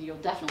it, you'll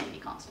definitely be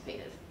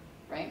constipated.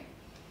 Right?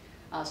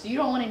 So you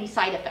don't want any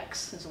side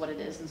effects, is what it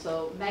is. And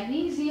so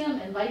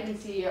magnesium and vitamin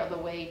C are the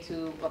way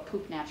to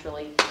poop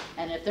naturally.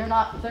 And if they're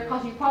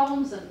causing you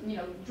problems, then, you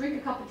know,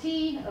 drink a cup of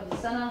tea, of the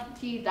senna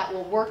tea. That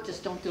will work.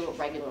 Just don't do it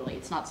regularly.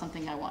 It's not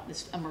something I want.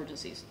 It's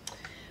emergencies.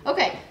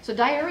 Okay, so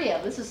diarrhea.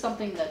 This is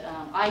something that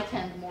I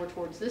tend more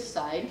towards this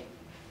side.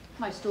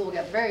 My stool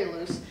got very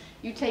loose,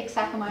 You take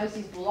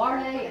Saccharomyces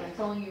boulardii, and I'm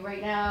telling you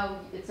right now,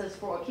 it says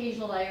for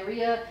occasional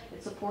diarrhea,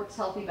 it supports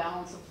healthy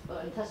balance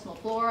of intestinal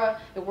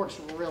flora. It works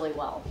really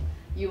well.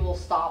 You will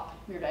stop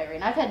your diarrhea.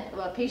 And I've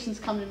had patients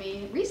come to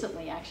me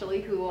recently,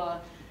 actually, who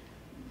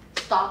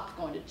stopped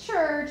going to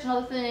church and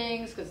other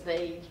things because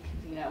they,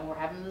 were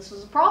having this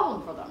as a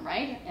problem for them,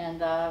 right?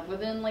 And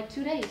within like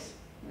 2 days,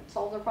 it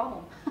solved their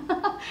problem.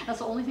 That's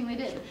the only thing they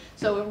did.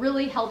 So it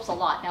really helps a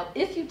lot. Now,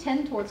 if you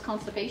tend towards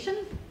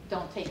constipation,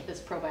 don't take this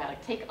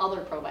probiotic. Take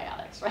other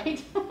probiotics,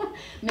 right?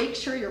 Make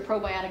sure your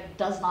probiotic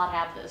does not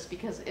have this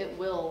because it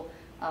will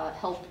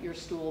help your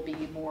stool be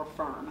more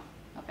firm,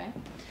 okay?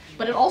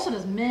 But it also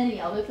does many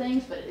other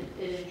things, but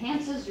it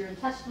enhances your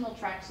intestinal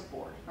tract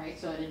support, right?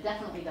 So it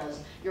definitely does.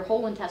 Your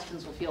whole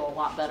intestines will feel a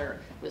lot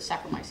better with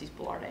Saccharomyces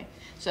boulardii.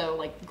 So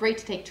like great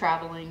to take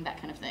traveling, that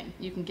kind of thing.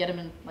 You can get them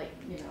in like,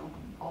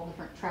 all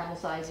different travel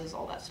sizes,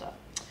 all that stuff.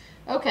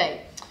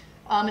 Okay,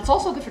 it's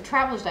also good for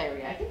traveler's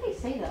diarrhea. I think they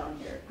say that on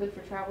here, good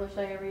for traveler's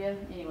diarrhea.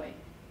 Anyway,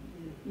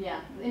 yeah,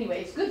 anyway,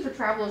 it's good for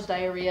traveler's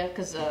diarrhea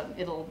because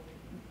it'll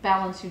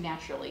balance you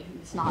naturally.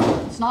 It's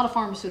not a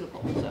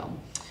pharmaceutical, so.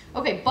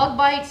 Okay, bug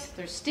bites,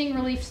 there's sting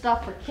relief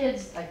stuff for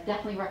kids. I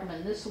definitely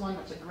recommend this one.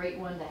 That's a great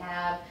one to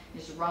have. You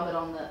just rub it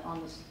on the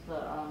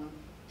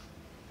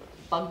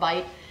bug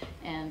bite,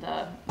 and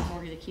we're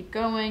going to keep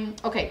going.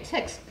 Okay,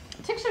 ticks.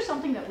 Ticks are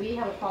something that we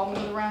have a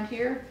problem with around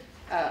here.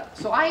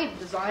 So I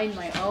designed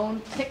my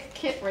own tick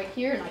kit right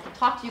here, and I can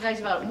talk to you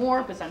guys about it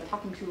more because I'm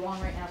talking too long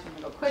right now, so I'm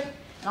going to go quick.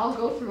 And I'll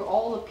go through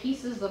all the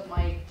pieces of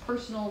my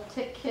personal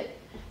tick kit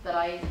that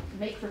I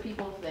make for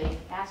people if they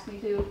ask me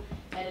to.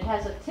 And it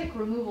has a tick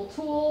removal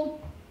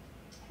tool,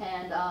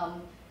 and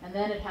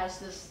then it has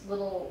this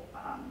little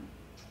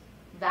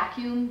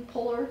vacuum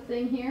puller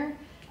thing here,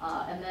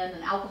 and then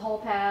an alcohol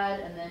pad,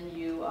 and then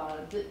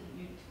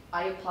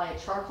I apply a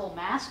charcoal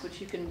mask,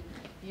 which you can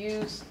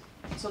use.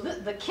 So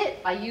the kit,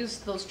 I use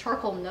those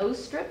charcoal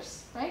nose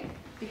strips, right?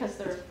 Because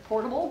they're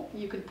portable.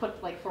 You can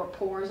put like for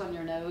pores on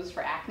your nose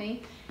for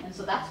acne. And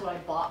so that's what I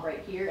bought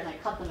right here, and I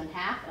cut them in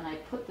half and I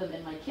put them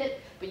in my kit.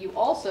 But you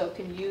also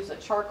can use a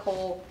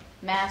charcoal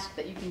mask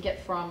that you can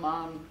get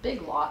from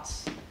Big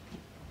Lots.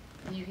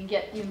 You can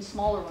get even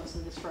smaller ones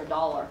than this for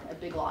 $1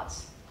 at Big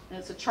Lots. And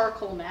it's a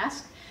charcoal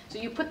mask. So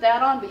you put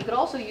that on, but you could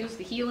also use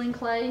the healing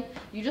clay.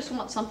 You just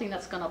want something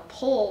that's going to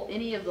pull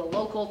any of the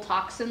local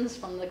toxins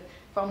from the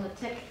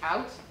tick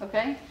out,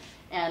 okay?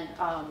 And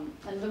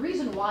the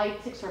reason why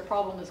ticks are a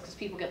problem is because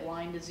people get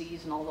Lyme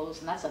disease and all those,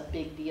 and that's a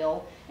big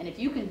deal. And if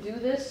you can do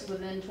this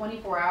within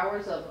 24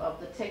 hours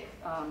of the tick,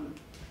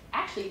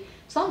 actually,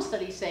 some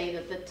studies say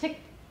that the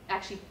tick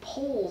actually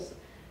pulls,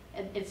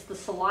 and it's the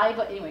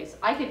saliva. Anyways,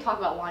 I could talk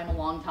about Lyme a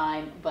long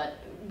time, but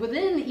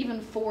within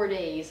even 4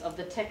 days of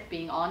the tick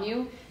being on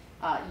you,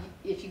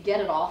 if you get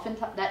it off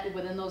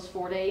within those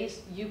 4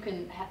 days, you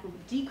can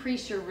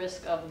decrease your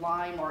risk of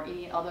Lyme or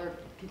any other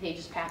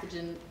contagious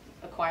pathogen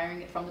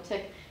acquiring it from the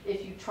tick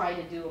if you try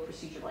to do a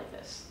procedure like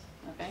this,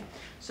 okay?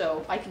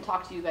 So I can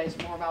talk to you guys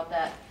more about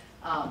that.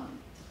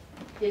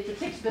 If the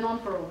tick's been on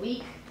for a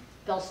week,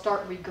 they'll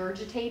start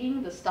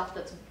regurgitating the stuff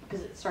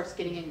because it starts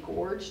getting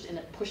engorged and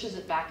it pushes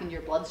it back into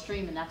your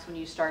bloodstream, and that's when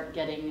you start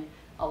getting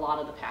a lot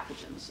of the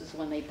pathogens, is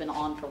when they've been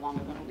on for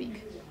longer than a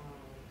week.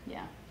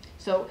 Yeah.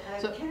 So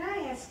can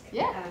I ask?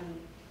 Yeah.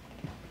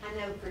 I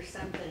know for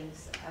some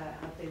things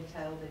I've been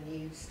told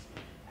and used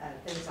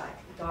things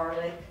like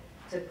garlic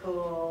to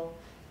cool.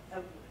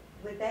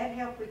 Would that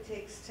help with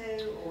ticks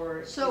too,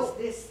 or is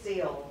this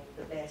still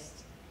the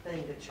best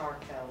thing to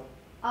charcoal?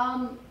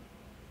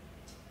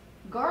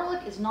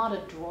 Garlic is not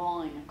a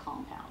drawing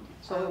compound,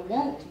 so it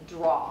won't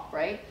draw,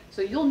 right?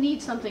 So you'll need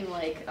something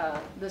like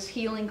this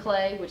healing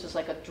clay, which is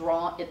like a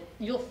draw.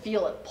 You'll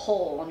feel it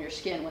pull on your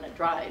skin when it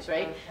dries,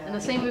 right? Okay. And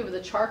the same way with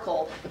the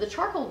charcoal. But the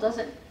charcoal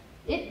doesn't.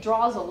 It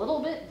draws a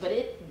little bit, but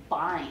it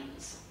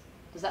binds.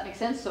 Does that make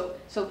sense?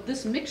 So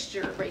this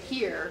mixture right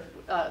here,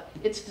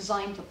 it's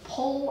designed to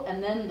pull,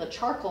 and then the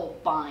charcoal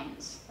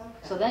binds. Okay.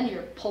 So then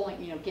you're pulling,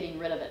 getting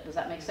rid of it. Does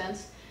that make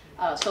sense?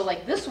 So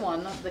like this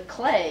one, the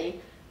clay,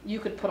 you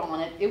could put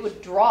on it, it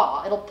would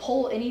draw, it'll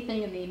pull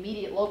anything in the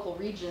immediate local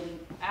region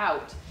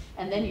out,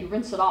 and then you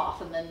rinse it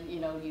off, and then,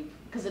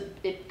 because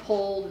it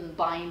pulled and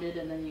binded,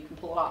 and then you can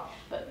pull it off.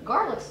 But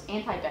garlic's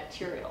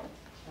antibacterial.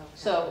 Okay.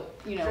 So,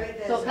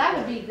 so that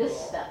would be this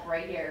step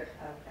right here.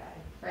 Okay.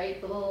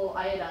 Right, the little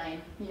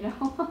iodine,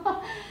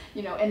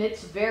 and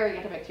it's very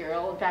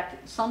antibacterial. In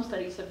fact, some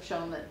studies have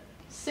shown that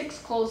 6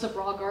 cloves of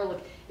raw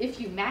garlic, if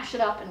you mash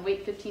it up and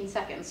wait 15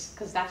 seconds,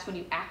 because that's when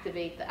you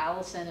activate the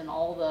allicin and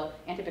all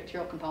the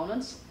antibacterial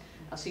components.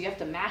 So you have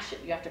to mash it,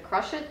 you have to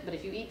crush it, but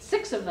if you eat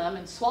 6 of them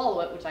and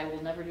swallow it, which I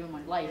will never do in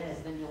my life,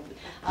 then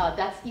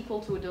that's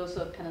equal to a dose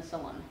of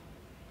penicillin.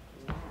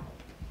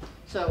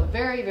 So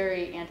very,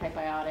 very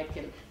antibiotic,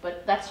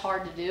 but that's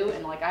hard to do,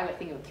 and I would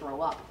think it would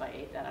throw up if I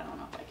ate that. I don't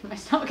know if my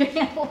stomach can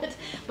handle it.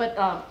 But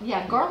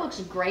yeah,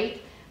 garlic's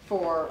great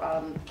for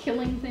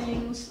killing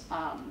things.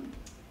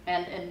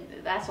 And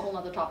that's a whole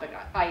other topic.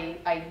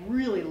 I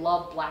really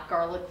love black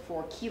garlic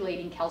for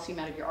chelating calcium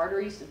out of your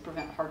arteries to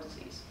prevent heart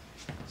disease.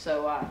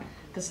 So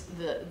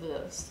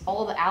because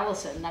all the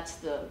allicin, that's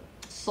the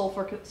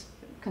sulfur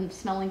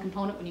smelling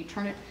component, when you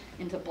turn it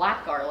into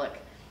black garlic,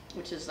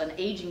 which is an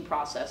aging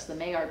process, the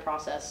Maillard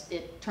process,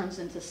 it turns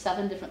into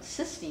 7 different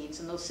cysteines,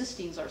 and those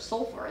cysteines are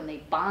sulfur, and they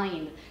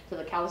bind to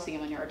the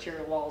calcium in your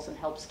arterial walls and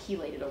helps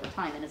chelate it over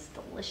time, and it's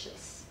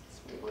delicious.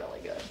 It's really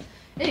good.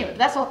 Anyway,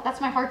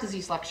 that's my heart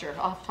disease lecture.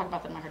 I'll have to talk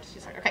about that in my heart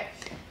disease lecture. Okay,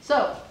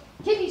 so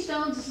kidney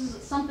stones, this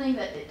is something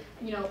that,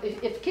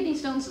 if kidney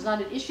stones is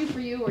not an issue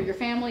for you or your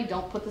family,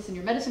 don't put this in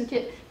your medicine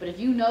kit, but if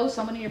you know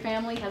someone in your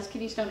family has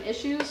kidney stone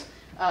issues,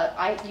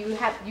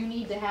 you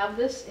need to have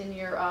this in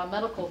your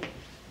medical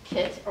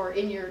kit or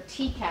in your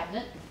tea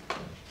cabinet.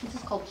 This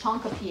is called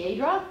Chanca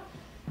Piedra,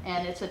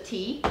 and it's a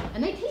tea,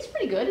 and they taste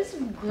pretty good. It's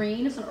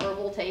green, it's an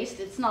herbal taste.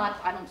 It's not,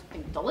 I don't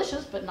think,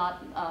 delicious, but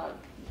not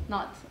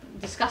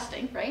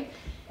disgusting, right?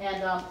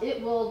 And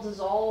it will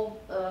dissolve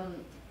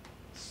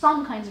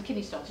some kinds of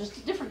kidney stones. There's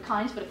different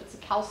kinds, but if it's a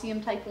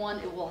calcium type one,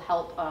 it will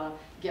help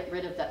get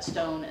rid of that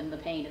stone and the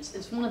pain.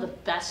 It's one of the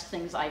best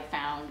things I've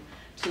found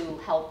to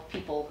help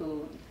people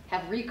who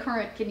have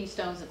recurrent kidney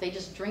stones. If they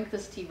just drink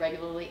this tea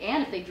regularly,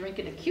 and if they drink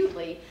it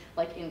acutely,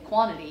 like in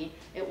quantity,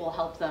 it will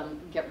help them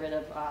get rid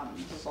of,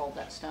 dissolve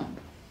that stone.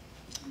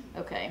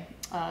 Okay,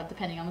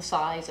 depending on the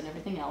size and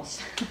everything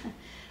else.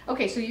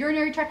 Okay, so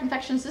urinary tract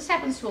infections, this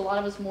happens to a lot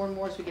of us more and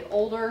more as we get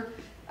older.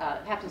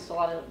 It happens to a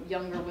lot of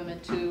younger women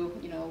too,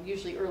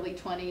 usually early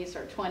 20s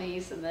or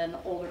 20s, and then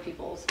older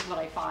people is what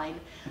I find.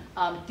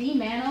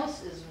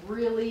 D-mannose is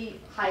really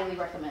highly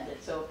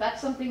recommended. So if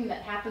that's something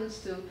that happens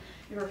to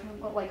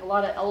like a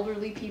lot of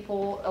elderly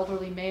people,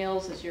 elderly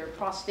males, as your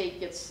prostate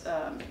gets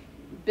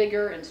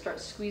bigger and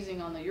starts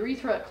squeezing on the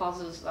urethra, it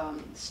causes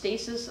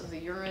stasis of the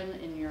urine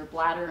in your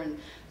bladder, and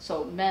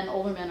so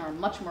older men are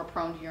much more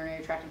prone to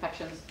urinary tract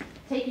infections.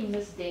 Taking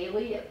this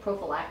daily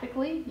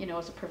prophylactically,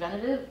 as a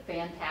preventative,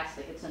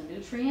 fantastic. It's a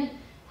nutrient,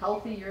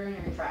 healthy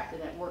urinary tract,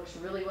 and it works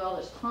really well.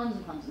 There's tons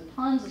and tons and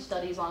tons of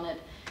studies on it,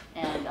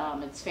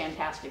 and it's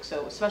fantastic.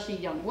 So especially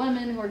young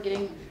women who are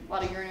getting a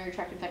lot of urinary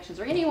tract infections,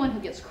 or anyone who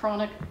gets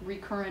chronic,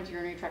 recurrent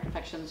urinary tract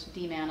infections,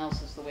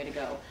 D-mannose is the way to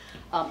go.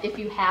 If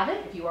you have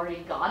it, if you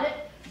already got it,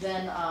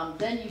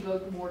 then you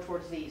go more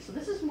towards these. So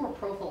this is more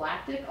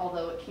prophylactic,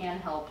 although it can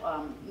help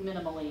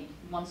minimally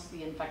once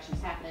the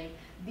infection's happening.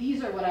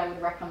 These are what I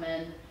would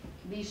recommend,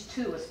 these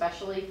two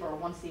especially, for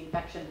once the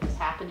infection has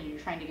happened and you're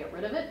trying to get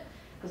rid of it,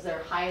 because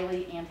they're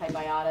highly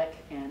antibiotic.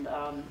 And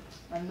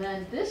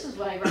then this is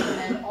what I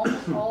recommend.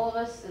 Almost all of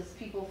us, as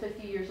people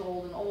 50 years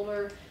old and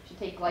older, should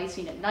take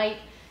glycine at night.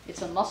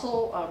 It's a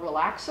muscle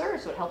relaxer,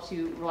 so it helps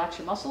you relax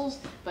your muscles.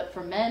 But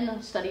for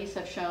men, studies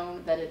have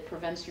shown that it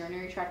prevents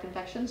urinary tract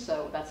infections,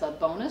 so that's a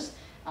bonus.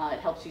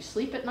 It helps you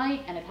sleep at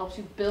night, and it helps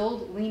you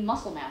build lean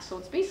muscle mass. So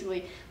it's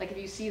basically like if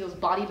you see those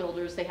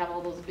bodybuilders, they have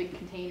all those big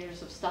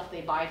containers of stuff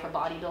they buy for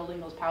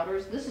bodybuilding, those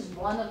powders. This is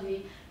one of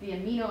the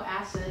amino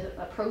acid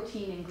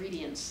protein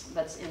ingredients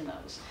that's in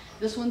those.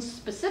 This one's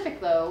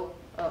specific, though,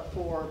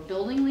 for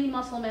building lean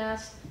muscle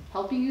mass,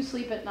 helping you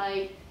sleep at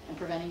night, and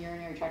preventing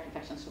urinary tract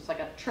infections. So it's like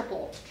a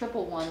triple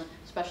one,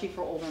 especially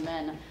for older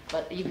men.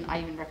 But I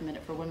even recommend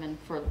it for women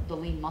for the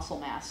lean muscle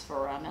mass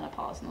for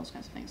menopause and those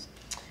kinds of things.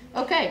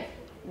 Okay,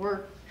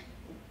 we're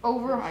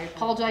over. I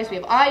apologize. We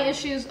have eye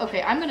issues.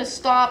 Okay, I'm going to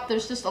stop.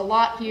 There's just a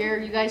lot here.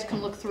 You guys can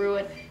look through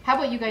it. How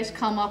about you guys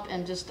come up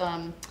and just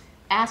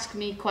ask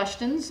me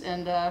questions,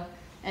 and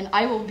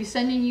I will be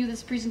sending you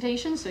this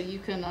presentation so you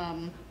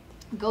can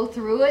go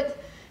through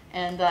it.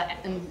 And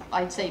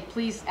I'd say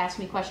please ask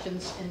me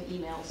questions in the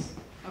emails.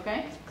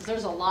 Okay? Because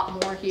there's a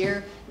lot more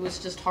here. It was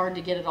just hard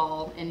to get it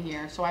all in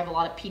here. So I have a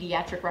lot of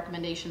pediatric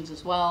recommendations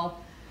as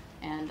well.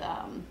 And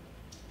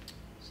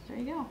so there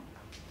you go.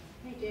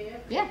 Hey,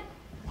 Deb. Yeah.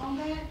 On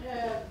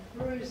that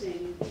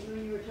bruising,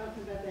 when you were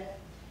talking about that,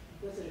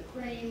 was it a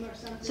cream or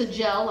something? It's a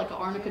gel, like an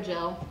arnica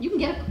gel. You can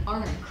get an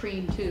arnica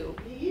cream too.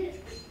 You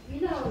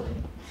know,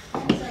 I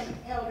have some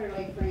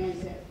elderly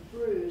friends that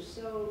bruise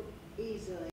so easily.